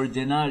ħaġa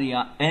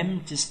straordinarja hemm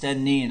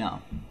tistennina.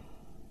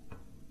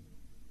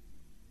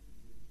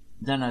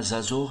 dana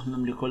żagħżugħ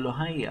mimli kollu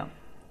ħajja.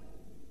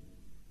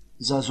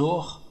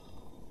 Żagħżugħ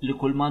li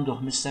kull mandu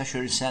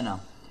 15 sena.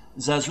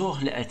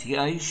 Żagħżugħ li qed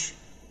jgħix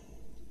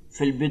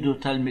fil-bidu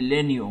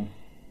tal-millenju.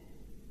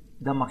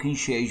 Dan ma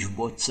kienx jgħix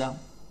f'bozza.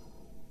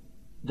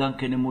 Dan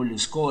kien imur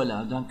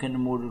l-iskola, dan kien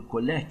imur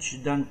il-kolleġġ,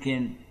 dan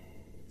kien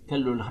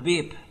kellu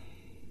l-ħbieb.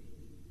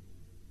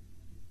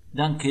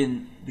 Dan kien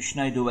biex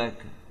ngħidu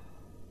hekk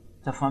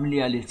ta'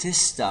 familja li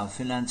tista'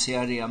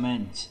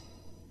 finanzjarjament.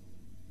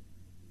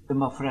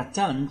 Imma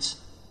frattant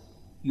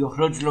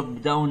joħroġlok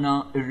b'dawna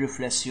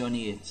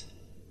ir-riflessjonijiet.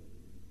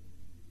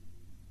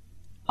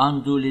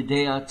 Għandu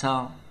l-idea ta'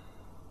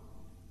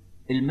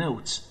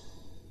 il-mewt.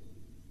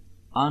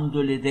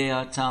 Għandu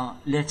l-idea ta'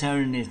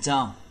 l-eternità.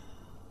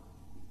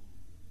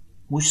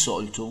 Mhux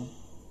soltu,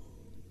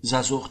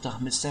 żagħżugħ ta'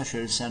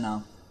 15 sena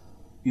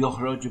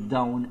joħroġ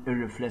b'dawn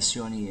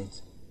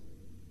ir-riflessjonijiet.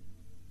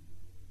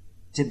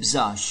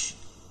 Tibżax,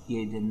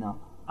 jgħidilna,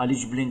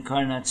 għaliex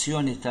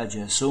bl-inkarnazzjoni ta'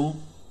 Ġesu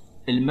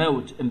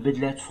il-mewt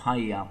inbidlet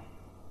f'ħajja.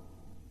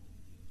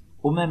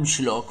 U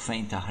m'hemmx lok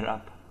fejn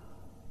taħrab.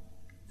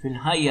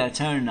 Fil-ħajja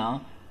eterna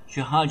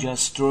xi ħaġa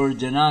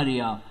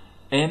straordinarja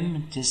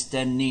hemm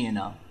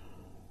tistennina.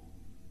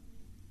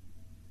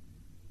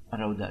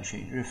 Araw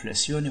daqsxejn,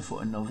 riflessjoni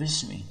fuq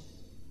in-noviżmi,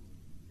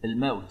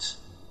 il-mewt,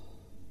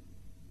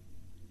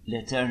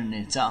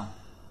 l-eternità,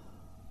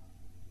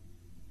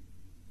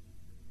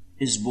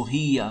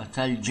 iż-sbuħija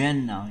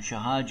tal-ġenna xi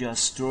ħaġa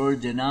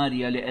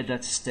straordinarja li qiegħda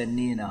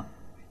tistennina.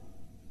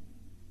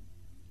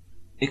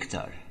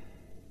 Iktar,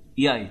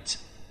 jgħid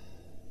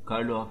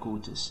Carlo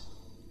Acutis,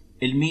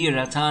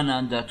 il-mira tagħna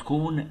għandha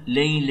tkun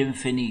lejn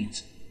l-infinit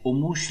u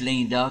mhux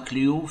lejn dak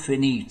li hu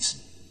finit.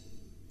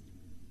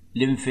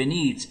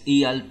 L-infinit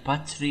hija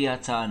l-patrija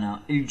tagħna,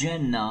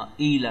 il-ġenna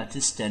ilha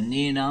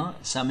tistennina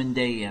sa minn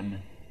dejjem.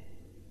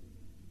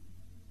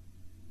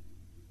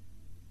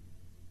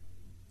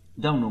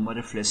 Dawn huma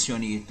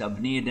riflessjonijiet ta'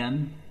 bniedem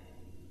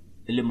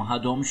li ma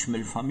ħadhomx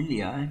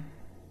mill-familja.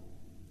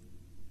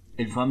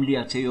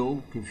 Il-familja tiegħu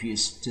kif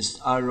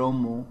tistqarra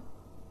ommu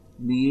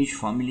mhijiex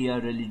familja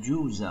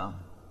reliġjuża.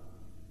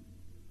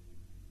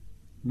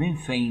 Minn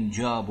fejn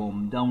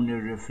ġabhom dawn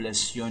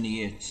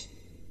ir-riflessjonijiet?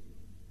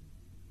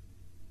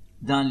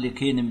 Dan li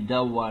kien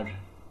imdawwar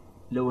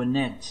l-ewwel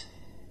nett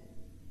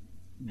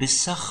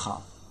bis-saħħa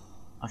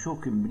għax hu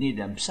kien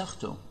bniedem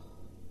b'saħħtu.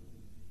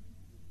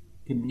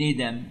 Kien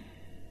bniedem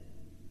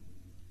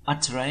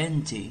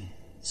attraenti,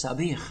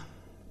 sabiħ,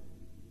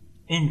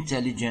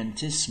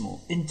 intelligentissimu,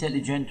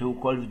 intelligenti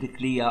wkoll f'dik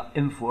li hija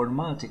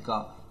informatika,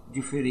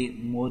 ġifieri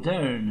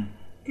modern,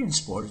 kien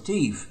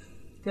sportiv,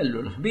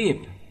 kellu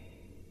l-ħbieb,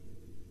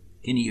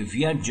 kien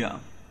jivvjaġġa.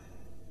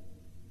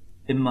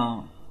 Imma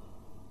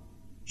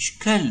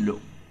x'kellu?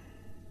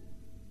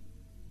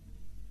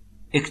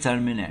 Iktar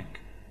minn hekk,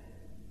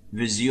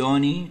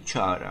 viżjoni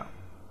ċara.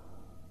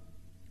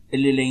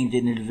 Illi lejn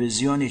din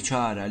il-viżjoni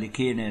ċara li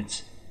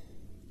kienet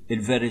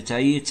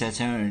il-veritajiet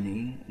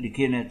eterni li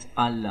kienet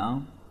Alla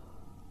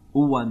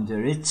huwa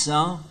indirizza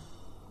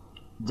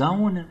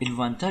dawn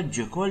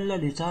il-vantaġġi kollha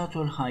li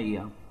tagħtu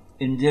l-ħajja,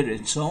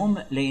 indirizzhom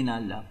lejn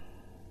Alla.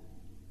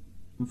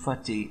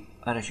 Infatti,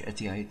 ara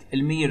x'qed jgħid,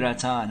 il-mira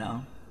tagħna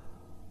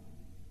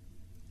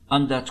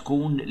għandha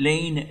tkun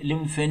lejn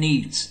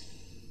l-infinit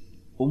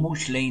u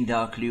mhux lejn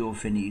dak li hu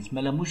finit,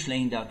 mela mhux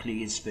lejn dak li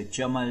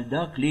jispiċċa, mal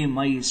dak li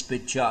ma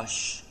jispiċċax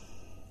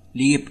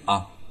li jibqa'.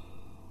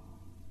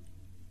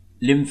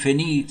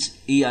 L-infinit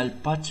hija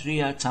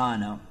l-patrija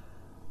tagħna.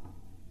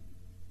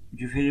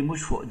 Ġifieri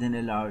mhux fuq din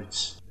l-art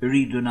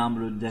irridu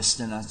nagħmlu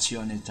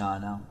d-destinazzjoni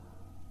tagħna.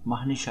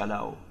 Maħniex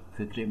għalaw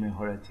fi kliem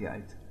ieħor qed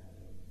jgħid.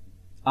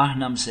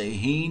 Aħna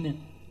msejħin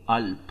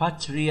għal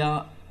patrija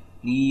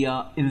li hija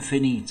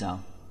infinita.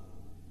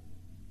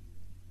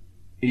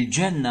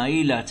 Il-ġenna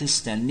ilha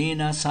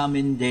tistennina sa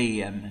minn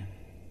dejjem.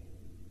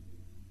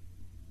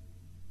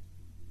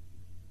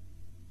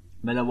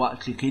 Mela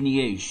waqt li kien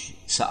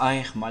jgħix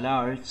saqajh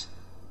mal-art,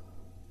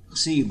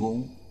 ħsibu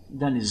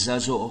dan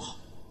iż-żagħżugħ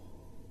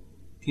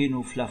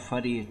kienu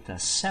fl-affarijiet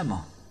tas-sema.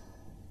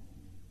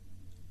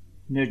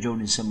 Nerġgħu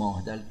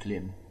nisimgħu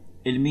dal-kliem.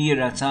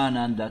 Il-mira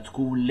tagħna għandha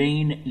tkun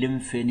lejn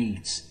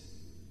l-infinit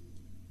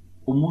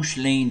u mhux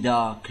lejn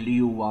dak li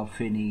huwa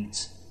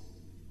finit.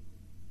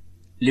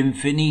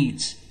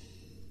 L-infinit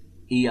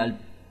hija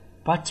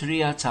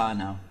l-patrija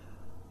tagħna.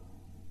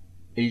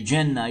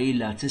 Il-ġenna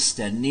ilha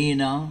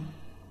tistennina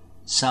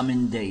sa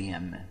minn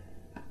dejjem.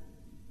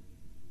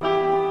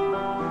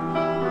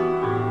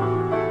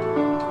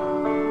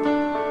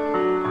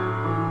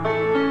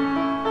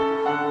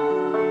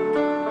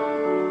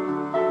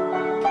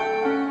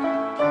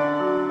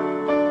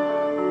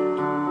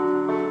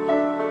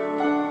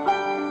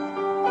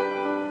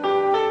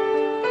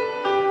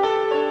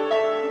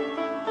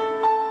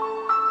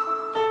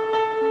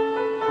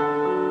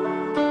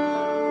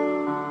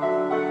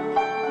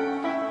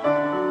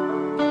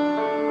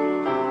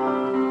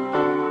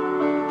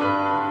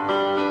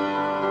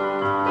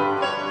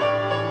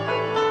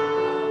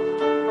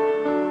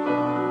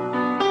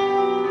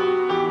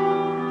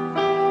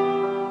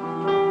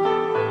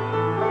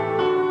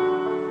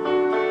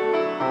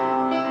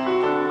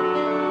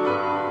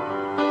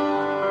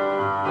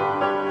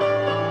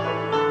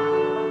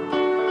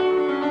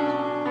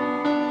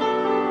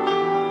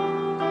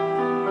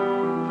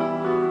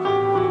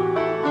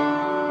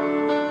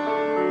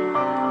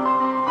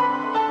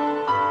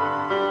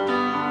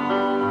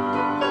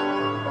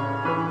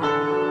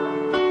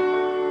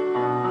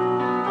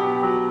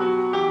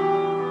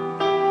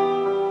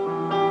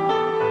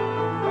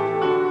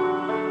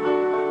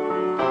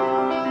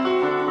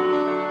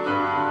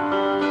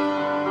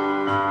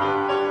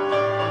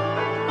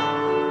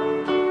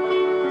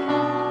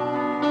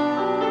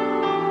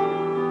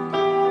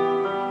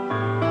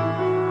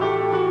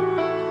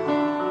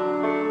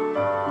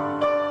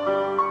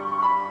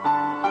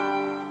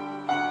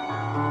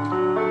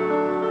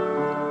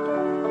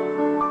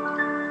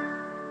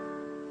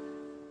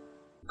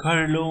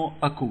 Carlo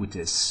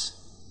Acutis.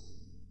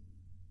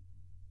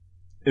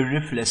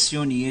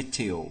 Ir-riflessjonijiet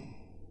tiegħu.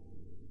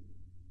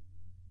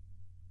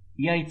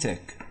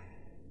 Jgħidlek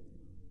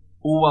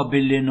huwa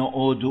billi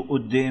noqogħdu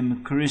quddiem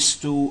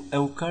Kristu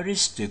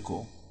Ewkaristiku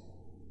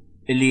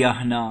illi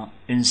aħna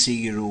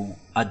insiru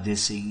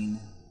qaddisin.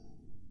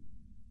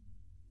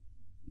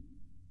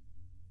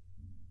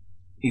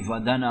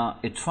 Iva dana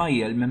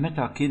it-tfajjel minn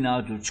meta kien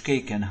għadu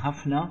ċkejken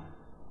ħafna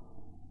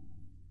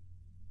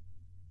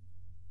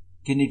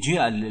kien iġi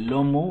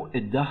l-ommu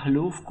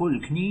iddaħlu f'kull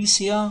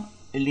knisja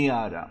li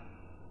jara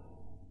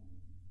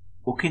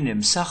u kien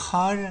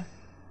imsaħħar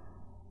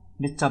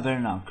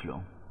mit-tabernaklu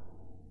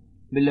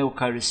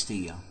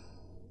mill-Ewkaristija.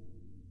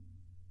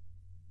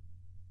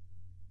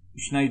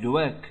 Biex ngħidu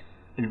hekk,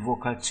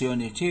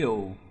 il-vokazzjoni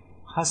tiegħu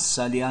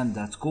ħassa li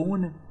għandha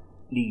tkun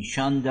li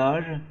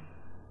xandar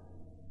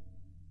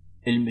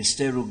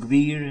il-misteru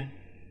kbir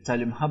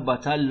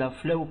tal-imħabba tal-Alla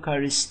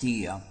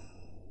fl-Ewkaristija.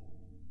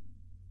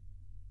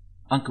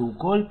 Anke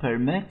wkoll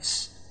permezz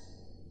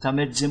ta'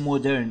 mezzi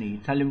moderni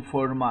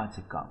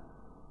tal-informatika.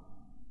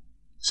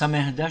 Sa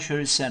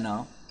 11 sena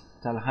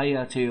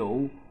tal-ħajja tiegħu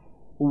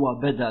huwa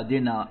beda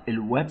dina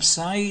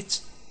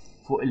il-website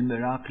fuq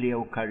il-mirakli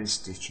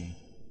Ewkaristiċi.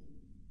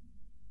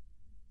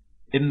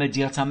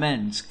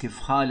 Immedjatament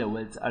kif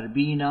ħalewel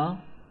tqarbina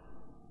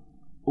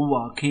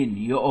huwa kien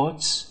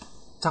joqgħod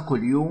ta'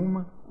 kuljum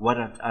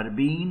wara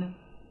tqarbin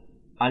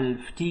għal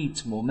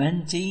ftit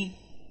momenti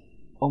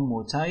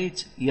ommu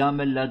tajt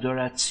jagħmel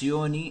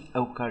l-adorazzjoni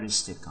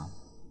Ewkaristika.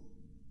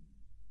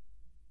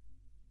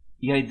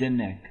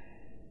 Jgħidilnek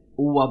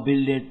huwa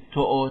billi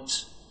toqgħod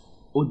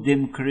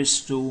quddiem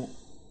Kristu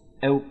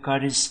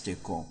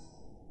Ewkaristiku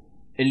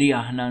illi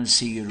aħna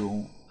nsiru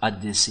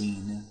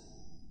qaddisin.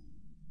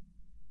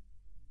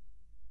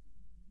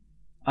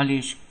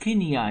 Għaliex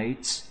kien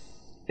jgħid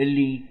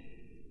illi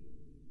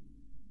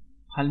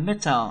bħal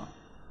meta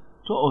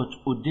toqgħod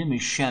quddiem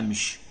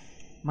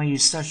ix-xemx ma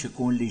jistax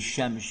ikun li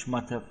x-xemx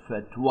ma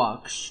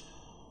teffettwakx,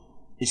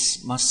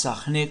 ma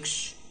ssaħħnikx,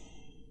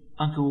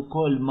 anke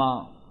wkoll ma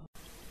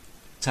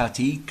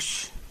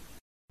tatikx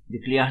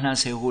dik li aħna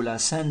nsejħula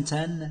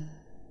senten,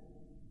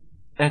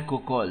 hekk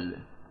ukoll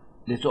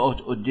li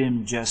toqgħod quddiem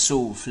Ġesu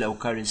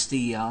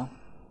fl-Ewkaristija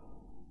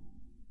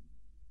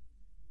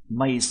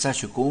ma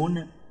jistax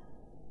ikun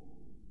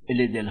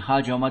illi dil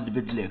ħaġa ma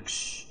tbidlikx,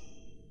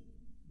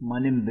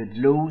 ma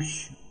nimbidlux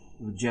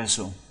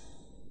f'Ġesu.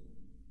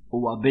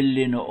 Huwa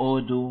billi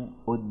noqogħdu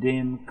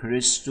quddiem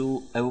Kristu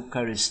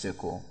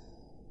Ewkaristiku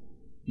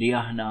li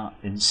aħna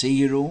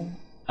nsiru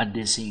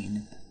qaddisin.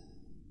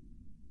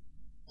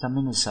 Ta'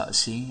 min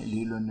isaqsi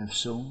lilu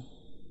nnifsu?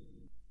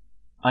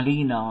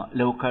 Għalina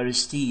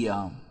l-Ewkaristija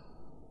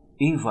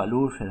hi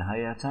valur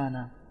fil-ħajja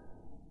tagħna.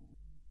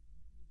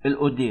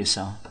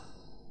 Il-quddiesa,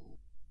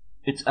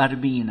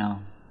 it-tqarbina,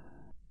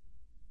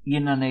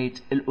 jiena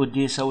ngħid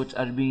il-quddiesa u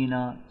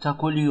t-tqarbina ta'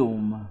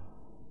 kuljum.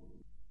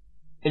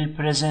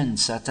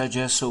 Il-preżenza ta'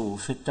 Ġesu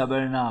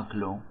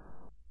fit-tabernaklu,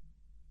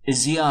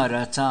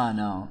 iż-żjara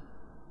tagħna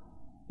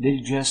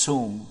lil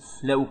Ġesu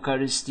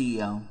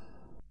fl-Ewkaristija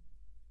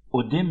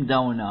u dim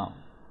dawna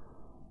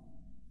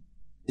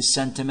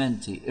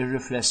is-sentimenti,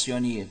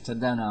 ir-riflessjonijiet ta'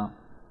 dana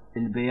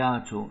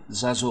il-beatu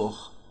żagħżugħ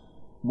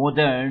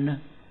modern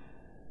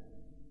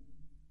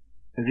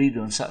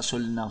rridu nsaqsu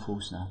lil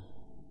nafusna.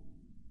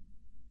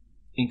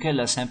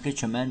 Inkella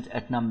sempliċement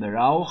qed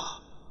nammirawh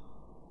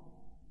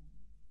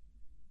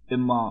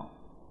imma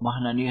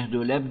maħna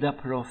nieħdu l-ebda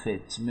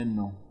profitt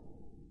minnu.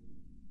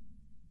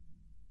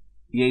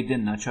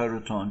 Jgħidilna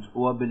ċarru tont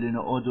huwa billi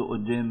noqogħdu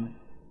quddiem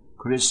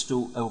Kristu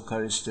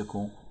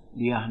Ewkaristiku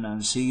li aħna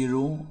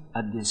nsiru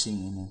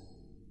qaddisin.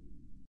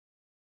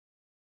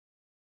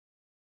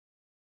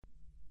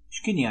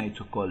 X'kien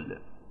jgħid ukoll?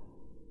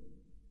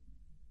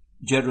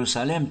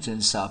 Ġerusalemm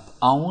tinsab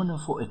hawn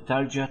fuq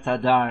it-tarġa ta'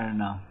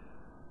 darna.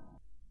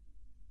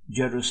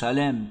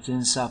 Ġerusalemm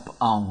tinsab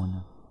hawn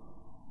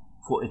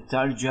fuq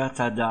it-tarġa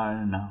ta'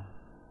 darna.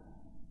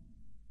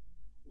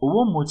 U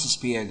ommu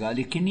tispjega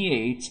li kien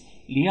jgħid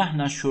li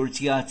aħna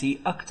xxurtjati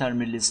aktar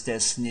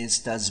mill-istess nies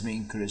ta'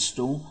 żmien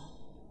Kristu,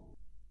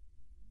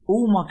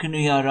 huma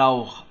kienu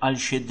jarawh għal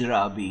xi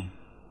drabi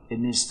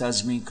in-nies ta'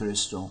 żmien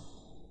Kristu.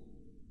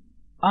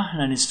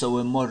 Aħna nistgħu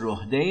immorru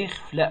ħdejh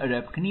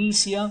fl-eqreb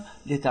knisja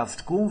li taf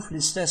tkun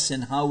fl-istess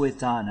inħawi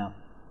tagħna.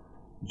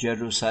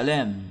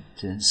 Ġerusalemm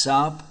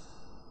tinsab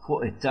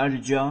fuq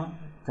it-tarġa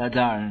ta'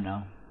 darna.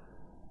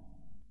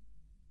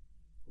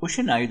 U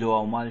xi ngħidu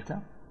hawn Malta?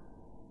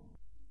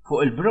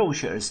 Fuq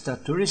il-brochures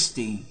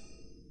tat-turisti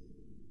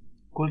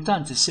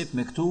kultant issib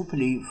miktub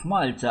li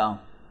f'Malta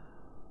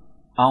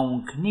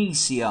hawn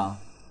knisja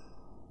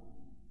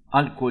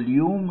għal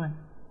kuljum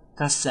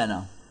tas-sena.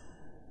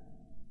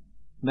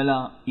 Mela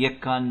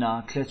jekk għandna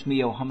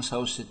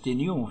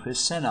 365 jum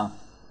fis-sena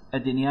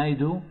qegħdin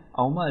jgħidu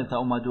hawn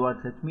Malta huma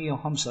madwar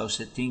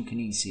 365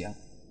 knisja.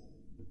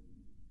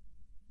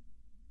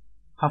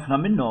 Ħafna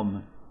minnhom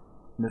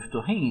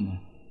miftuħin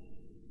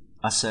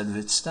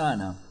għas-servizz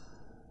tagħna.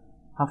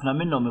 Ħafna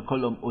minnhom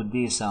ikollhom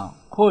quddiesa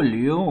kull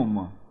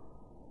jum.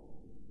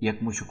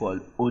 jekk mhux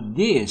ukoll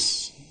qudies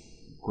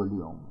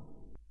kuljum.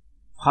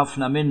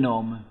 F'ħafna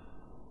minnhom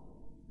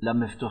la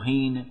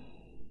miftuħin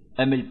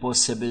hemm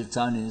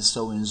il-possibilità li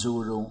nistgħu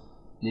nżuru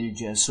lil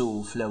Ġesu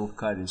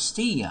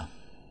fl-Ewkaristija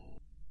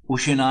u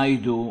xi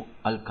ngħidu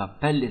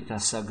għall-kappelli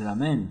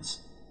tas-sagrament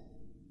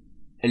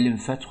illi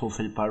nfetħu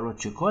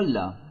fil-parroċċi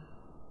kollha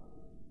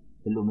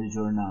illum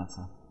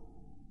il-ġurnata.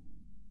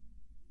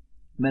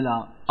 Mela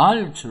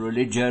altru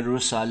li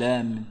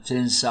Ġerusalemm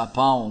tinsab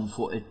hawn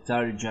fuq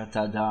it-tarġa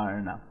ta'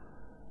 darna.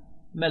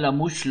 Mela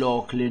mhux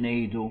lok li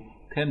ngħidu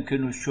kemm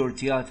kienu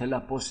xxortjati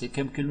l-apposti,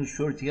 kemm kienu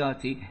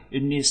xxortjati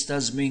n-nies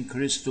ta' żmien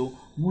Kristu,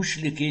 mhux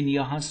li kien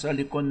jaħasra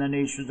li konna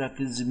ngħixu dak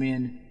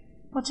iż-żmien.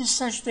 Ma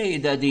tistax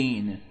tgħidha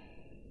din.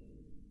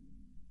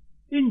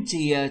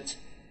 Inti qed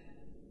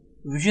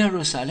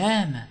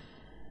f'Ġerusalemm.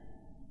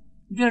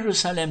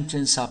 Ġerusalemm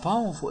tinsab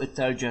hawn fuq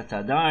it-tarġa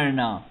ta'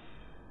 darna.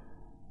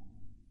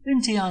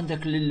 Inti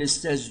għandek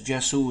lill-istess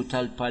Ġesu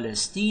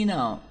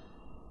tal-Palestina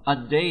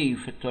għaddej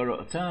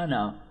fit-toroq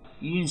tagħna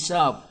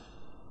jinsab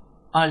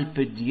qalb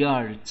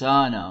id-djar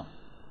tagħna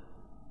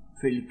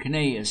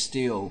fil-knejjes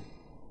tiegħu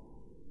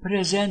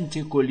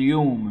preżenti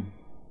kuljum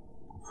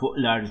fuq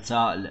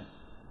l-artaq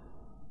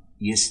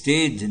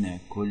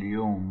jistiednek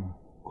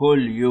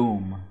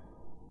kuljum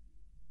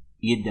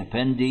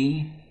jiddependi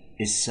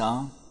issa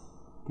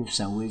kif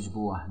se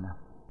nwieġbu aħna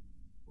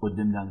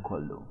quddiem dan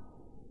kollu.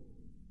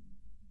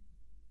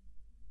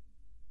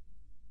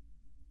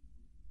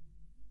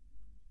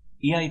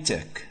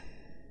 Jgħidlek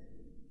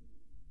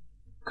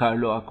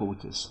Carlo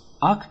Acutis,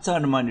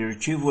 aktar ma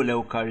nirċievu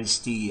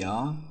l-Ewkaristija,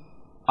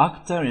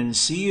 aktar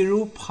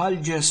insiru bħal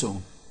Ġesu.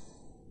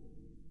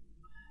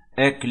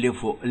 Hekk li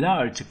fuq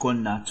l-art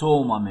konna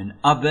toma minn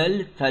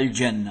qabel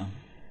tal-ġenna.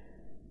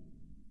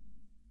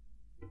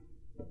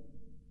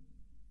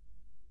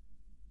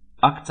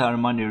 Aktar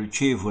ma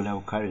nirċievu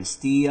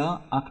l-Ewkaristija,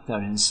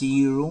 aktar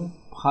insiru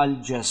bħal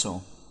Ġesu.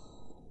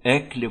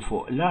 Hekk li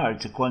fuq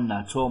l-art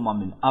konna toma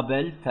minn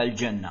qabel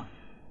tal-ġenna.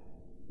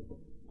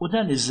 U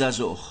dan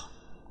iż-żagħżugħ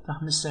ta'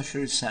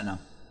 15-il sena.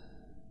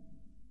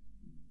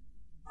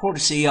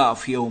 Forsi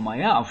jaf jew ma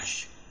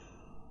jafx,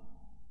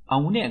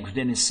 hawnhekk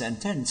f'din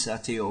is-sentenza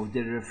tiegħu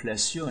f'din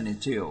riflessjoni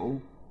tiegħu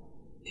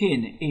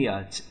kien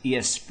qiegħed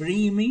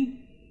jesprimi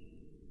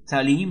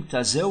tagħlim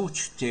ta' żewġ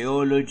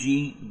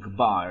teoloġi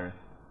kbar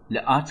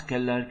li qatt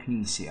kellha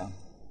l-Knisja.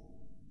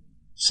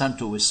 Sant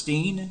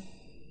Augustin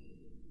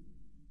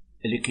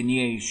li kien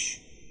jgħix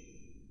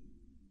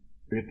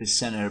rib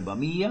is-sena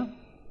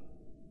 400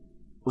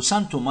 u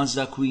Sant Tommaż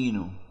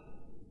d'Aquino,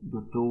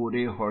 dottur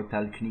ieħor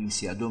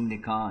tal-Knisja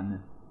Dominikan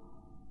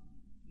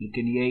li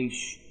kien jgħix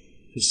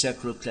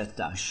fis-seklu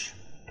 13.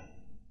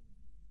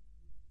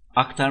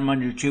 Aktar ma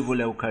nirċievu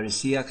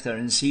l-Ewkaristija,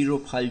 aktar insiru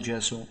bħal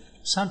Ġesu.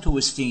 Sant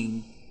Augustin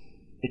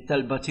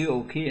it-talba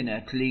tiegħu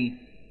kienet li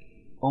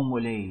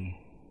omulej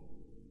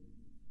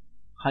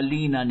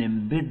ħallina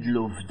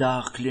nimbidlu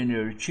f'dak li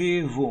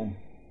nirċievu.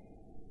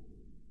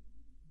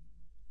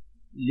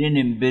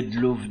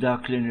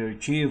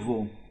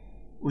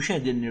 U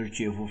x'qegħdin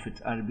nirċievu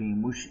fit-tqarbin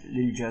mhux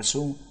lil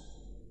Ġesu?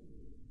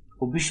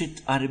 U biex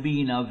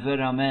it-tqarbina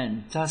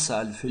verament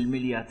tasal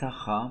fil-milja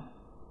tagħha,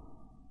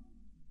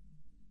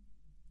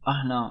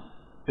 aħna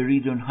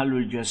rridu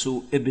nħallu l-Ġesu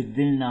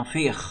ibiddilna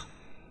fih.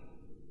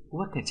 U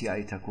hekk qed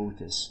jgħid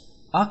Acutis,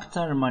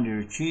 aktar ma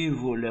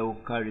nirċievu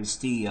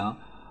l-Ewkaristija,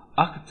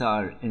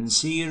 aktar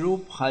insiru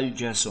bħal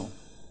Ġesu.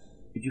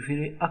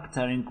 Jiġifieri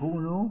aktar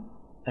inkunu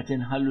qed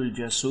inħallu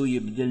l-Ġesu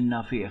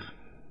jibdilna fih.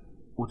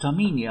 U ta'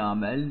 min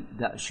jagħmel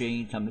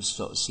daqsxejn ta'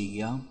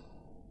 mistoqsija,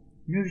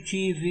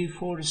 nirċievi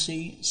forsi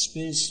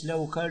spiss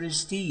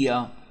l-Ewkaristija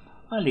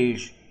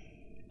għaliex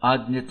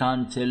għadni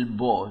tant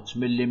il-bogħod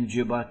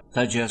mill-imġiba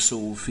ta' Ġesu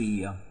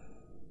fija.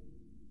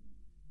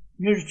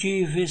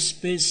 Nirċievi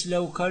spiss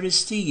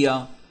l-Ewkaristija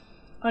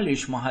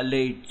għaliex ma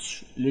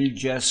ħallejtx lil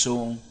Ġesu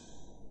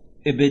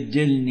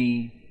ibiddilni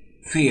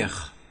fih.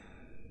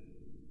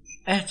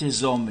 Qed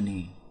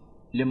iżommni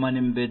li ma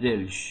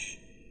ninbidilx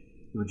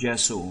u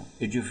Ġesu,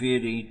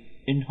 jiġifieri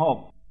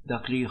inħobb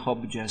dak li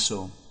jħobb Ġesu.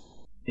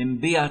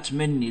 Imbijat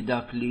minni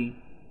dak li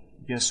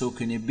Ġesu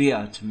kien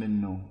ibijat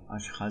minnu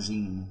għax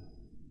ħażin.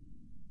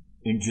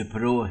 Inġib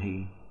ruħi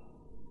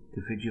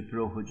kif iġib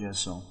ruħu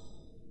Ġesu.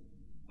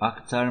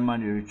 Aktar ma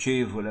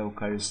nirċievu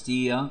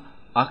l-Ewkaristija,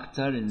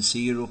 aktar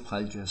insiru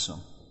bħal Ġesu.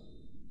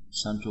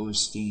 Sant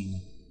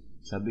Augustin,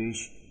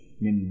 sabiex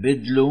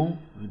nimbidlu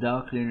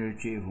f'dak li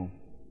nirċievu.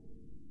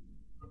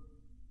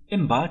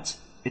 Imbagħad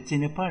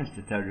it-tieni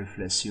parti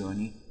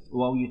tar-riflessjoni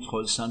u għaw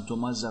jidħol Sant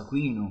Tommaż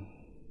d'Aquino.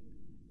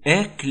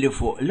 Hekk li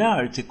fuq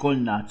l-art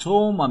ikollna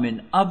toma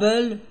minn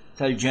qabel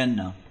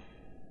tal-ġenna.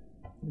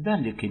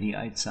 Dan li kien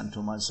jgħid Sant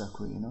Tommaż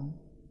d'Aquino.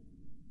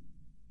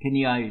 Kien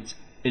jgħid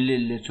illi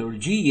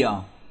l-liturġija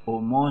u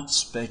mod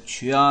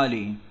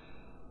speċjali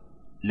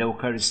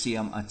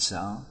l-Ewkaristija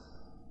mqazza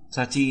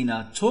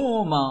tatina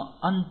toma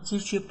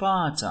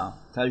antiċipata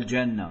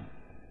tal-ġenna.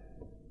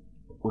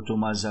 U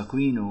Tommaż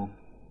d'Aquino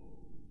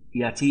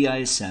jagħtiha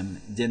isem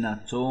din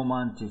at-toma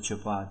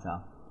antiċipata,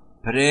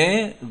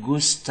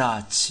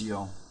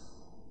 pregustatio.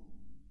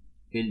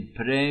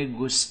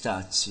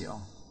 il-pregustazzjo.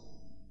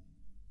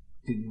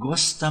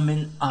 Tiggosta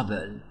minn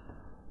qabel.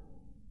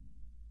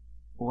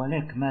 U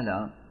għalhekk mela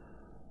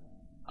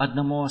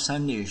għadna ma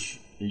wasalniex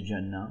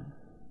il-ġenna,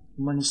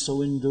 ma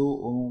nistgħu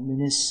nduqu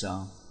minn issa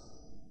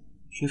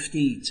xi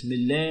ftit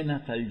mill-lejna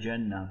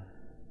tal-ġenna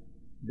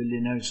billi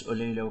nersqu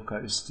lejn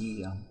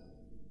l-Ewkaristija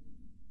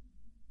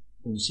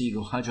u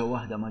nsiru ħaġa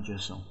waħda ma'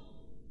 Ġesu.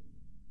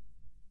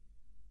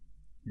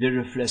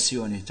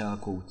 Dir-riflessjoni ta'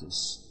 Akutis.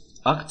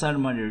 Aktar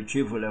ma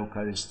nirċievu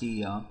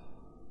l-Ewkaristija,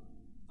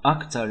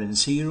 aktar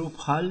insiru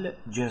bħal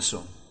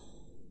Ġesu.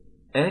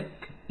 Hekk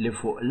li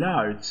fuq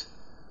l-art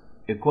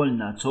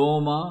ikollna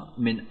toma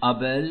minn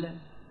qabel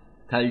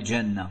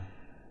tal-ġenna.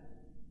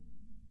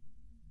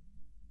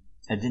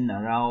 Qegħdin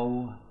naraw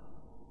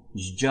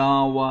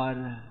x'ġawar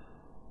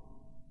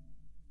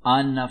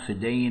għandna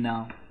f'idejna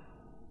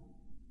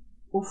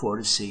u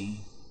forsi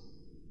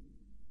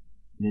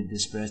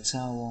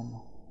niddisprezzawhom,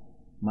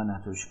 ma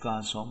nagħtux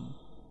kasom,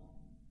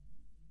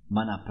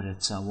 ma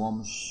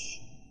napprezzawhomx.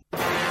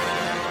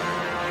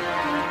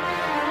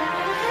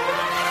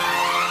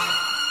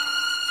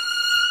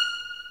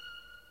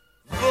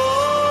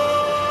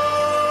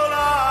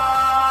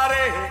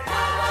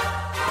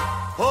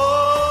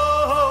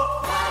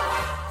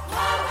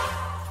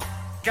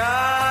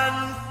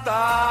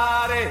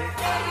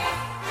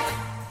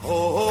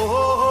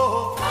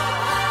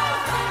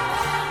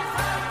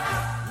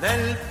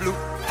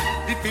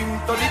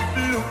 Dipinto di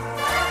blu,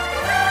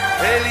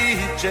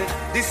 felice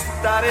di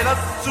stare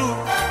lassù,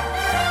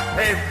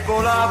 e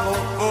volavo,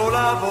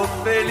 volavo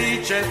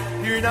felice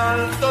più in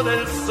alto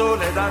del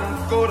sole ed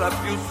ancora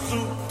più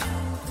su,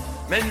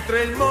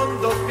 mentre il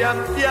mondo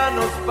pian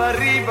piano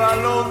spariva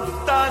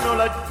lontano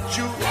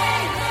laggiù.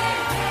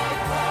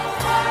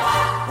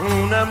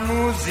 Una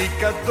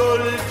musica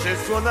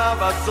dolce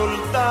suonava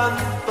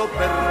soltanto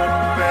per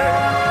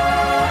me.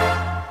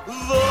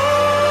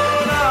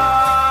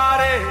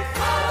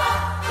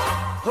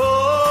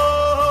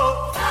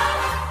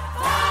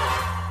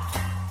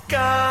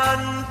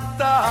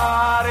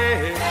 Cantare,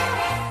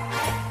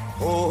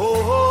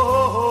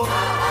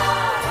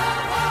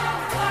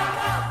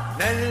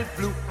 nel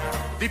blu,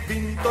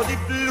 dipinto di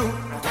blu,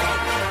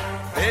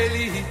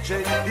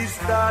 felice di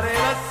stare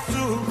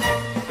lassù.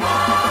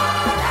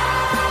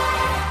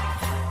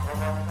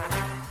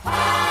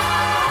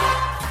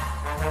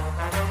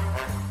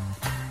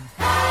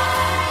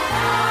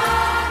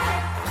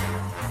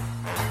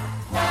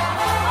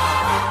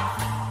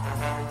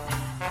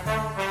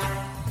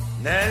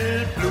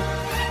 Nel blu,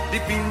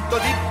 dipinto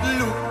di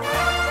blu,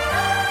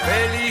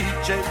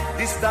 felice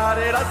di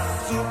stare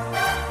lassù,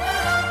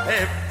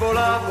 e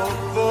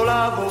volavo,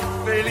 volavo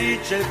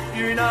felice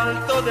più in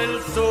alto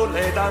del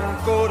sole ed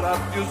ancora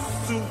più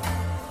su,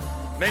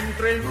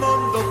 mentre il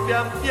mondo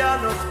pian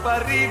piano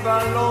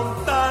spariva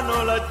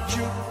lontano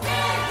laggiù.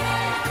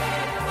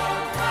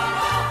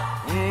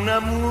 Una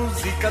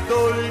musica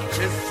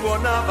dolce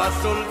suonava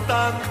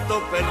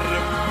soltanto per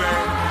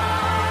me.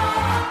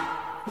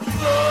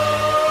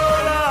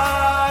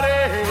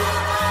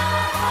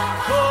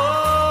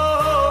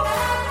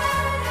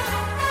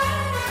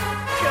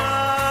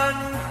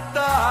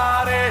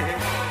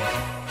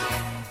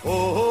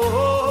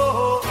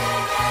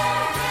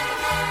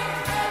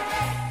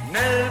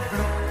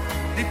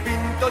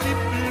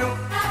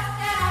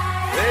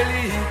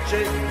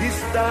 Di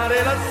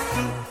stare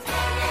lassù,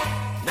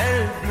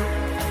 nel blu,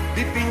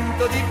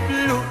 dipinto di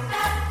blu,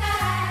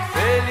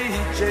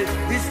 felice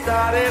di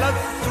stare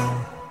lassù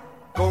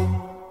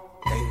con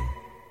te.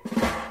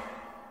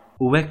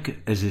 U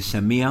hekk eżis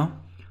semmija,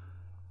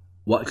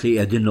 waqt li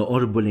qegħdin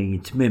noqorbu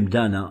lejn tmiem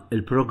dana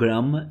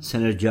il-programm se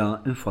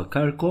nerġa'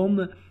 infakkarkom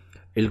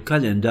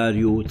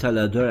il-kalendarju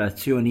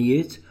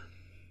tal-adorazzjonijiet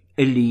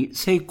illi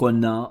se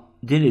jkollna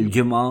din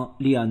il-ġimgħa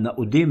li għandna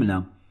qudiemna.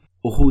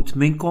 Uħud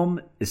minnkom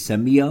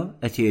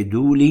is-semmija qed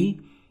jgħiduli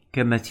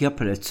kemm qed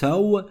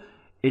japprezzaw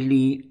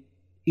illi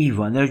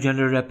iva nerġa'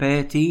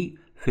 nirrepeti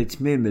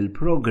fit-tmiem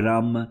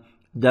il-programm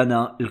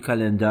dana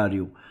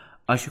il-kalendarju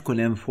għax ikun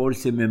hemm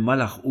forsi minn ma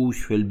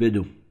laħqux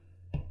fil-bidu.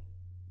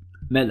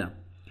 Mela,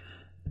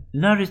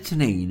 nhar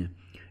it-tnejn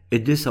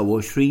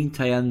id-29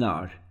 ta'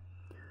 Jannar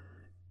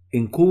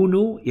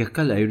inkunu jekk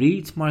Alla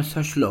jrid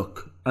Marsa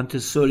Xlok għand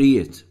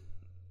is-Sorijiet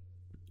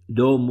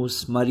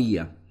Domus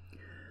Marija.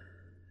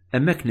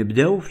 Hemmhekk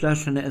nibdew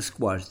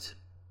fl-10:15.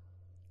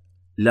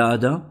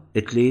 L-għada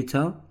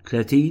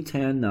it-30 ta'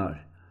 Jannar.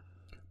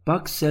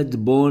 Pax et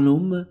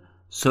bonum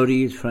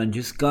Sorijiet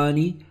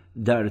Franġiskani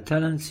Dar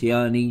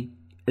tal-Anzjani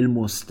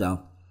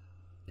il-Musta.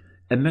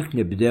 Hemmhekk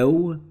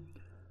nibdew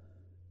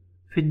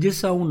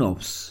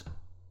fid-9:30.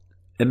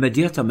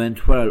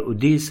 Immedjatament wara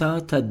l-qudisa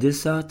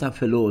tad-9 ta'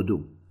 filgħodu.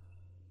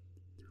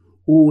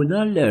 U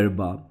nhar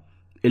l-erba'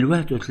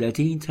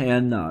 il-31 ta'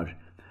 Jannar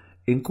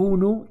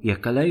inkunu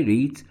jekk Alla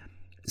jrid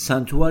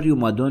Santwarju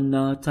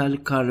Madonna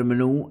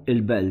tal-Karmenu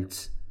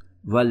il-Belt,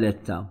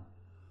 Valletta.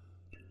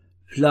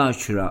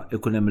 Fl-10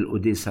 ikun hemm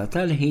il-qudisa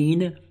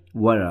tal-ħin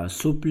wara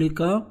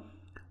supplika,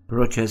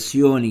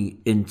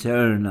 proċessjoni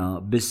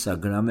interna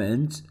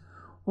bis-sagrament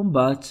u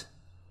mbagħad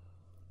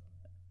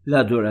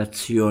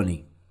L-adorazzjoni.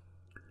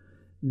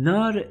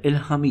 Nar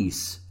il-ħamis,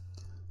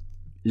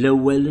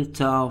 l-ewwel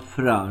ta'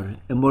 frar,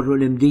 imorru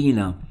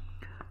l-imdina,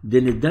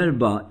 din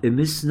id-darba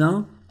imisna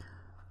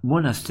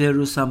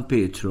Monasteru San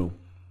Petru,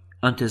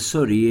 ant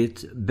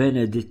is-Sorijiet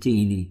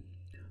Benedettini,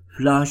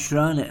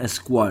 fl-10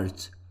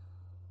 esquart.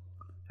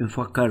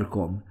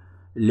 Infakkarkom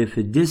li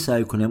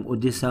fid-9 jkun hemm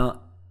qudiesa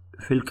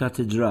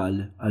fil-katedral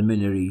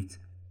għal-min irid.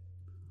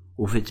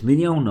 U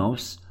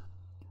fit-8:30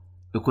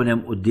 ikun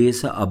hemm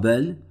qudiesa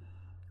qabel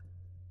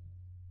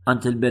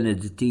ant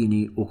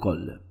il-Benedettini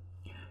ukoll.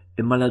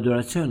 Imma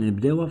l-adorazzjoni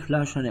nibdewha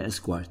fl-10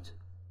 esquart.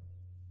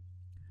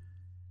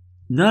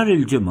 Nar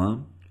il-ġimgħa,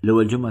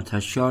 l-ewwel ġimgħa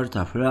tax-xahar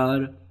ta'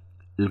 frar,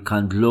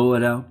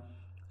 il-kandlora,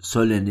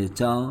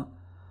 solennità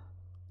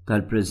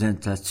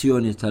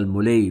tal-preżentazzjoni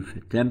tal-mulej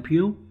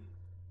fit-tempju,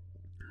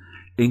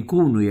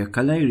 inkunu jekk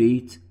Alla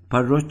jrid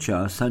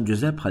parroċċa San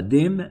Giuseppe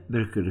Ħaddiem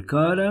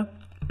bil-Kirkara,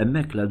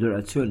 hemmhekk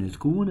l-adorazzjoni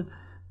tkun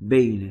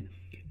bejn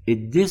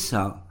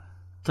id-9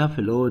 ta'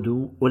 filgħodu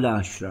u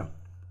l-10.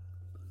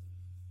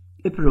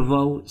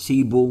 Ippruvaw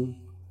sibu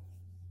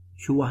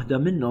xi waħda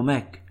minnhom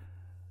hekk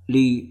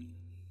li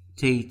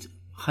tgħid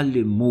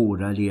ħalli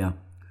mmur għaliha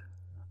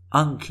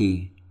anki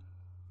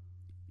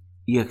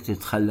jekk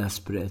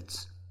titħallas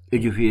prezz.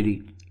 Jiġifieri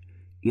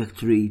jekk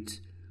trid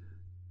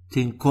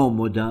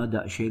tinkomoda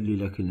daqsxejn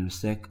lilek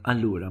innifsek,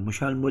 allura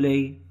mhux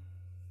għall-mulej.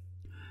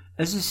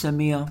 Eżis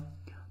semmija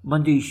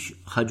m'għandix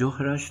ħaġa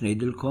oħra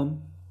x'ngħidilkom.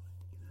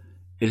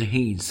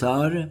 Il-ħin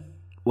sar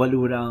u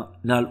allura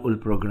nagħlqu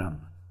l-programm.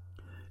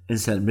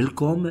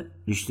 Insellmilkom,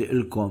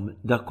 nixtieqilkom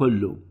dak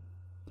kollu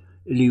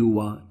li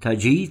huwa ta'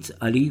 ġid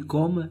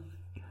għalikom,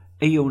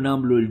 ejjew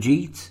nagħmlu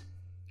l-ġid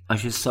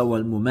għax issa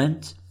huwa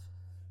l-mument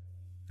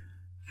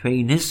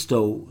fejn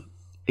nistgħu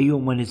ejjew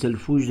ma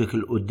nitilfux dik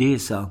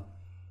il-quddiesa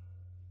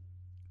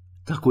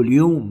ta'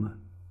 kuljum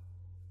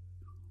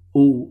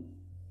u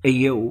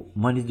ejjew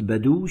ma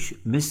nitbedux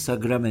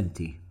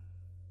mis-sagramenti.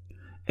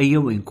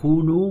 Ejjew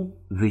inkunu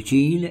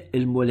viċin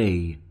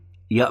il-mulej,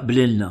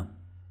 jaqblilna.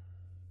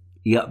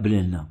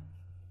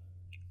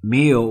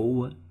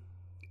 Miegħu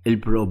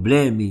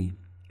il-problemi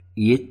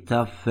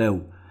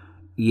jittaffew,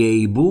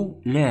 jgħibu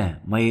le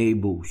ma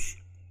jgħibux.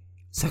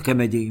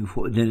 Sakemm qegħdin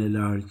fuq din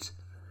l-art,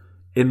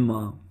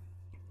 imma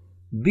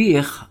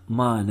bih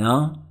magħna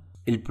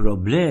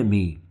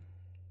il-problemi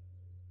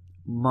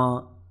ma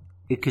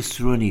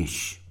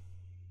ikissrunix.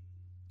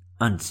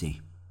 Anzi,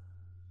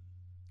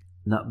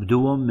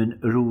 naqbduhom minn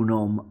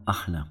qrunhom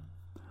aħna.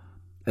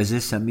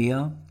 Eżis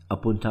semmija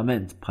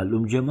appuntament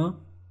bħallum ġimgħa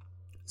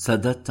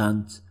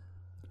sadattant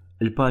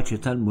il-paċi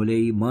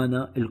tal-mulej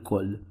magħna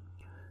il-koll.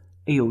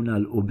 Ejjew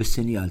nagħlqu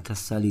bis-sinjal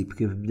tas-salib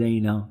kif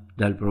bdejna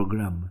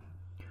dal-programm.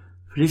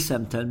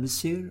 Fl-isem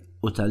tal-Missier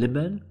u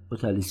tal-Iben u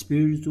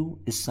tal-Ispiritu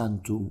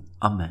is-Santu.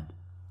 Amen.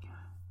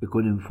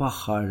 Ikun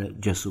infaħħar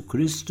Ġesu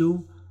Kristu,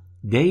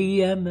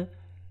 dejjem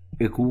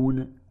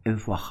ikun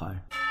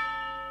infaħħar.